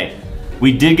 Okay,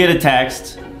 we did get a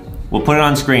text. We'll put it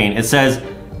on screen. It says,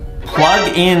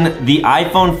 plug in the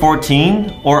iPhone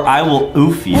 14 or I will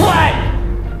oof you. What?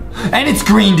 And it's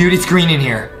green, dude. It's green in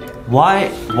here. Why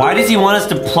does he want us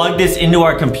to plug this into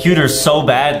our computer so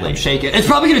badly? Shake it. It's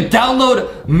probably gonna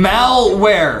download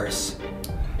malwares.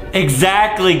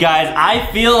 Exactly, guys. I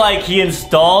feel like he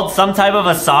installed some type of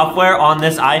a software on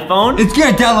this iPhone. It's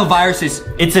gonna download viruses.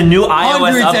 It's a new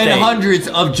iOS update. Hundreds and hundreds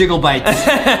of gigabytes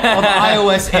of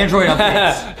iOS, Android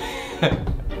updates.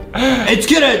 It's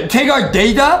gonna take our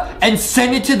data and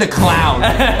send it to the cloud,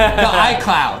 the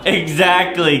iCloud.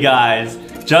 Exactly, guys.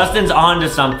 Justin's onto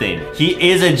something. He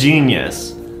is a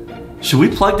genius. Should we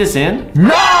plug this in?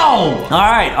 No! All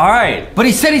right. But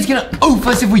he said he's gonna oof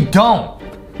us if we don't.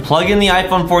 Plug in the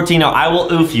iPhone 14 or I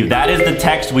will oof you. That is the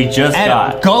text we just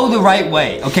got. Go the right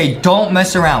way. Okay, don't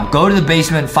mess around. Go to the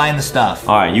basement, find the stuff.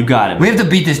 All right, you got it. We have to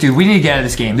beat this dude. We need to get out of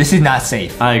this game. This is not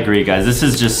safe. I agree, guys. This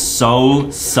is just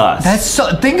so sus.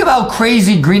 Think about how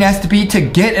crazy Green has to be to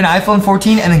get an iPhone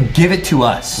 14 and then give it to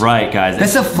us. Right, guys.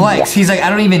 That's a flex. He's like, I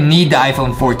don't even need the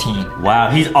iPhone 14. Wow,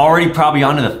 he's already probably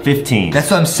onto the 15. That's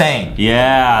what I'm saying.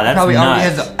 Yeah, that's probably nuts.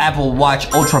 already has the Apple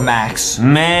Watch Ultra Max.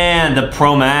 Man, the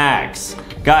Pro Max.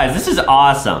 Guys, this is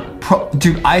awesome.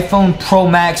 Dude, iPhone Pro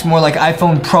Max, more like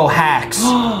iPhone Pro Hacks.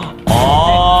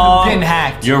 Oh, getting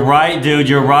hacked. You're right, dude.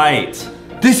 You're right.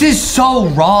 This is so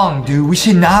wrong, dude. We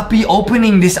should not be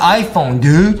opening this iPhone,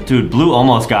 dude. Dude, Blue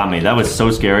almost got me. That was so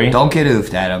scary. Don't get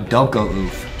oofed, Adam. Don't go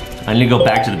oof. I need to go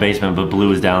back to the basement, but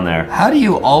Blue is down there. How do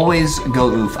you always go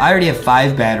oof? I already have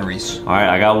 5 batteries. All right,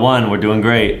 I got 1. We're doing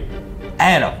great.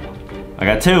 Adam. I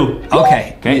got 2.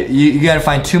 Okay. You gotta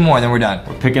find 2 more and then we're done.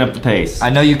 We're picking up the pace. I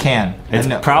know you can. It's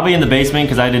probably in the basement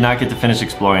because I did not get to finish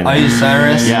exploring them. Are you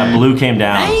serious? Yeah, Blue came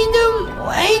down.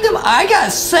 I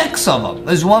got 6 of them.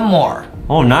 There's 1 more.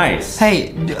 Oh, nice.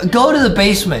 Hey, go to the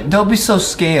basement. Don't be so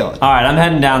scared. All right, I'm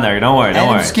heading down there. Don't worry, don't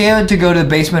worry. I'm scared to go to the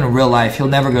basement in real life. He'll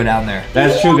never go down there.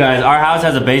 That's true, guys. Our house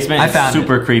has a basement. I found it's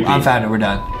super creepy. I found it. We're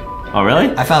done. Oh,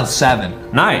 really? I found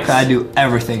 7. Nice. I do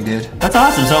everything, dude. That's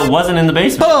awesome. So it wasn't in the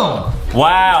basement. Boom!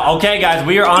 Wow. Okay, guys,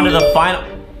 we are on to the final.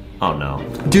 Oh, no.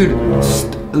 Dude,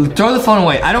 throw the phone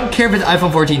away. I don't care if it's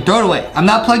iPhone 14. Throw it away. I'm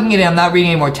not plugging it in. I'm not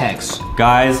reading any more texts.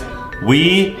 Guys,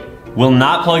 we will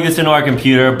not plug this into our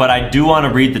computer, but I do want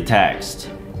to read the text.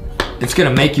 It's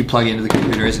gonna make you plug it into the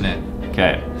computer, isn't it?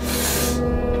 Okay.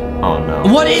 Oh,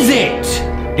 no. What is it?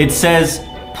 It says,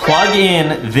 plug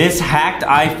in this hacked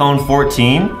iPhone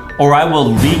 14 or I will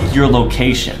leak your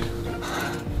location.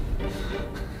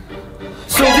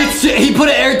 So he put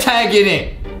an AirTag in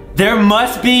it. There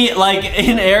must be like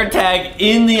an AirTag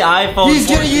in the iPhone. He's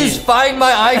gonna use Find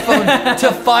My iPhone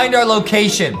to find our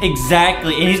location.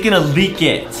 Exactly, and he's gonna leak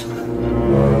it.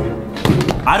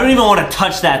 I don't even want to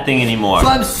touch that thing anymore. That's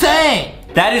what I'm saying.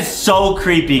 That is so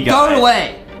creepy, guys. Throw it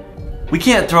away. We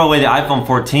can't throw away the iPhone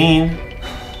 14.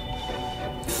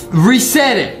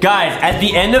 Reset it. Guys, at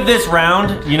the end of this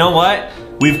round, you know what?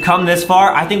 We've come this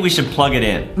far. I think we should plug it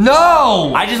in.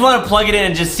 No! I just want to plug it in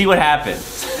and just see what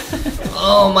happens.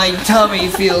 Oh, my tummy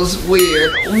feels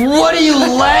weird. What are you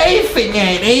laughing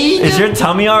at, Aiden? Is your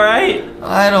tummy all right?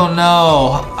 I don't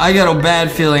know. I got a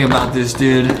bad feeling about this,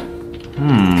 dude.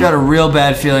 Got a real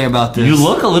bad feeling about this. You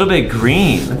look a little bit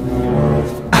green.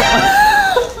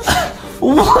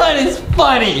 What is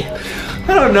funny?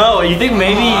 I don't know. You think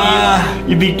maybe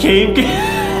you became...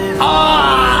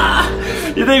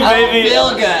 You think maybe... I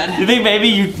feel good. You think maybe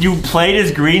you played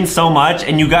as green so much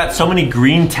and you got so many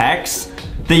green texts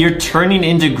that you're turning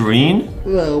into green?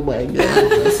 Oh my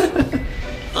goodness.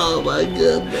 Oh my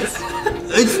goodness.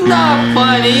 It's not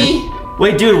funny.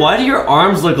 Wait, dude, why do your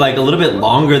arms look like a little bit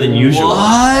longer than usual?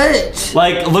 What?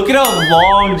 Like, look at how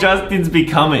long Justin's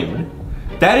becoming.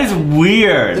 That is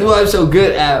weird. That's why I'm so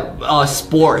good at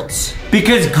sports.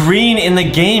 Because green in the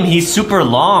game, he's super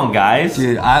long, guys.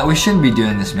 Dude, we shouldn't be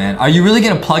doing this, man. Are you really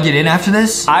gonna plug it in after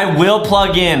this? I will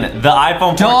plug in the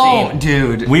iPhone 14. Don't,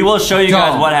 dude. We will show you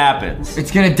guys what happens. It's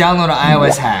gonna download an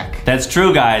iOS hack. That's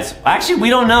true, guys. Actually,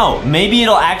 we don't know. Maybe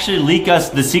it'll actually leak us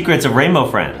the secrets of Rainbow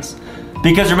Friends.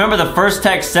 Because remember, the first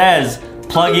text says,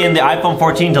 plug in the iPhone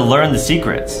 14 to learn the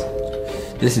secrets.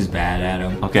 This is bad,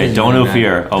 Adam. Okay, don't oof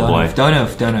here. Oh boy. Don't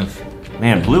oof.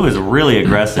 Man, Blue is really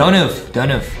aggressive. Don't oof.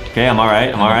 Okay, I'm all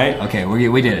right. Okay,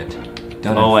 we did it.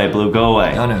 Don't Go away, Blue. Go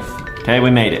away. Don't oof. Okay, we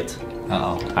made it.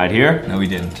 Uh-oh. Hide here? No, we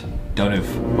didn't. Don't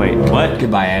oof. Wait, what?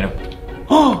 Goodbye, Adam.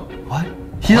 Oh! What?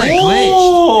 He like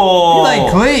glitched. He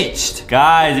like glitched.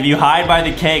 Guys, if you hide by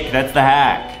the cake, that's the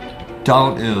hack.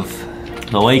 Don't oof.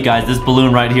 But wait, guys, this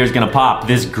balloon right here is gonna pop.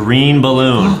 This green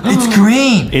balloon. It's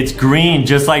green. It's green,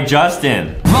 just like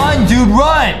Justin. Run, dude,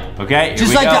 run. Okay,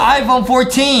 just like the iPhone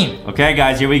 14. Okay,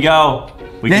 guys, here we go.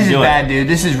 This is bad, dude.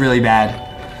 This is really bad.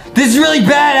 This is really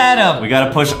bad, Adam. We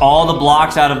gotta push all the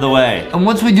blocks out of the way. And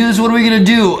once we do this, what are we gonna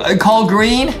do? Call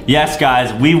green? Yes,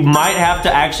 guys, we might have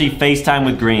to actually FaceTime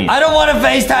with green. I don't want to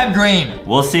FaceTime green.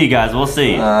 We'll see, guys, we'll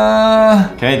see.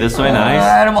 Okay, this way, nice.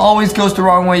 Adam always goes the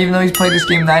wrong way, even though he's played this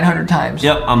game 900 times.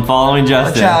 Yep, I'm following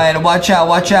Justin. Watch out, Adam, watch out,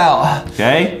 watch out.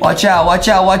 Okay. Watch out, watch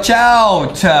out, watch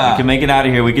out. We can make it out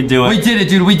of here, we can do it. We did it,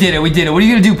 dude, we did it, we did it. What are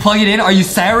you gonna do, plug it in? Are you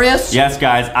serious? Yes,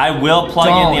 guys, I will plug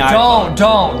in the iPhone.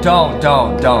 Don't,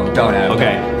 Adam.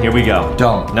 Okay. Here we go.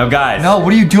 Don't. No, guys. No,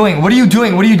 what are you doing? What are you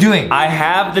doing? What are you doing? I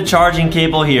have the charging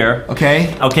cable here.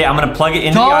 Okay. Okay, I'm gonna plug it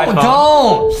into the iPhone.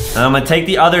 Don't! And I'm gonna take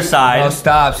the other side. No,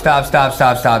 stop. It's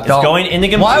going in the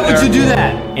computer. Why would you do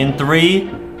that? In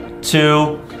 3,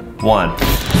 2, 1. What's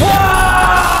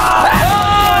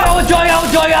going on?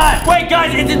 What's going on? Wait,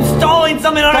 guys, it's installing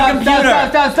something on our computer.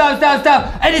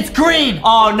 Stop. And it's green.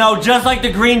 Oh, no, just like the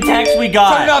green text we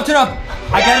got. Turn it off.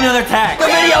 I got another text. The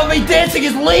video of me dancing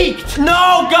is leaked.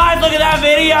 No, guys, look at that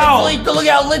video. It's leaked. Look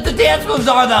at how lit the dance moves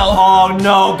are, though. Oh,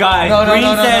 no, guys. Green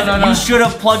says no. you should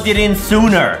have plugged it in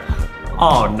sooner.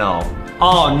 Oh, no.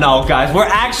 Oh, no, guys. We're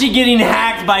actually getting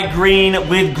hacked by green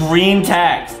with green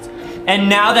text. And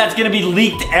now that's gonna be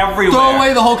leaked everywhere. Throw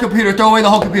away the whole computer. Throw it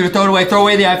away. Throw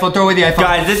away the iPhone.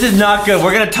 Guys, this is not good.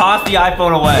 We're gonna toss the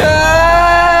iPhone away.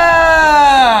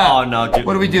 Yeah! Oh, no, dude.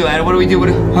 What do we do, Adam? What do we do?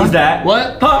 Who's that?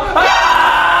 What?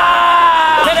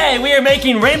 Today, we are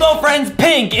making Rainbow Friends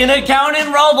Pink an account in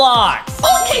Roblox.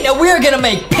 Okay, now we are gonna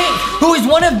make Pink, who is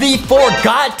one of the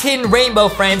forgotten Rainbow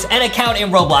Friends, an account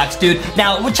in Roblox, dude.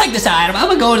 Now, well, check this out, Adam. I'm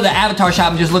gonna go to the avatar shop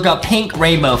and just look up Pink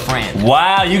Rainbow Friend.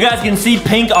 Wow, you guys can see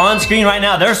Pink on screen right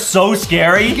now. They're so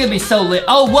scary. It's gonna be so lit.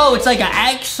 Oh, whoa, it's like an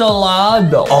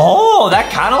axolotl. Oh,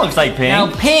 that kind of looks like Pink. Now,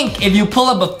 Pink, if you pull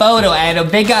up a photo, Adam,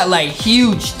 they got like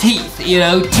huge teeth, you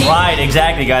know? Teeth. Right,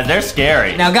 exactly, guys. They're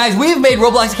scary. Now, guys, we've made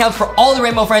Roblox accounts for all the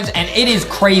Rainbow Friends, and it is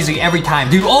crazy every time,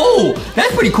 dude. Oh,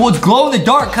 that's pretty cool. It's glow in the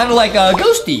dark, kind of like a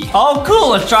ghosty. Oh,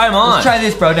 cool. Let's try them on. Let's try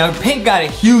this, bro. Now, Pink got a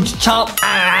huge chomp.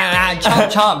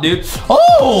 Chomp, dude.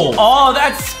 Oh! Oh,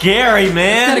 that's scary,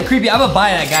 man. It's kind of creepy. I'm gonna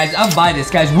buy that, guys. I'm gonna buy this,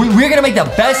 guys. We're gonna make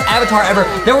the best avatar ever.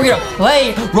 Then we're gonna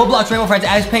play Roblox Rainbow Friends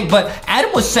as Pink. But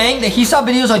Adam was saying that he saw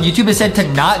videos on YouTube that said to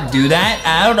not do that.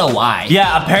 I don't know why.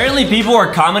 Yeah, apparently people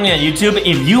were commenting on YouTube,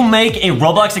 if you make a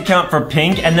Roblox account for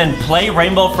Pink and then play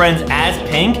Rainbow Friends as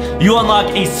Pink, you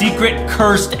unlock a secret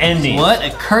cursed ending. What? A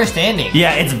cursed ending?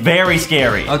 Yeah, it's very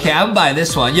scary. Okay, I'm buying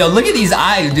this one. Yo, look at these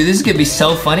eyes, dude. This is gonna be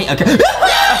so funny. Okay.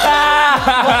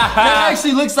 That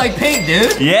actually looks like Pink,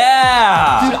 dude.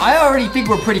 Yeah. Dude, I already think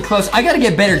we're pretty close. I gotta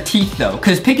get better teeth, though,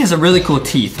 because Pink has a really cool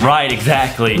teeth. Right,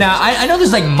 exactly. Now, I know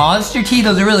there's like monster teeth.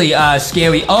 Those are really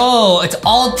scary. Oh, it's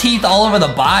all teeth all over the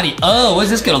body. Oh, what's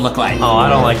this gonna look like? Oh, I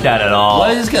don't like that at all.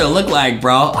 What is this gonna look like,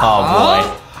 bro? Oh, boy.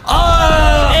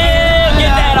 Oh! Ew,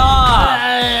 get that off.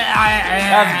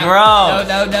 That's gross.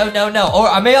 No.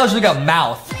 Or maybe I'll just look up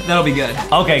mouth. That'll be good.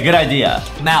 Okay, good idea.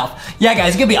 Mouth. Yeah, guys,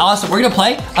 it's gonna be awesome. We're gonna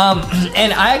play.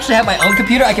 And I actually have my own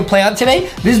computer I can play on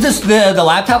today. This is just the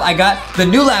laptop I got, the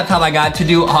new laptop I got to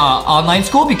do online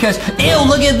school because, ew,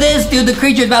 look at this, dude, the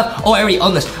creature's mouth. Oh, I already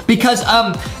own this. Because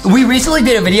we recently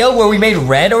did a video where we made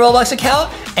Red a Roblox account,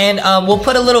 and we'll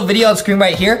put a little video on screen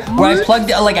right here where I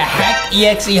plugged like a hacked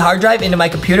EXE hard drive into my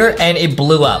computer and it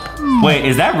blew up. Wait,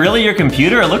 is that really your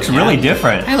computer? It looks really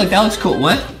different. Hey, look, that looks cool.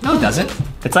 What? No, it doesn't.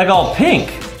 It's like all pink.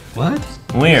 What?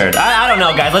 Weird. I don't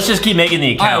know, guys. Let's just keep making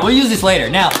the account. All right, we'll use this later.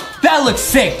 Now, that looks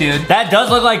sick, dude. That does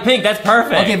look like Pink. That's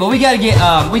perfect. Okay, but we gotta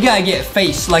get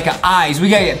face, like eyes. We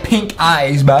gotta get pink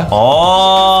eyes, bro.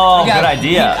 Oh, good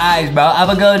idea. Pink eyes, bro. I'm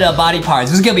gonna go to body parts.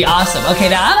 This is gonna be awesome. Okay,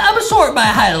 now I'm gonna sort by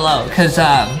high to low, cause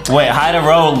Wait, high to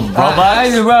Robux? High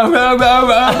to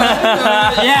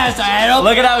Yes, I don't.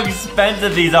 Look at how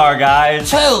expensive these are,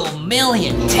 guys. 2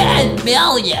 million, 10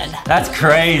 million. That's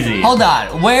crazy. Hold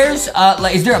on. Where's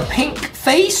like? Is there a pink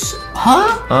face?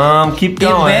 Huh? Keep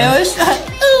going. Embarrassed?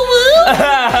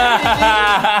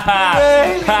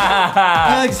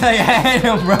 Looks like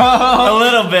Adam, bro. A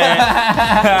little bit.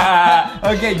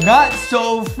 Okay, not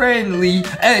so friendly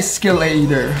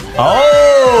escalator.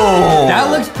 Oh. That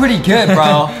looks pretty good,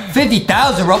 bro.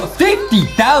 50,000 Robux.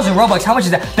 50,000 Robux. How much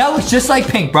is that? That looks just like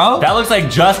Pink, bro. That looks like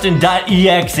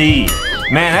Justin.exe.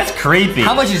 Man, that's creepy.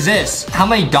 How much is this? How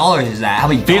many dollars is that? How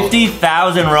many?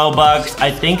 50,000 Robux. I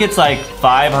think it's like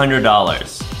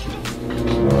 $500.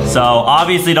 So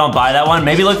obviously don't buy that one.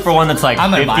 Maybe look for one that's like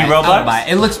 50 Robux. I'm gonna buy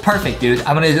it. It looks perfect, dude.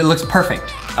 It looks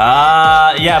perfect.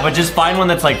 Yeah, but just find one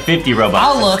that's like 50 Robux.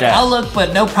 I'll look,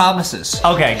 but no promises.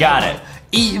 Okay, got it.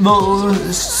 Evil.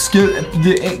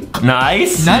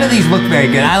 Nice. None of these look very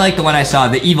good. I like the one I saw,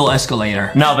 the evil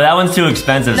escalator. No, but that one's too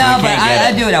expensive, so No, we but can't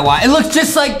get I do what I want. It looks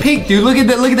just like pink, dude. Look at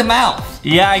the mouth.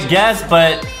 Yeah, I guess,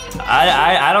 but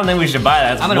I don't think we should buy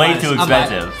that. It's way too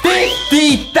expensive.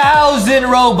 50,000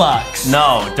 Robux.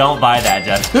 No, don't buy that,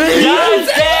 Justin.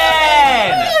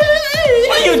 Justin!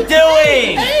 What are you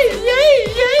doing?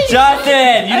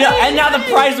 Justin! And now the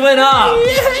price went up.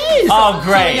 Oh,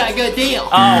 great. So we got a good deal. Oh,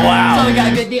 wow. So we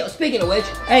got a good deal. Speaking of which,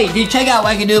 hey, dude, check out what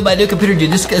I can do with my new computer,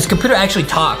 dude. This computer actually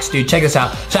talks, dude. Check this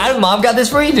out. So Adam's mom got this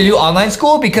for you to do online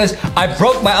school because I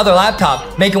broke my other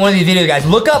laptop making one of these videos, guys.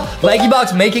 Look up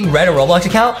LankyBox making Red a Roblox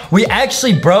account. We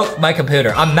actually broke my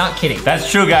computer. I'm not kidding. That's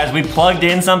true, guys. We plugged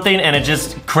in something and it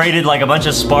just created like a bunch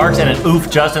of sparks and it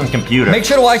oofed Justin's computer. Make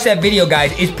sure to watch that video,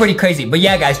 guys. It's pretty crazy. But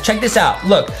yeah, guys, check this out.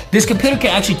 Look, this computer can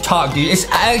actually talk, dude.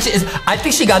 I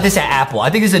think she got this at Apple. I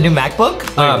think this is a new MacBook.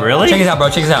 Wait, really? Check this out, bro.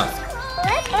 Check this out.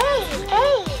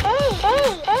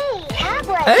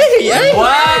 Tablet. Hey.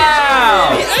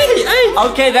 Wow. Hey.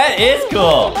 Okay, that is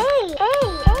cool.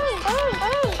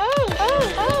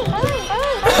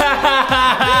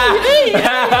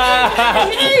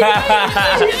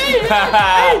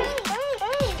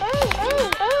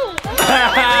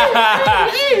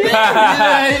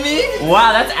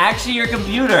 Wow, that's actually your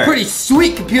computer. Pretty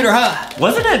sweet computer, huh?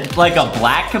 Wasn't it like a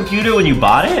black computer when you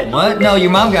bought it? What? No,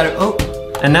 your mom got it. Oh.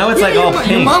 And now it's like all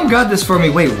pink. Your mom got this for me.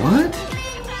 Wait, what?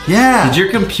 Yeah. Did your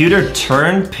computer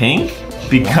turn pink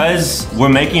because we're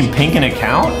making pink an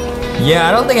account? Yeah,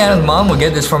 I don't think Adam's mom would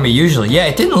get this for me usually. Yeah,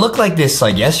 it didn't look like this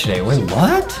like yesterday. Wait,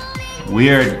 what?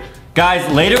 Weird. Guys,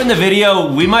 later in the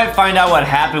video, we might find out what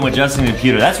happened with Justin's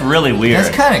computer. That's really weird.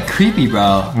 That's kind of creepy,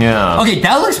 bro. Yeah. Okay,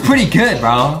 that looks pretty good,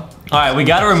 bro. All right, we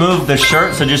gotta remove the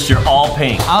shirt, so just you're all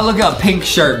pink. I'll look up pink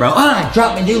shirt, bro. I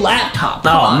dropped my new laptop.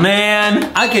 Come Oh, on.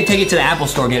 man. I could take it to the Apple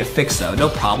store, get it fixed though. No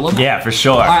problem. Yeah, for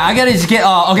sure. All right, I gotta just get,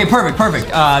 okay, perfect.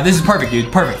 This is perfect,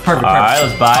 dude. Perfect. All right,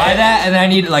 let's buy it. that, and then I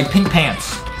need like pink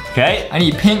pants. Okay. I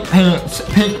need pink pants.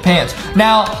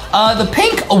 Now, the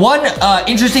pink, one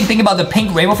interesting thing about the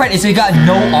pink rainbow friend is they got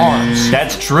no arms.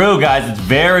 That's true, guys. It's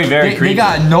very, very creepy. They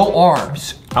got no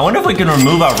arms. I wonder if we can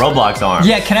remove our Roblox arms.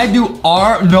 Yeah, can I do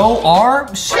no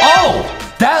arms? Oh,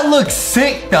 that looks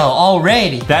sick though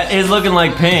already. That is looking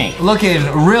like pink. Looking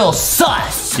real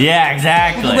sus. Yeah,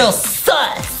 exactly. Looking real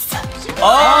sus.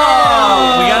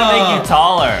 Oh, we gotta make you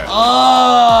taller.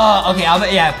 Oh, okay.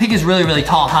 Yeah, pink is really, really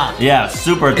tall, huh? Yeah,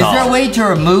 super tall. Is there a way to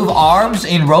remove arms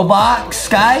in Roblox,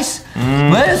 guys?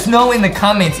 Let us know in the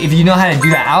comments if you know how to do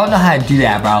that. I don't know how to do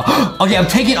that, bro. Okay, I'm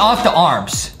taking off the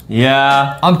arms.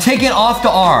 Yeah. I'm taking off the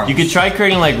arms. You could try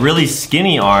creating like really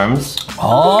skinny arms.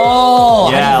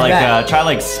 Oh. Yeah, like try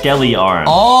like skelly arms.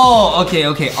 Oh, okay.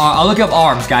 I'll look up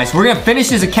arms, guys. We're gonna finish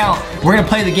this account. We're gonna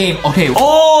play the game. Okay.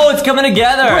 Oh, it's coming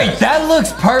together. Wait, that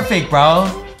looks perfect, bro.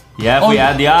 Yeah, if we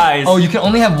add the eyes. Oh, you can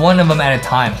only have one of them at a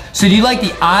time. So do you like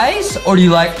the eyes or do you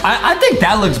like, I think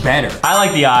that looks better. I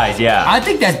like the eyes, yeah. I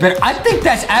think that's better. I think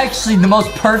that's actually the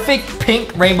most perfect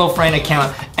pink Rainbow Friend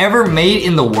account ever made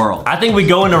in the world. I think we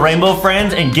go into Rainbow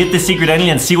Friends and get the secret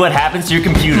ending and see what happens to your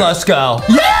computer. Let's go.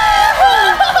 Yeah!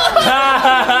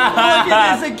 Look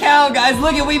at this account, guys.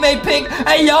 Look at, we made pink.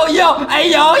 Hey, yo.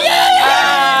 Hey, yo, yeah.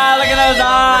 Ah, look at those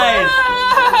eyes.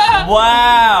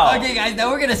 Wow. Okay, guys, now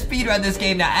we're gonna speedrun this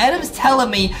game. Now, Adam's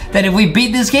telling me that if we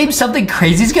beat this game, something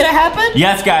crazy is gonna happen?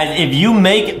 Yes, guys, if you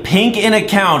make Pink an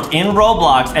account in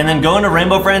Roblox and then go into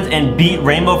Rainbow Friends and beat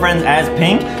Rainbow Friends as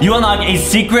Pink, you unlock a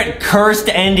secret cursed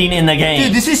ending in the game.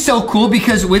 Dude, this is so cool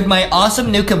because with my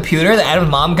awesome new computer that Adam's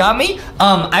mom got me,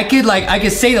 I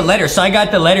could say the letter, so I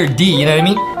got the letter D, you know what I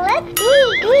mean?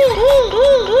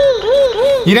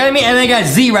 You know what I mean? And then I got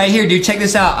Z right here, dude. Check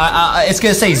this out. It's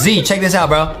gonna say Z. Check this out,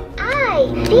 bro.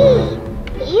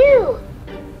 I-C-U.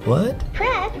 What?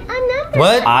 Press a number.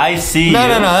 What? I see you. No,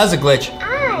 that's a glitch.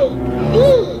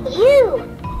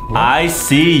 I-C-U. I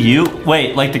see you.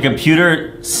 Wait, like the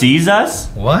computer sees us?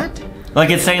 What?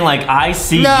 Like it's saying like I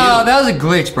see you? No, that was a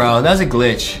glitch, bro. That was a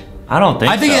glitch. I don't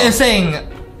think so. I think it's saying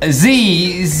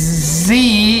Z-U.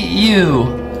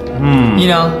 You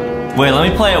know? Wait,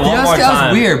 let me play it one more time.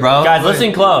 That was weird, bro. Guys,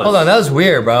 listen close. Hold on, that was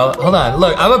weird, bro. Hold on,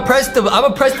 look, I'm gonna press the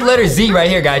letter Z right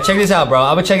here, guys. Check this out, bro.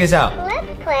 I'm gonna check this out. Let's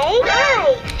play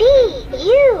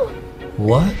I-C-U.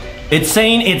 What? It's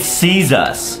saying it sees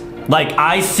us. Like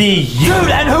I see you. Dude,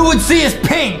 and who would see us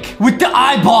pink with the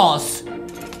eyeballs?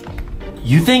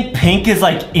 You think pink is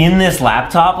like in this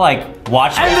laptop? Like,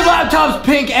 watch And the laptop's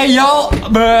pink, hey yo.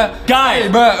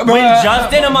 Guys, when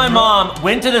Justin and my mom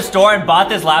went to the store and bought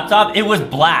this laptop, it was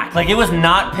black. Like, it was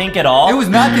not pink at all. It was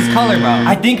not this color, bro.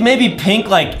 I think maybe pink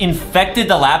like infected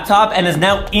the laptop and is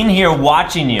now in here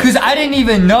watching you. Cause I didn't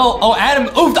even know. Oh, Adam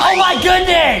oofed. Oh my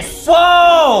goodness!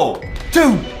 Whoa!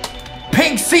 Dude,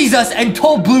 pink sees us and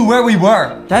told Blue where we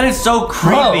were. That is so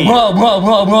creepy. Whoa.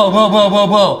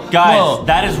 Guys, Whoa.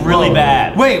 that is really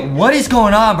bad. Wait, what is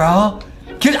going on, bro?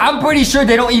 Cause I'm pretty sure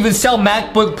they don't even sell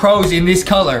MacBook Pros in this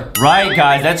color. Right,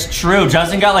 guys, that's true.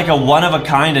 Justin got like a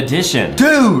one-of-a-kind edition.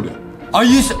 Dude, are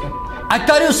you... I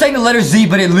thought it was saying the letter Z,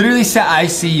 but it literally said I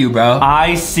see you, bro.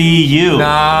 I see you.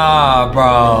 Nah,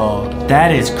 bro.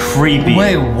 That is creepy.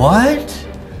 Wait, what?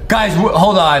 Guys,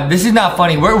 hold on. This is not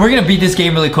funny. We're gonna beat this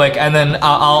game really quick, and then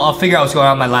I'll figure out what's going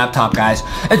on my laptop, guys.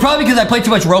 It's probably because I played too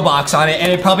much Roblox on it,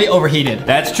 and it probably overheated.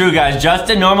 That's true, guys.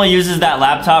 Justin normally uses that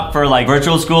laptop for like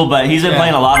virtual school, but he's been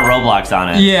playing a lot of Roblox on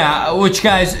it. Yeah, which,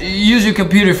 guys, use your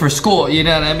computer for school, you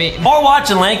know what I mean? Or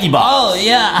watching LankyBox. Oh,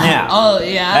 yeah. Yeah. Oh,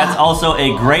 yeah. That's also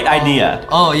a great idea.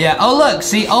 Oh, yeah. Oh, look,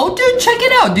 see? Oh, dude, check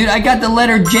it out, dude. I got the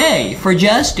letter J for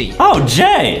Justy. Oh,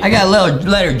 Jay. I got a little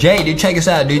letter J, dude. Check us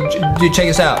out, dude. Dude, check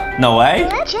us out. No way?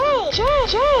 J.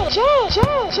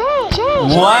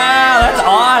 Wow, that's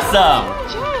awesome.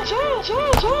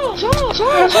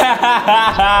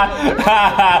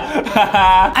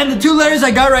 And the two letters I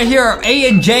got right here are A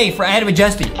and J for Adam and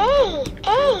Justy.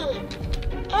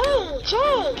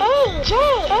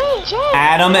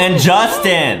 Adam and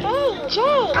Justin.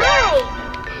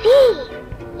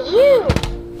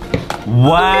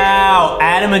 Wow,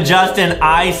 Adam and Justin,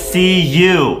 I see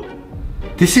you.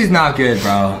 This is not good,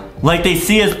 bro. Like they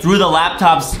see us through the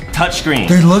laptop's touchscreen.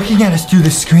 They're looking at us through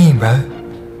the screen, bro.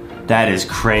 That is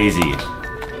crazy.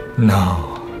 No.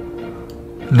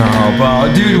 No,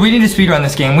 bro. Dude, we need to speedrun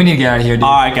this game. We need to get out of here, dude.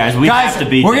 Alright, guys, we have to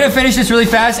beat we're gonna this. finish this really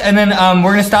fast, and then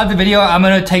we're gonna stop the video. I'm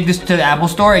gonna take this to the Apple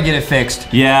store and get it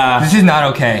fixed. Yeah. This is not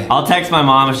okay. I'll text my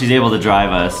mom if she's able to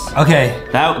drive us. Okay.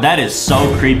 That is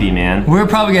so creepy, man. We're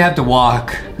probably gonna have to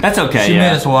walk. That's okay, She yeah.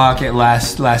 made us walk it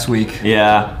last week.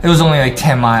 Yeah. It was only like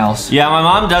 10 miles. Yeah, my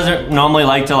mom doesn't normally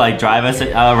like to like drive us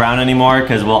around anymore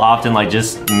because we'll often like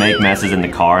just make messes in the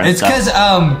car and It's stuff.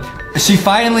 because she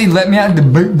finally let me out the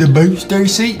booster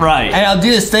seat. Right. And I'll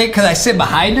do this thing because I sit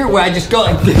behind her where I just go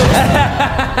like this.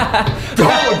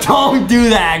 don't do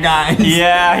that, guys.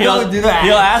 Yeah, Don't do that.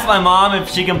 He'll ask my mom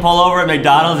if she can pull over at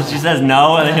McDonald's and she says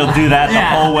no, and then he'll do that the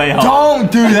whole way home.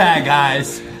 Don't do that,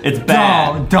 guys. It's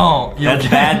bad. Don't. You'll That's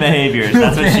get- bad behavior.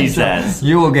 That's what she says.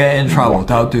 You will get in trouble.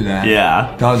 Don't do that.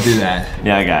 Yeah. Don't do that.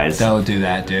 Yeah, guys. Don't do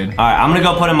that, dude. Alright, I'm gonna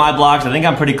go put in my blocks. I think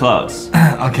I'm pretty close.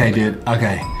 Okay, dude.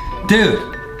 Okay. Dude,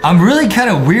 I'm really kind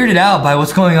of weirded out by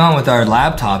what's going on with our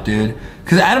laptop, dude.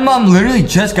 Because Adam Mom literally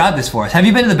just got this for us. Have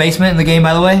you been to the basement in the game,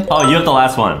 by the way? Oh, you have the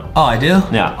last one. Oh, I do?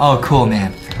 Yeah. Oh, cool,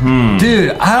 man.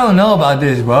 Dude, I don't know about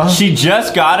this, bro. She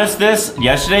just got us this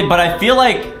yesterday, but I feel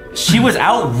like she was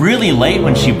out really late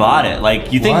when she bought it.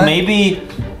 Like, you think What? maybe...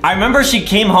 I remember she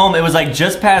came home, it was like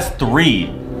just past 3.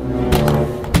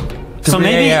 So 3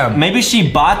 a.m.. maybe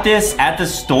she bought this at the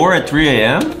store at 3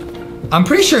 a.m.? I'm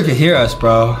pretty sure it could hear us,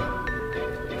 bro.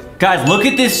 Guys, look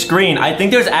at this screen. I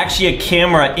think there's actually a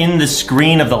camera in the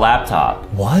screen of the laptop.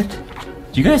 What?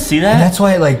 Do you guys see that? That's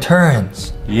why it like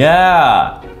turns.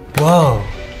 Yeah. Whoa.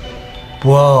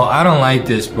 Whoa, I don't like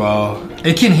this, bro.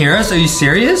 It can hear us? Are you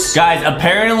serious? Guys,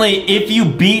 apparently if you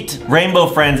beat Rainbow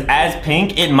Friends as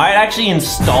pink, it might actually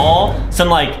install some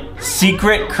like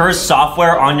secret cursed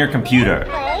software on your computer.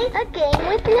 Play a game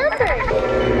with numbers.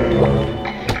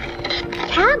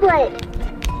 Tablet.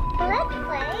 Let's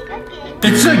play a game.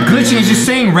 It's like glitching. It's just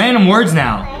saying random words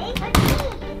now. Play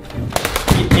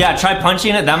a game. Yeah, try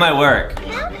punching it, that might work.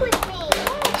 Count with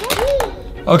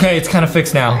me. Okay, it's kind of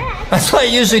fixed now. That's what I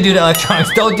usually do to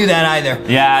electronics. Don't do that either.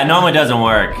 Yeah, it normally doesn't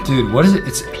work. Dude, what is it?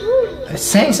 It's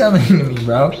saying something to me,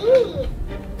 bro.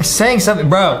 It's saying something.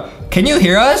 Bro, can you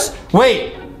hear us?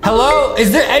 Wait, hello?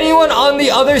 Is there anyone on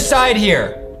the other side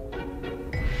here?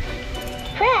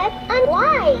 Press on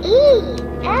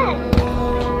Y-E-S.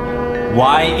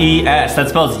 Y-E-S, that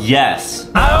spells yes.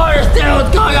 I don't understand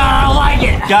what's going on. I don't like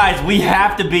it. Guys, we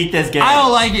have to beat this game. I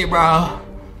don't like it, bro.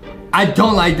 I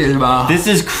don't like this, bro. This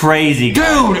is crazy,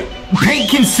 guys. Dude, Pink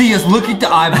can see us. Look at the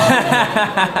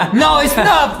eyeball. No, it's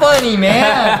not funny,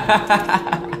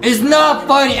 man. It's not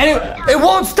funny. And it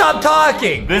won't stop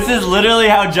talking. This is literally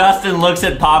how Justin looks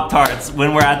at Pop-Tarts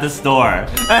when we're at the store.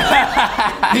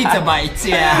 Pizza bites,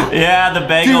 yeah. Yeah, the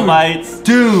bagel bites.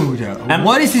 Dude,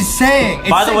 what is he saying?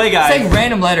 By the way, guys. It's saying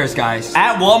random letters, guys.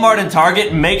 At Walmart and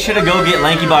Target, make sure to go get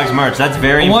LankyBox merch. That's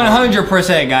very important.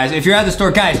 100%, guys. If you're at the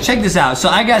store, guys, check this out. So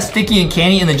I got Sticky and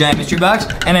Candy in the giant mystery box,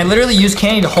 and I literally use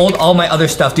Candy to hold all my other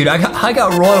stuff, dude. I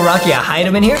got Royal Rocky. I hide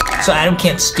him in here so Adam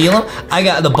can't steal him. I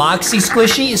got the Boxy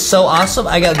Squishy. It's so awesome.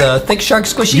 I got the Thick Shark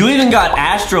Squishy. You even got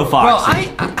Astro Foxy.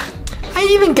 Bro, I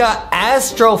even got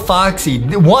Astro Foxy,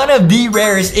 one of the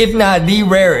rarest, if not the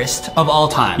rarest of all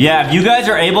time. Yeah, if you guys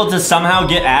are able to somehow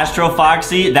get Astro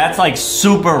Foxy, that's like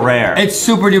super rare. It's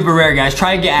super duper rare, guys.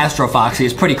 Try to get Astro Foxy.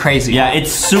 It's pretty crazy. Yeah,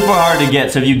 it's super hard to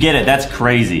get, so if you get it, that's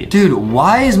crazy. Dude,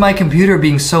 why is my computer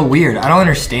being so weird? I don't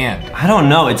understand. I don't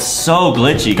know. It's so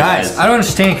glitchy, guys. I don't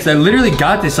understand, because I literally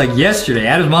got this like yesterday.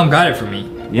 Adam's mom got it for me.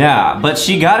 Yeah, but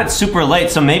she got it super late,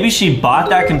 so maybe she bought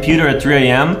that computer at 3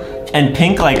 a.m. and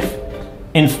Pink like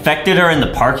infected her in the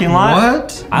parking lot.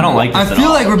 What? I don't like this I feel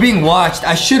like we're being watched.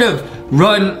 I should have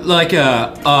run like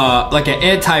an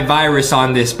antivirus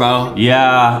on this, bro.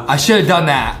 Yeah. I should have done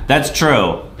that. That's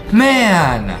true.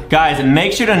 Man. Guys,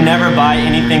 make sure to never buy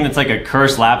anything that's like a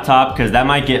cursed laptop, because that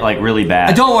might get like really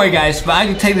bad. Don't worry, guys, but I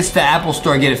can take this to the Apple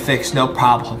store and get it fixed, no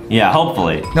problem. Yeah,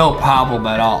 hopefully. No problem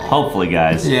at all. Hopefully,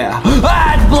 guys. Yeah.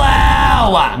 Ah,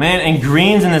 blow! Man, and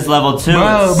green's in this level too.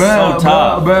 Bro, it's so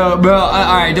tough. Bro.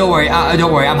 All right, don't worry.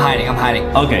 Don't worry. I'm hiding.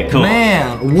 Okay, cool.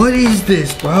 Man, what is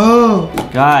this, bro?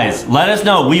 Guys, let us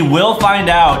know. We will find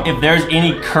out if there's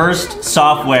any cursed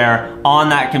software on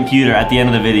that computer at the end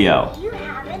of the video.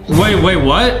 Wait,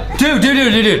 what? Dude. You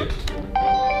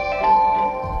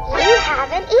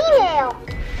have an email.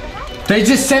 They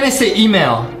just sent us an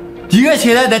email. Do you guys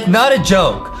hear that? That's not a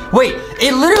joke. Wait,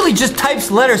 it literally just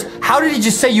types letters. How did he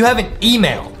just say you have an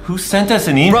email? Who sent us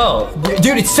an email? Bro,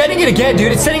 dude, it's sending it again,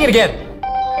 dude. It's sending it again.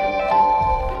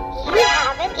 You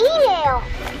have an email.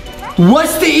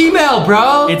 What's the email,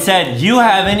 bro? It said, you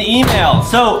have an email.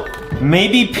 So,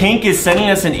 maybe Pink is sending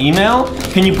us an email?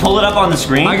 Can you pull it up on the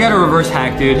screen? I got a reverse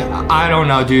hack, dude. I don't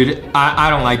know, dude. I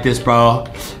don't like this, bro.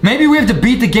 Maybe we have to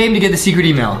beat the game to get the secret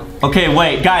email. Okay,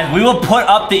 wait, guys, we will put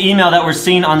up the email that we're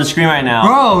seeing on the screen right now.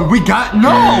 Bro, no,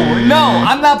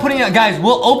 I'm not putting it, guys,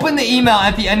 we'll open the email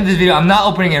at the end of this video. I'm not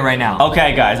opening it right now.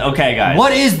 Okay, guys.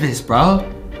 What is this, bro?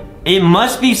 It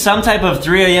must be some type of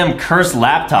 3 a.m. cursed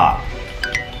laptop.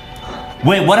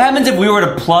 Wait, what happens if we were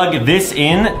to plug this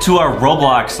in to our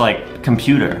Roblox, like,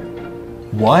 computer?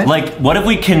 What? Like, what if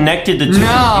we connected the two computers?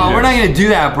 No, we're not gonna do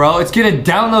that, bro. It's gonna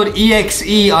download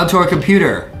EXE onto our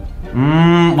computer.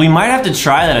 We might have to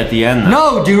try that at the end, though.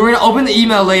 No, dude, we're gonna open the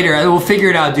email later and we'll figure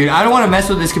it out, dude. I don't wanna mess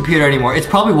with this computer anymore. It's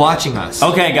probably watching us.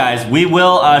 Okay, guys, we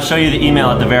will show you the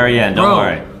email at the very end, don't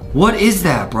worry. What is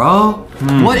that, bro?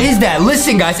 What is that?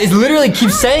 Listen, guys, it literally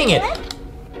keeps saying it.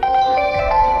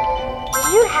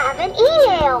 You have an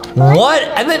email. What?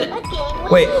 And then,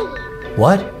 wait,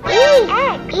 what?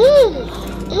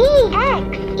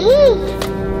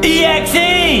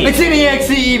 EXE! It's an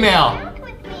EXE email.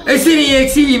 It's an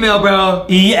EXE email, bro.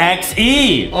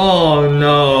 EXE! Oh,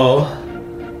 no.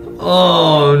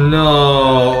 Oh,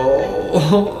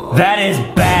 no. That is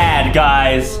bad,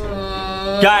 guys.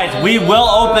 Guys, we will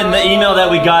open the email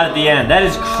that we got at the end. That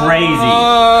is crazy.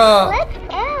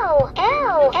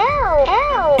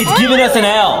 It's giving us an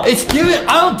L. I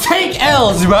don't take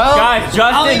L's, bro. Guys, Justin.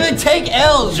 I don't even take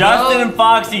L's, Justin and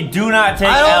Foxy do not take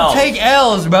L's. I don't take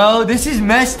L's, bro. This is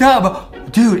messed up.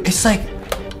 Dude, it's like,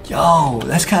 yo,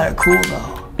 that's kind of cool,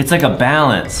 though. It's like a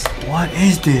balance. What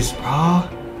is this, bro?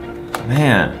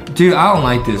 Man. Dude, I don't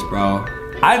like this, bro.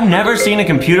 I've never seen a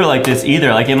computer like this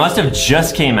either. Like, it must have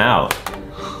just came out.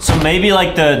 So maybe,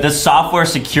 like, the software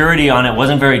security on it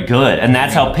wasn't very good, and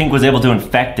that's how Pink was able to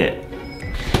infect it.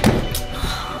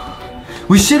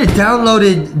 We should have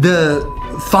downloaded the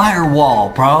firewall,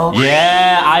 bro.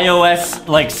 Yeah, iOS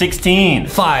like 16.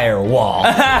 Firewall.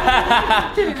 It's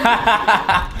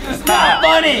not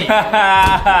funny.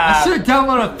 I should have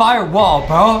downloaded a firewall,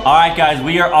 bro. All right, guys,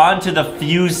 we are on to the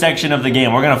fuse section of the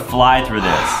game. We're gonna fly through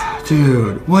this.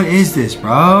 Dude, what is this,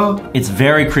 bro? It's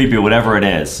very creepy, whatever it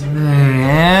is.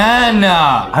 Man.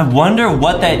 I wonder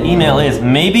what that email is.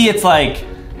 Maybe it's like,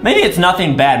 maybe it's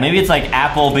nothing bad. Maybe it's like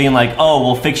Apple being like, oh,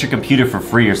 we'll fix your computer for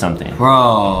free or something.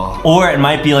 Bro. Or it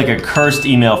might be like a cursed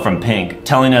email from Pink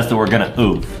telling us that we're gonna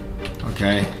oof.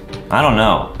 Okay. I don't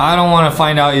know. I don't want to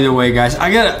find out either way, guys.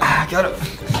 I got a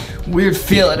weird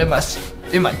feeling in my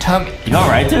in my tummy. You all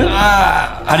right, dude?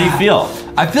 How do you feel?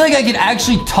 I feel like I can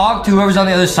actually talk to whoever's on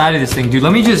the other side of this thing, dude.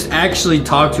 Let me just actually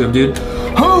talk to him, dude.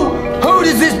 Who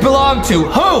does this belong to?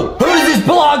 Who does this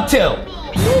belong to?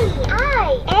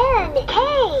 P-I-N-K.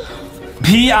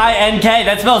 P-I-N-K,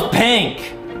 that spells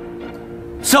pink.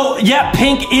 So, yeah,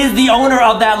 Pink is the owner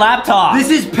of that laptop. This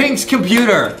is Pink's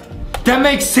computer. That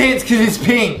makes sense because it's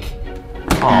pink.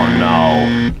 Oh,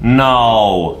 no.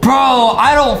 No. Bro,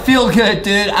 I don't feel good,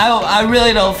 dude. I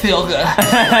really don't feel good.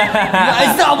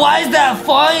 It's not, why is that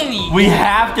funny? We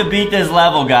have to beat this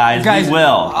level, guys. We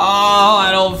will. Oh,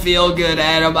 I don't feel good,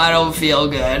 Adam. I don't feel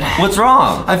good. What's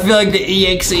wrong? I feel like the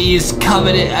EXE is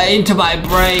coming into my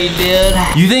brain, dude.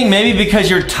 You think maybe because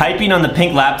you're typing on the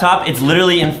pink laptop, it's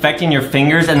literally infecting your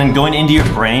fingers and then going into your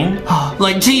brain?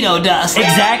 Like Cheeto dust.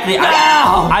 Exactly.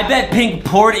 I bet Pink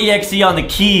poured EXE on the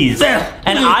keys.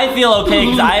 And I feel okay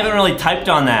because I haven't really typed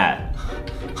on that.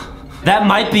 That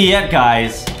might be it,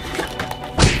 guys.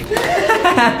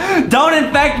 Don't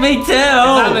infect me too. If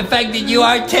I'm infected, you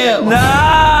are too.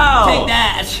 No. Take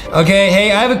that. Okay,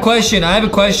 hey, I have a question.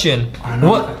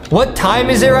 What time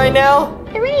is it right now?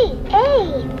 3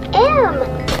 a.m.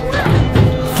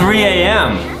 3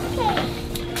 a.m.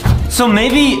 So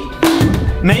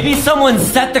maybe someone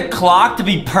set the clock to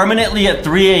be permanently at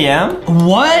 3 a.m.?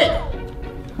 What?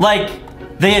 Like,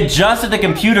 they adjusted the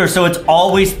computer so it's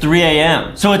always 3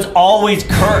 a.m. So it's always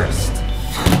cursed.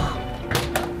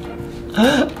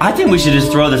 I think we should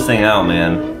just throw this thing out,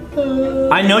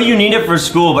 man. I know you need it for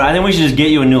school, but I think we should just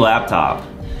get you a new laptop.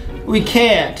 We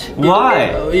can't.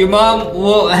 Why? Your mom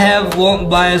won't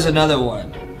buy us another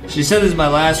one. She said this is my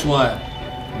last one.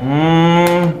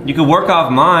 You could work off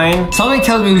mine. Something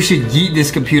tells me we should yeet this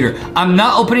computer. I'm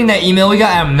not opening that email we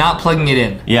got, and I'm not plugging it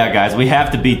in. Yeah, guys, we have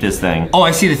to beat this thing. Oh,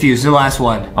 I see the fuse, the last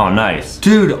one. Oh, nice.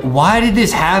 Dude, why did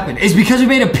this happen? It's because we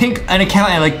made an account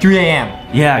at like 3 a.m.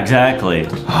 Yeah, exactly.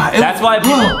 That's why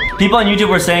people on YouTube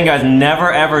were saying, guys,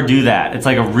 never ever do that. It's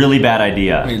like a really bad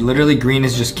idea. Wait, literally Green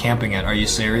is just camping it. Are you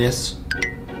serious?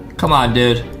 Come on,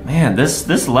 dude. Man,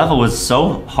 this level was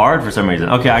so hard for some reason.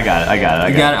 Okay, I got it. You got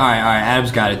it? All right.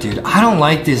 Adam's got it, dude. I don't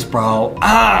like this, bro.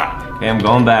 Okay, I'm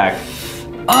going back.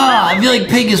 I feel like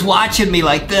Pink is watching me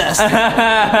like this. I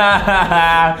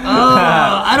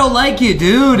don't like it,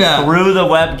 dude. Through the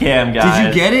webcam, guys. Did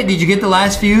you get it? Did you get the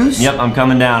last fuse? Yep, I'm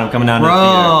coming down. Bro,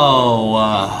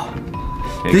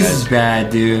 okay, this guys. is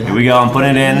bad, dude. Here we go. I'm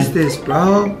putting it in. What is this,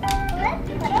 bro?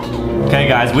 Okay,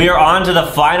 guys, we are on to the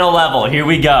final level. Here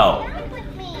we go.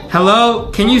 Hello?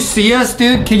 Can you see us,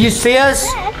 dude? Can you see us?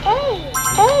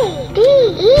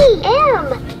 A-D-E-M.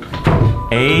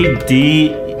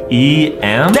 A-D-E-M?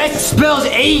 That spells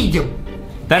Adam.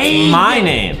 That's my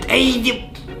name.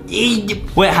 Adam.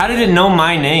 Wait, how did it know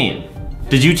my name?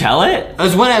 Did you tell it? It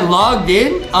was when I logged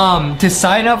in to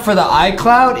sign up for the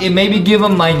iCloud. It made me give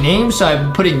them my name, so I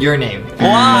put in your name. Why?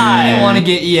 I didn't want to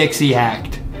get EXE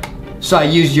hacked. So I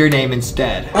used your name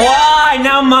instead. Why?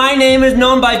 Now my name is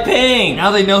known by Pink.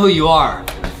 Now they know who you are.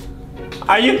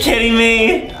 Are you kidding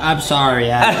me? I'm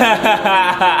sorry, Adam.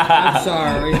 I'm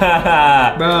sorry.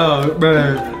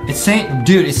 Bro. It's saying,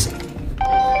 dude, it's...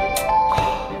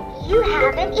 You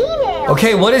have an email.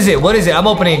 Okay, what is it? I'm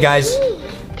opening it, guys.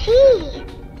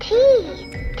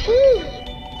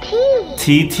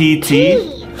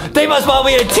 T-T-T? They must want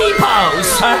me in a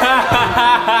T-pose.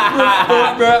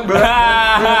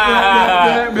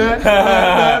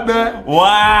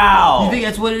 Wow. You think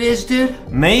that's what it is, dude?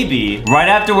 Maybe. Right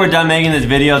after we're done making this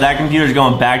video, that computer's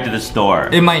going back to the store.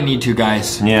 It might need to,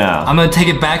 guys. Yeah. I'm gonna take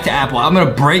it back to Apple. I'm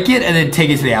gonna break it and then take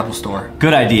it to the Apple store.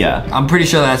 Good idea. I'm pretty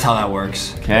sure that's how that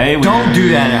works. Okay. Don't do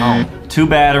that at home. 2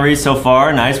 batteries so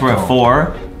far. Nice, we're at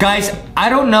 4. Guys, I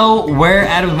don't know where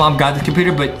Adam's mom got the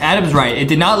computer, but Adam's right. It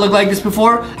did not look like this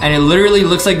before, and it literally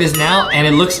looks like this now, and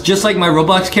it looks just like my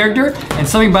Roblox character, and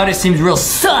something about it seems real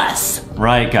sus.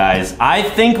 Right, guys. I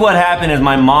think what happened is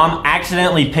my mom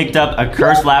accidentally picked up a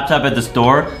cursed laptop at the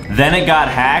store, then it got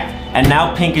hacked, and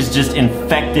now Pink is just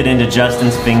infected into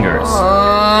Justin's fingers.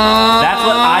 That's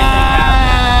what I think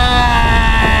happened.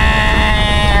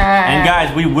 And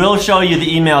guys, we will show you the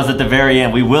emails at the very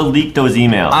end. We will leak those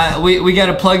emails. We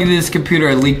gotta plug into this computer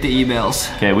and leak the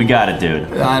emails. Okay, we got it, dude.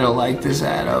 I don't like this,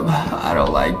 Adam. I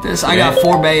don't like this. I got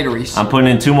 4 batteries. I'm putting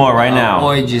in 2 more right now.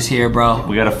 Orange is here, bro.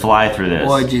 We gotta fly through this.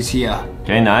 Orange is here.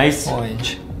 Okay, nice.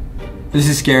 Orange. This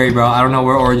is scary, bro. I don't know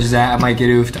where Orange is at. I might get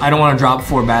oofed. I don't want to drop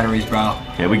 4 batteries, bro.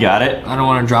 Okay, we got it. I don't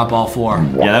want to drop all 4.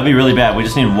 Yeah, that'd be really bad. We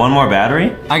just need 1 more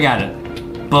battery. I got it.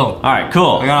 Boom. All right,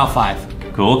 cool. I got all 5.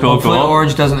 Cool. Hopefully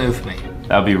Orange doesn't oof me.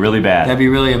 That would be really bad. That'd be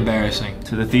really embarrassing.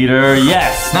 To the theater.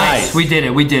 Yes. Nice. We did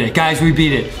it. Guys, we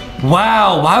beat it.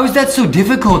 Wow. Why was that so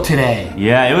difficult today?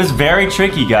 Yeah, it was very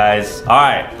tricky, guys. All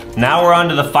right. Now we're on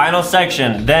to the final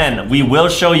section. Then we will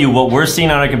show you what we're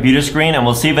seeing on our computer screen, and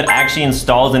we'll see if it actually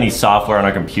installs any software on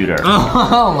our computer. I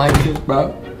don't like this,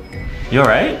 bro. You all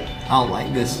right? I don't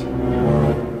like this.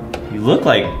 You look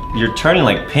like you're turning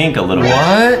like pink a little bit.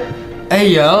 What? Hey,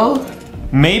 yo.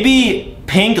 Maybe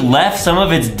Pink left some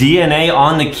of its DNA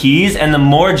on the keys, and the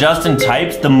more Justin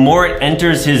types, the more it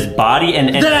enters his body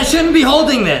and Then I shouldn't be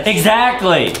holding this.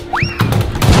 Exactly.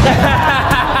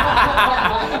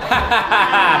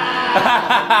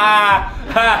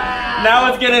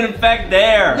 Now it's gonna infect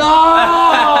there.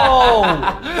 No!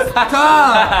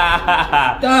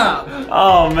 Stop! Stop!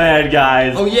 Oh man,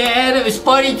 guys. Oh yeah, and it was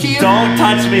funny to you? Don't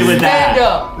touch me with that. Stand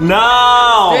up.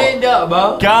 No! Stand up,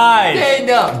 bro. Guys, stand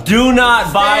up. Do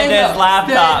not buy Stand this up.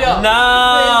 laptop. Stand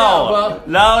up.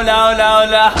 No! Stand up, No.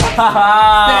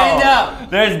 Stand up.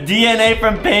 There's DNA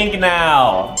from Pink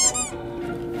now.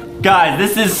 Guys,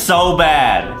 this is so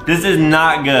bad. This is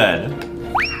not good.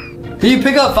 Can you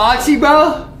pick up Foxy,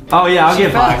 bro? Oh yeah, I'll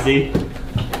get Foxy.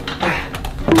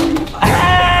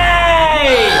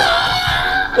 Hey!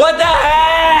 What the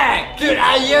heck? Dude,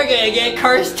 you're gonna get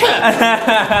cursed too. You're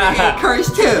gonna get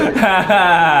cursed too.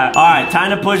 Alright,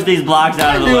 time to push these blocks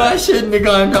out of the I knew way. I shouldn't have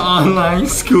gone to online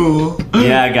school.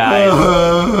 Yeah, guys.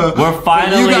 We're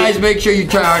finally... You guys make sure you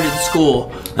try hard at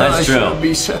school. That's true.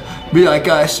 Be like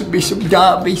us, be some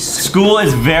dummies. School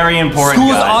is very important,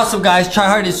 School is guys. awesome, guys. Try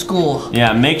hard at school.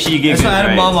 Yeah, make sure you get That's good what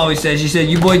Adam grades. Mom always says. She said,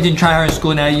 "You boys didn't try hard in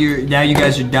school. Now you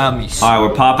guys are dummies." All right,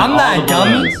 we're popping. I'm all not a the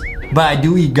dummy, balloons. but I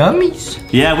do eat gummies.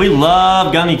 Yeah, we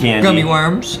love gummy candy. Gummy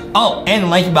worms. Oh, and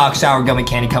LankyBox sour gummy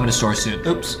candy coming to store soon.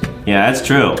 Oops. Yeah, that's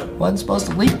true. Wasn't supposed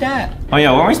to leak that. Oh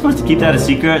yeah, weren't we supposed to keep that a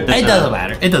secret? It doesn't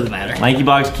matter. It doesn't matter.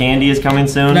 LankyBox candy is coming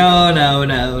soon. No.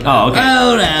 Oh, okay.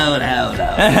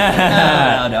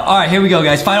 No. All right, here we go,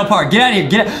 guys. Final part. Get out of here.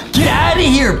 Get out of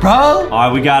here, bro. All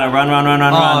right, we gotta run.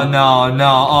 Oh no.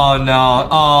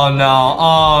 Oh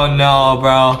no,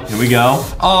 bro. Here we go.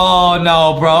 Oh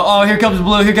no, bro. Oh, here comes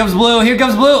blue. Here comes blue. Here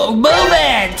comes blue. Move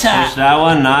it. Push that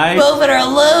one, nice. Move it or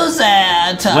lose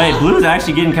it. Wait, blue's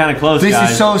actually getting kind of close, This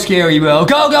guys. is so scary, bro.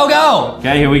 Go.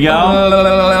 Okay, here we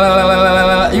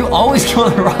go. You always go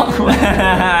the wrong way.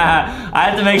 I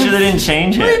have to make sure they didn't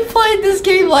change it. We played this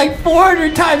game like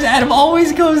 400 times. Adam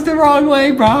always goes the wrong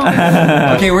way, bro.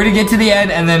 Okay, we're gonna get to the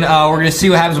end, and then we're gonna see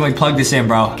what happens when we plug this in,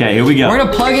 bro. Okay, here we go. We're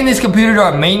gonna plug in this computer to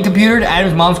our main computer, to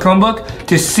Adam's mom's Chromebook,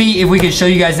 to see if we can show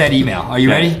you guys that email. Are you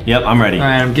ready? Yep, I'm ready. All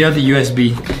right, Adam, get out the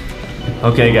USB.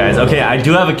 Okay, guys. Okay, I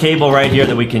do have a cable right here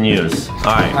that we can use. All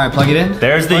right. All right, plug it in.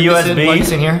 There's the Plug this USB. in, plug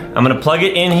this in here. I'm gonna plug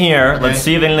it in here. Okay. Let's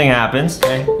see if anything happens.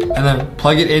 Okay, and then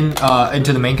plug it in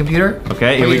into the main computer.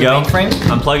 Okay, here Plug we it in the go. mainframe.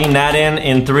 I'm plugging that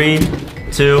in 3,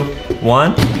 2,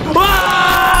 1.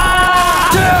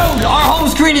 Dude, our home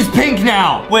screen is pink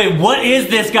now. Wait, what is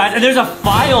this, guys? And there's a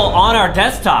file on our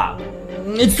desktop.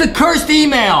 It's the cursed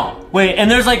email. Wait,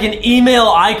 and there's like an email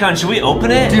icon. Should we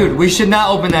open it? Dude, we should not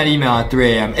open that email at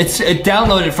 3 a.m. It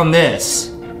downloaded from this.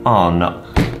 Oh no.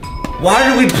 Why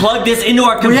did we plug this into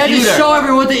our We computer? had to show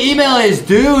everyone what the email is,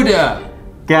 dude.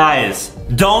 Guys,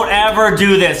 don't ever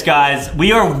do this, guys.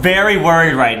 We are very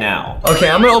worried right now. Okay,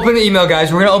 I'm gonna open the email,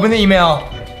 guys. We're gonna open the email.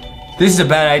 This is a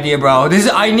bad idea, bro.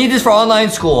 I need this for online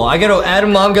school.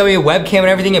 Adam Mom got me a webcam and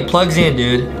everything. It plugs in,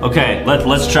 dude. Okay,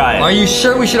 let's try it. Are you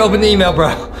sure we should open the email,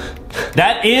 bro?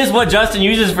 That is what Justin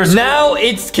uses for school. Now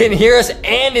it can hear us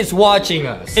and it's watching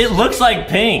us. It looks like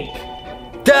Pink.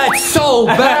 That's so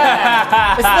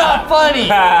bad. It's not funny.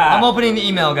 I'm opening the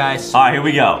email, guys. All right, here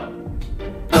we go.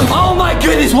 Oh my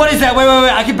goodness, what is that? Wait.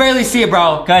 I can barely see it,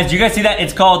 bro. Guys, do you guys see that?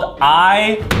 It's called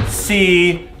I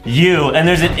See You, and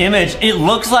there's an image. It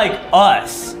looks like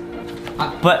us.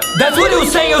 But That's what it was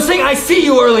saying. It was saying I see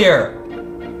you earlier.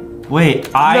 wait,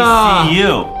 I see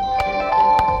you.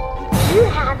 You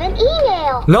have an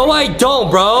email. No, I don't,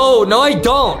 bro. No, I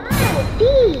don't. I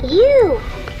see you.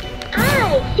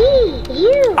 I see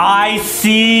you. I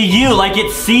see you, like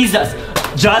it sees us.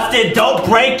 Justin, don't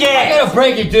break I it. gotta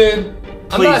break it, dude.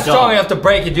 I'm Please not strong don't. enough to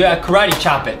break it, dude. I karate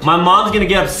chop it. My mom's gonna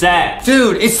get upset.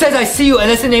 Dude, it says I see you, and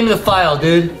that's the name of the file,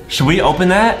 dude. Should we open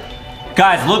that?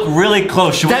 Guys, look really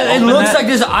close. Should we It open looks that? like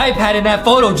there's an iPad in that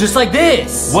photo, just like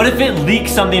this. What if it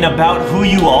leaks something about who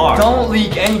you are? Don't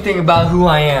leak anything about who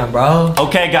I am, bro.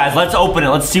 Okay, guys, let's open it.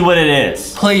 Let's see what it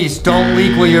is. Please, don't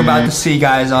leak what you're about to see,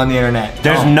 guys, on the internet.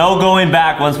 There's Don't. no going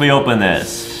back once we open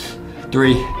this.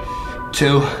 3,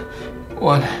 2,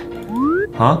 1.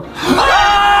 Huh?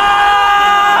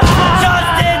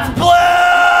 Justin's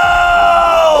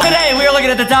Blue! Today we are looking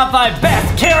at the top 5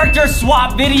 best characters character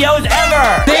swap videos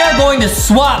ever. They are going to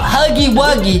swap Huggy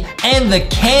Wuggy and the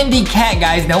Candy Cat,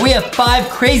 guys. Now, we have 5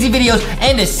 crazy videos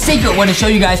and a secret one to show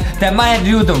you guys that might have to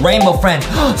do with the Rainbow Friends.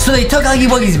 So they took Huggy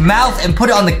Wuggy's mouth and put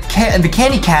it on the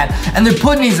Candy Cat, and they're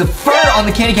putting his fur on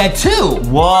the Candy Cat too.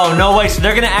 Whoa, no way. So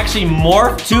they're gonna actually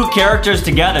morph 2 characters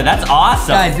together. That's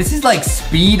awesome. Guys, this is like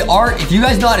speed art. If you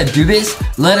guys know how to do this,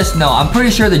 let us know. I'm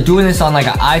pretty sure they're doing this on like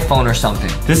an iPhone or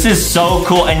something. This is so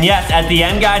cool. And yes, at the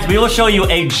end, guys, we will show you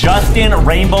a Justin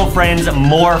Rainbow Friends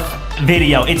morph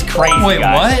video. It's crazy, Wait,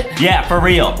 guys. what? Yeah, for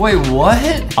real. Wait,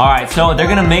 what? All right, so they're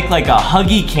gonna make like a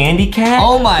Huggy Candy Cat.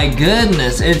 Oh my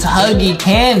goodness, it's Huggy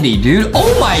Candy, dude.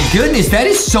 Oh my goodness, that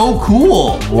is so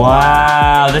cool.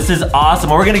 Wow, this is awesome.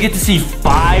 We're gonna get to see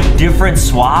 5 different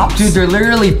swaps. Dude, they're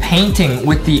literally painting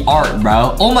with the art,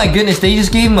 bro. Oh my goodness, they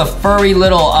just gave him a furry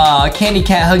little Candy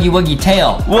Cat Huggy Wuggy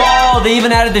tail. Whoa, they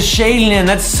even added the shading in.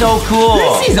 That's so cool.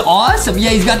 This is awesome.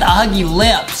 Yeah, he's got the Huggy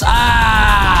lips.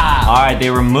 Ah! All right, they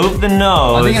removed the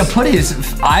nose. Are they gonna put his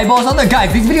eyeballs on there?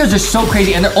 Guys, these videos are so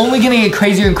crazy, and they're only gonna get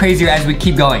crazier and crazier as we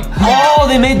keep going. Oh,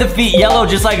 they made the feet yellow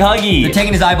just like Huggy. They're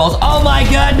taking his eyeballs. Oh my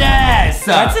goodness!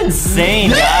 That's insane,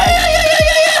 guys.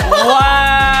 Yeah.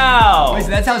 Wow. Wait, so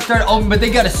that's how it started. Oh, but they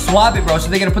gotta swap it, bro. So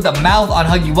they're gonna put the mouth on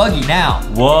Huggy Wuggy now.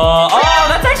 Whoa. Oh,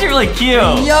 that's actually really cute.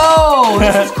 Yo,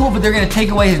 this is cool, but they're gonna take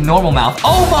away his normal mouth.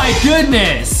 Oh my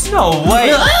goodness! No way.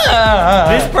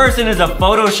 This person is a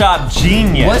Photoshop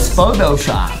genius. What's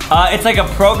Photoshop? It's like a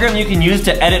program you can use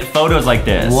to edit photos like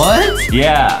this. What?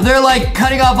 Yeah. They're like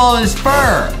cutting off all his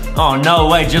fur. Oh, no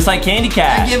way. Just like Candy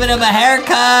Cat. They're giving him a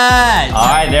haircut. All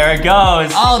right, there it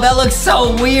goes. Oh, that looks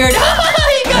so weird.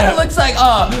 He kind of looks like,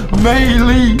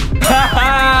 Maylee. You know what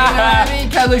I mean?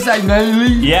 Kind of looks like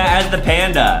Maylee. Yeah, as the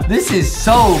panda. This is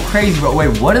so crazy, bro.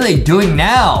 Wait, what are they doing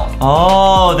now?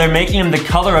 Oh, they're making him the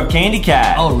color of Candy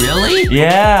Cat. Oh, really?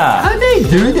 Yeah. How'd they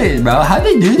do this, bro? How'd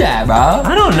they do that, bro?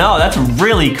 I don't know. That's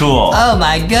really cool. Oh,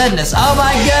 my goodness. Oh,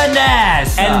 my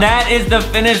goodness. And that is the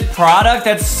finished product.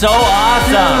 That's so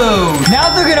awesome. Dude.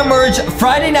 Now they're gonna merge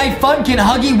Friday Night Funkin'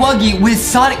 Huggy Wuggy with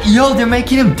Sonic. Yo, they're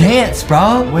making him dance,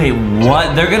 bro. Wait,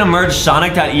 what? They're gonna merge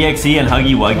Sonic.exe and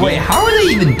Huggy Wuggy? Wait, how are they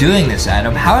even doing this,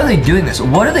 Adam? How are they doing this?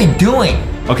 What are they doing?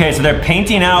 Okay, so they're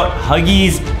painting out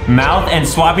Huggy's mouth and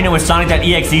swapping it with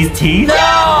Sonic.exe's teeth?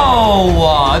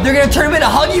 No! They're gonna turn him into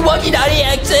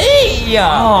HuggyWuggy.exe!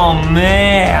 Oh,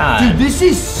 man. Dude, this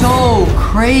is so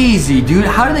crazy, dude.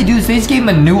 How did they do this? They just gave him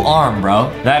a new arm,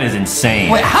 bro. That is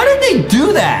insane. Wait, how did they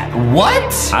do that?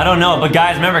 What? I don't know, but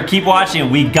guys, remember, keep watching.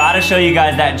 We gotta show you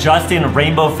guys that Justin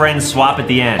Rainbow Friends swap at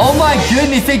the end. Oh my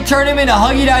goodness, they turned him into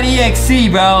Huggy.exe,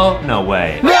 bro. No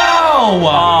way. No!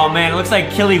 Oh, man, it looks like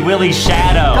Killy Willy's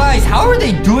shadow. Guys, how are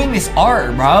they doing this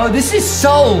art, bro? This is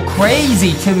so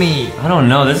crazy to me. I don't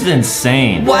know. This is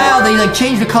insane. Wow, they like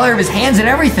changed the color of his hands and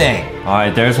everything. All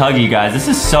right, there's Huggy, guys. This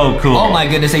is so cool. Oh my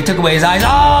goodness, they took away his eyes.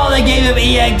 Oh, they gave him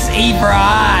EXE for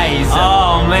eyes.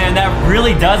 Oh man, that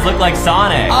really does look like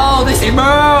Sonic. Oh, they say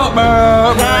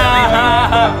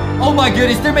oh my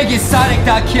goodness, they're making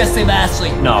Sonic.Kissy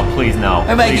Ashley. No, please no.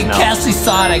 They're making Cassie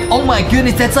Sonic. Oh my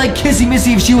goodness, that's like Kissy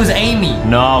Missy if she was Amy.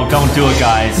 No, don't do it,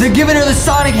 guys. They're giving her the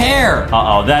Sonic hair.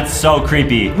 Uh-oh, that's so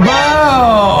creepy. Bro.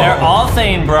 They're all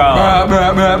saying bro.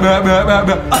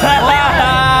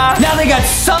 Now they got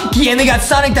Sunky and they got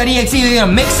Sonic.exe. They're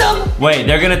gonna mix them? Wait,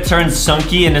 they're gonna turn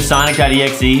Sunky into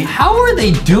Sonic.exe? How are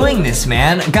they doing this,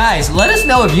 man? Guys, let us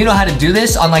know if you know how to do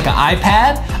this on like an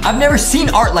iPad. I've never seen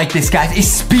art like this, guys. It's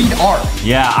speed art.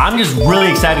 Yeah, I'm just really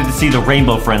excited to see the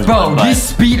Rainbow Friends Bro, one, but this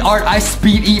speed art, I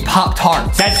speed eat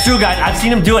Pop-Tarts. that's true, guys. I've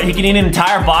seen him do it. He can eat an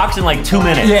entire box in like 2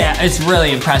 minutes. Yeah, it's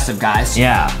really impressive, guys.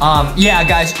 Yeah. Yeah,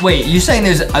 guys, wait, you saying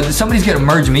there's somebody's gonna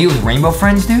merge me with Rainbow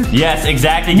Friends, dude? Yes,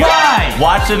 exactly. Guys. Why?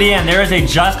 Watch to the end. There is a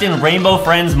Justin Rainbow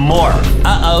Friends morph.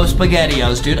 Uh-oh,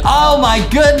 SpaghettiOs, dude. Oh my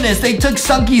goodness, they took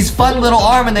Sunky's fun little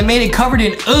arm and they made it covered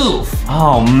in oof.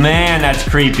 Oh man, that's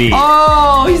creepy.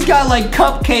 Oh, he's got like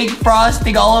cupcake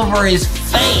frosting all over his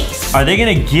face. Are they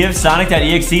gonna give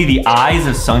Sonic.exe the eyes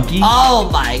of Sunky? Oh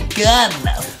my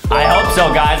goodness. I hope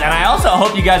so, guys. And I also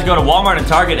hope you guys go to Walmart and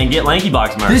Target and get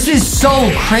LankyBox merch. This is so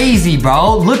crazy,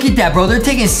 bro. Look at that, bro. They're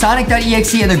taking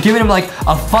Sonic.exe and they're giving him like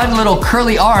a fun little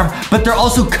curly arm, but they're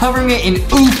also covering it in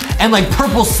oof and like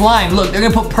purple slime. Look, they're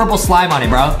gonna put purple slime on it,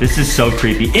 bro. This is so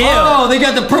creepy. Ew. Oh, they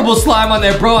got the purple slime on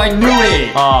there, bro. I knew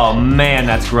it. Oh, man,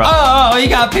 that's gross. Oh, he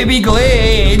got Pibby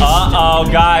Glitch. Uh-oh,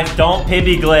 guys, don't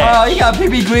Pibby glitch. Oh, he got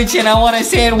Pibby Glitch and I want a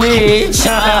sandwich.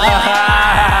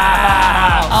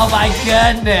 Oh my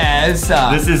goodness.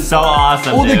 This is so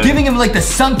awesome, Oh, they're dude. giving him like the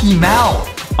Sunky mouth.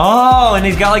 Oh, and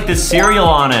he's got like the cereal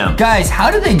on him. Guys,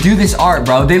 how did they do this art,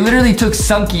 bro? They literally took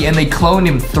Sunky and they cloned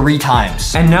him 3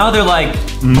 times. And now they're like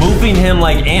moving him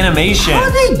like animation. How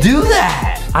did they do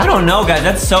that? I don't know, guys.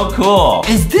 That's so cool.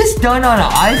 Is this done on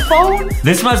an iPhone?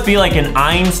 This must be like an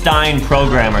Einstein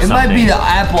program or something. It might be the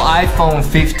Apple iPhone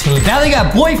 15. Now they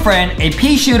got Boyfriend, a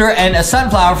pea shooter, and a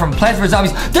sunflower from Plants vs.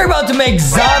 Zombies. They're about to make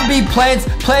zombie Plants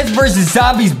vs.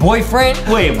 Zombies Boyfriend.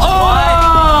 Wait, what?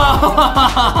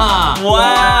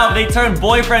 Wow, they turned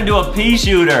Boyfriend to a pea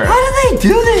shooter. How do they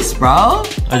do this, bro?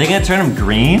 Are they gonna turn him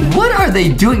green? What are they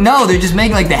doing? No, they're just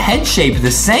making like the head shape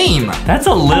the same. That's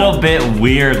a little bit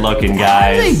weird looking,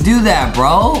 guys. How do they do that,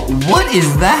 bro? What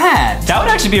is that? That would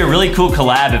actually be a really cool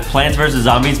collab if Plants vs.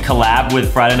 Zombies collab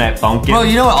with Friday Night Funkin'. Bro,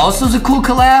 you know what also is a cool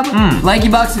collab?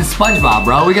 LankyBox and SpongeBob,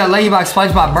 bro. We got LankyBox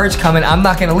SpongeBob merch coming. I'm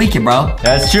not gonna leak it, bro.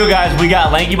 That's true, guys. We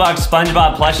got LankyBox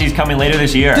SpongeBob plushies coming later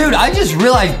this year. Dude, I just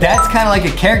realized that's kind of like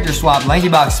a character swap,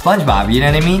 LankyBox SpongeBob, you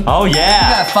know what I mean? Oh, yeah.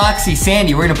 We got Foxy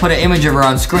Sandy. We're gonna put an image of her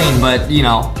on screen, but, you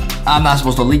know, I'm not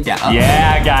supposed to leak that.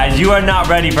 Yeah, guys, you are not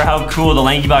ready for how cool the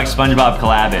LankyBox SpongeBob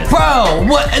collab is. Bro,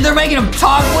 what? They're making him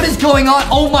talk? What is going on?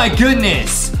 Oh my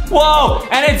goodness. Whoa,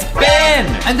 and it's Finn!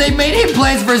 And they made him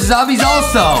Plants vs. Zombies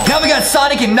also. Now we got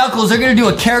Sonic and Knuckles. They're gonna do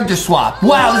a character swap.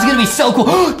 Wow, this is gonna be so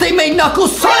cool. They made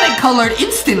Knuckles Sonic colored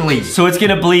instantly. So it's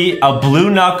gonna be a blue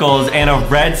Knuckles and a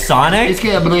red Sonic? It's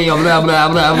gonna be blah blah blah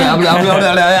blah blah blah blah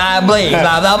blah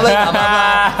blah blah blah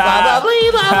blah.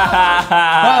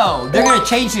 Bro, they're gonna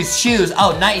change his shoes.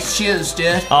 Oh, nice shoes,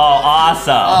 dude. Oh,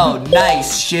 awesome. Oh,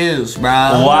 nice shoes, bro.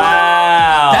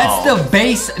 Wow. That's the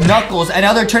base Knuckles, and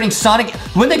now they're turning Sonic.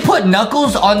 When they put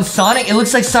Knuckles on Sonic, it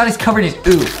looks like Sonic's covered in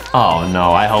oof. Oh,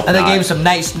 no, I hope And not. they gave him some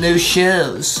nice new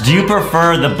shoes. Do you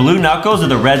prefer the blue Knuckles or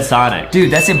the red Sonic?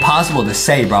 Dude, that's impossible to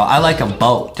say, bro. I like them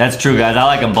both. That's true, guys. I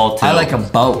like them both, too. I like them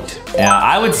both. Yeah,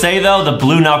 I would say, though, the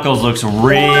blue Knuckles looks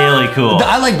really cool.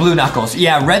 I like blue Knuckles.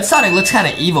 Yeah, red Sonic looks kind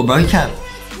of evil, bro. He kind of...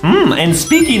 And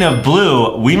speaking of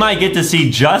blue, we might get to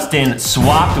see Justin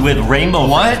swapped with Rainbow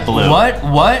Friends blue.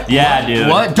 What? Yeah, dude.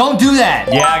 What? Don't do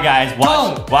that. Yeah, guys.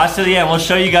 Watch to the end. We'll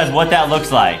show you guys what that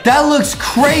looks like. That looks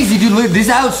crazy, dude. Look, this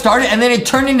is how it started, and then it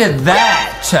turned into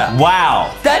that.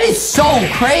 Wow. That is so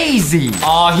crazy.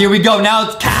 Oh, here we go. Now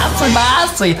it's Castle,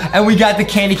 and we got the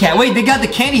Candy Cat. Wait, they got the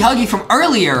Candy Huggy from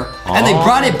earlier, and they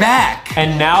brought it back.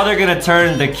 And now they're gonna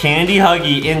turn the Candy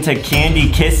Huggy into Candy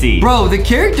Kissy. Bro, the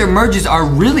character merges are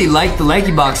really like the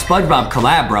LankyBox SpongeBob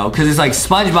collab, bro. Because it's like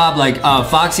SpongeBob, like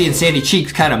Foxy and Sandy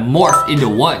Cheeks kind of morphed into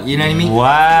one. You know what I mean?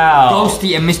 Wow.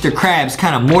 Ghosty and Mr. Krabs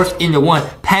kind of morphed into one.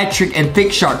 Patrick and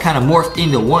Thick Shark kind of morphed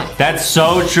into one. That's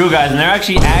so true, guys. And they're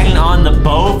actually adding on the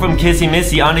bow from Kissy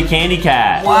Missy onto Candy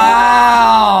Cat.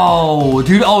 Wow.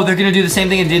 Dude, oh, they're gonna do the same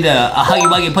thing and did a Huggy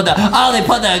Wuggy. They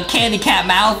put the Candy Cat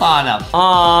mouth on him.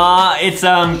 Aw, it's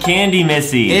Candy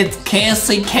Missy. It's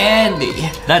Cassie Candy.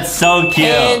 That's so cute.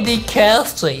 Candy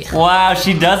Cassie. Wow,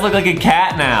 she does look like a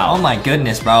cat now. Oh my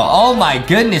goodness, bro. Oh my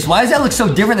goodness. Why does that look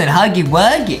so different than Huggy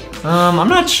Wuggy? I'm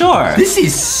not sure. This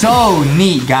is so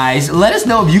neat, guys. Let us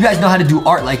know if you guys know how to do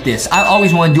art like this. I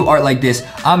always want to do art like this.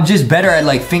 I'm just better at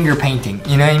like finger painting.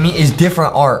 You know what I mean? It's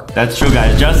different art. That's true,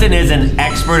 guys. Justin is an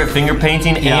expert at finger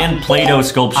painting and Play-Doh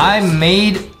sculptures. I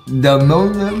made the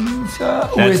Mona Lisa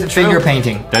with finger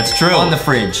painting. That's true. On the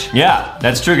fridge. Yeah,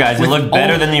 that's true, guys. It looked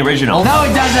better than the original. No,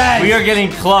 it doesn't. We are getting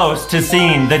close to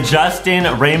seeing the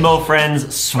Justin Rainbow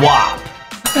Friends swap.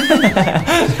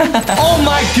 Oh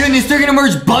my goodness, they're gonna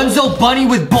merge Bunzo Bunny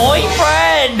with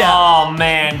Boyfriend! Oh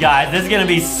man, guys, this is gonna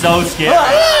be so scary.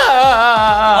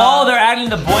 Oh, they're adding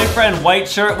the Boyfriend white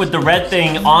shirt with the red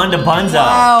thing onto Bunzo.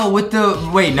 Wow, with the,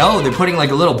 wait, no, they're putting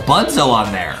like a little Bunzo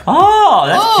on there. Oh,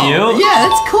 that's cute. Yeah,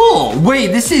 that's cool. Wait,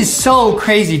 this is so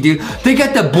crazy, dude. They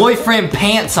got the Boyfriend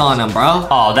pants on them, bro.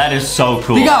 Oh, that is so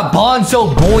cool. They got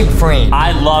Bonzo Boyfriend.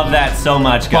 I love that so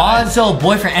much, guys. Bonzo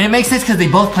Boyfriend, and it makes sense because they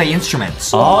both play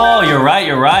instruments. Oh, you're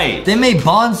right. They made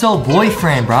Bonzo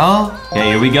Boyfriend, bro. Yeah,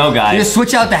 here we go, guys. You just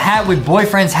switch out the hat with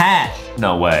Boyfriend's hat.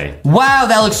 No way. Wow,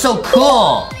 that looks so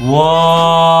cool.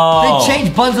 Whoa. They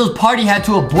changed Bunzo's party hat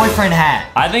to a Boyfriend hat.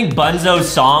 I think Bunzo's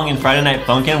song in Friday Night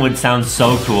Funkin' would sound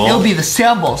so cool. It'll be the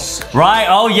samples. Right,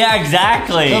 oh yeah,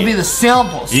 exactly. It'll be the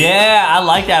samples. Yeah, I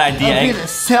like that idea. It'll be the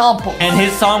samples. And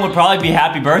his song would probably be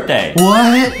Happy Birthday.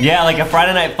 What? Yeah, like a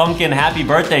Friday Night Funkin' Happy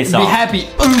Birthday song. It'd be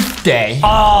Happy Oof Day.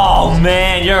 Oh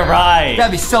man, you're right.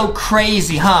 That'd be so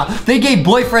crazy, huh? They gave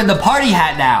Boyfriend the party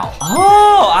hat now.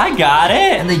 Oh, I got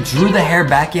it. And they drew the hair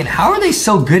back in. How are they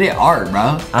so good at art,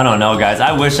 bro? I don't know, guys.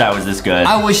 I wish I was this good.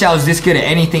 I wish I was this good at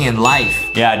anything in life.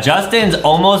 Yeah, Justin's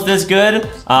almost this good.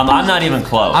 I'm not even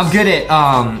close. I'm good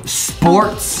at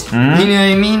sports. You know what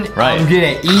I mean? Right. I'm good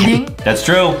at eating. That's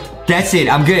true. That's it.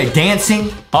 I'm good at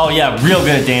dancing. Oh yeah, real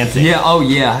good at dancing. Yeah, oh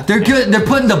yeah. They're good. They're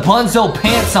putting the Bonzo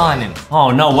pants on him.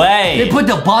 Oh, no way. They put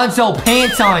the Bonzo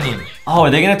pants on him. Oh, are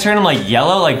they gonna turn him like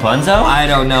yellow like Bunzo? I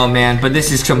don't know, man, but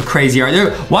this is some crazy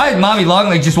art. Why is Mommy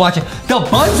Longleg just watching? The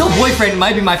Bunzo boyfriend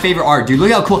might be my favorite art, dude.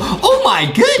 Look how cool. Oh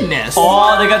my goodness.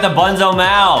 Oh, they got the Bunzo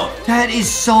mouth. That is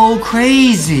so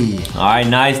crazy. All right,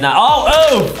 nice. Now,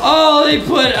 oh, Oh, they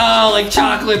put like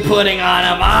chocolate pudding on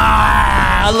him.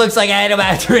 Ah, it looks like I had him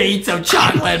after I eat some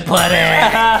chocolate pudding.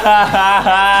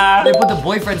 They put the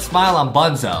boyfriend smile on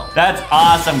Bunzo. That's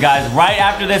awesome, guys. Right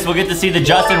after this, we'll get to see the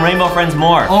Justin Rainbow Friends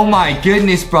more. Oh my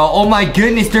goodness, bro. Oh my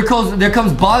goodness. There comes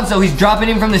Bonzo. He's dropping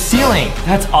in from the ceiling.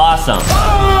 That's awesome.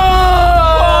 Oh!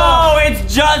 Oh, it's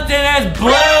Justin as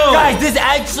Blue. Guys, this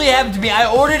actually happened to me. I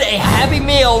ordered a Happy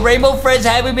Meal, Rainbow Friends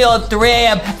Happy Meal at 3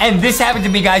 a.m. and this happened to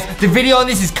me, guys. The video on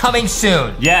this is coming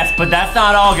soon. Yes, but that's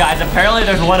not all, guys. Apparently,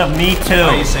 there's one of me too.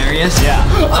 Are you serious? Yeah.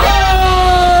 Oh!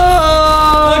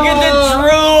 Look at the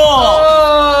drool.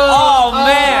 Oh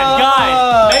man,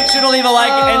 guys, make sure to leave a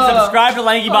like and subscribe to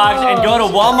LankyBox and go to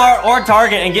Walmart or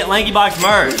Target and get LankyBox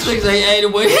merch. Looks like he ate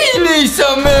away. He needs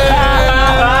some merch.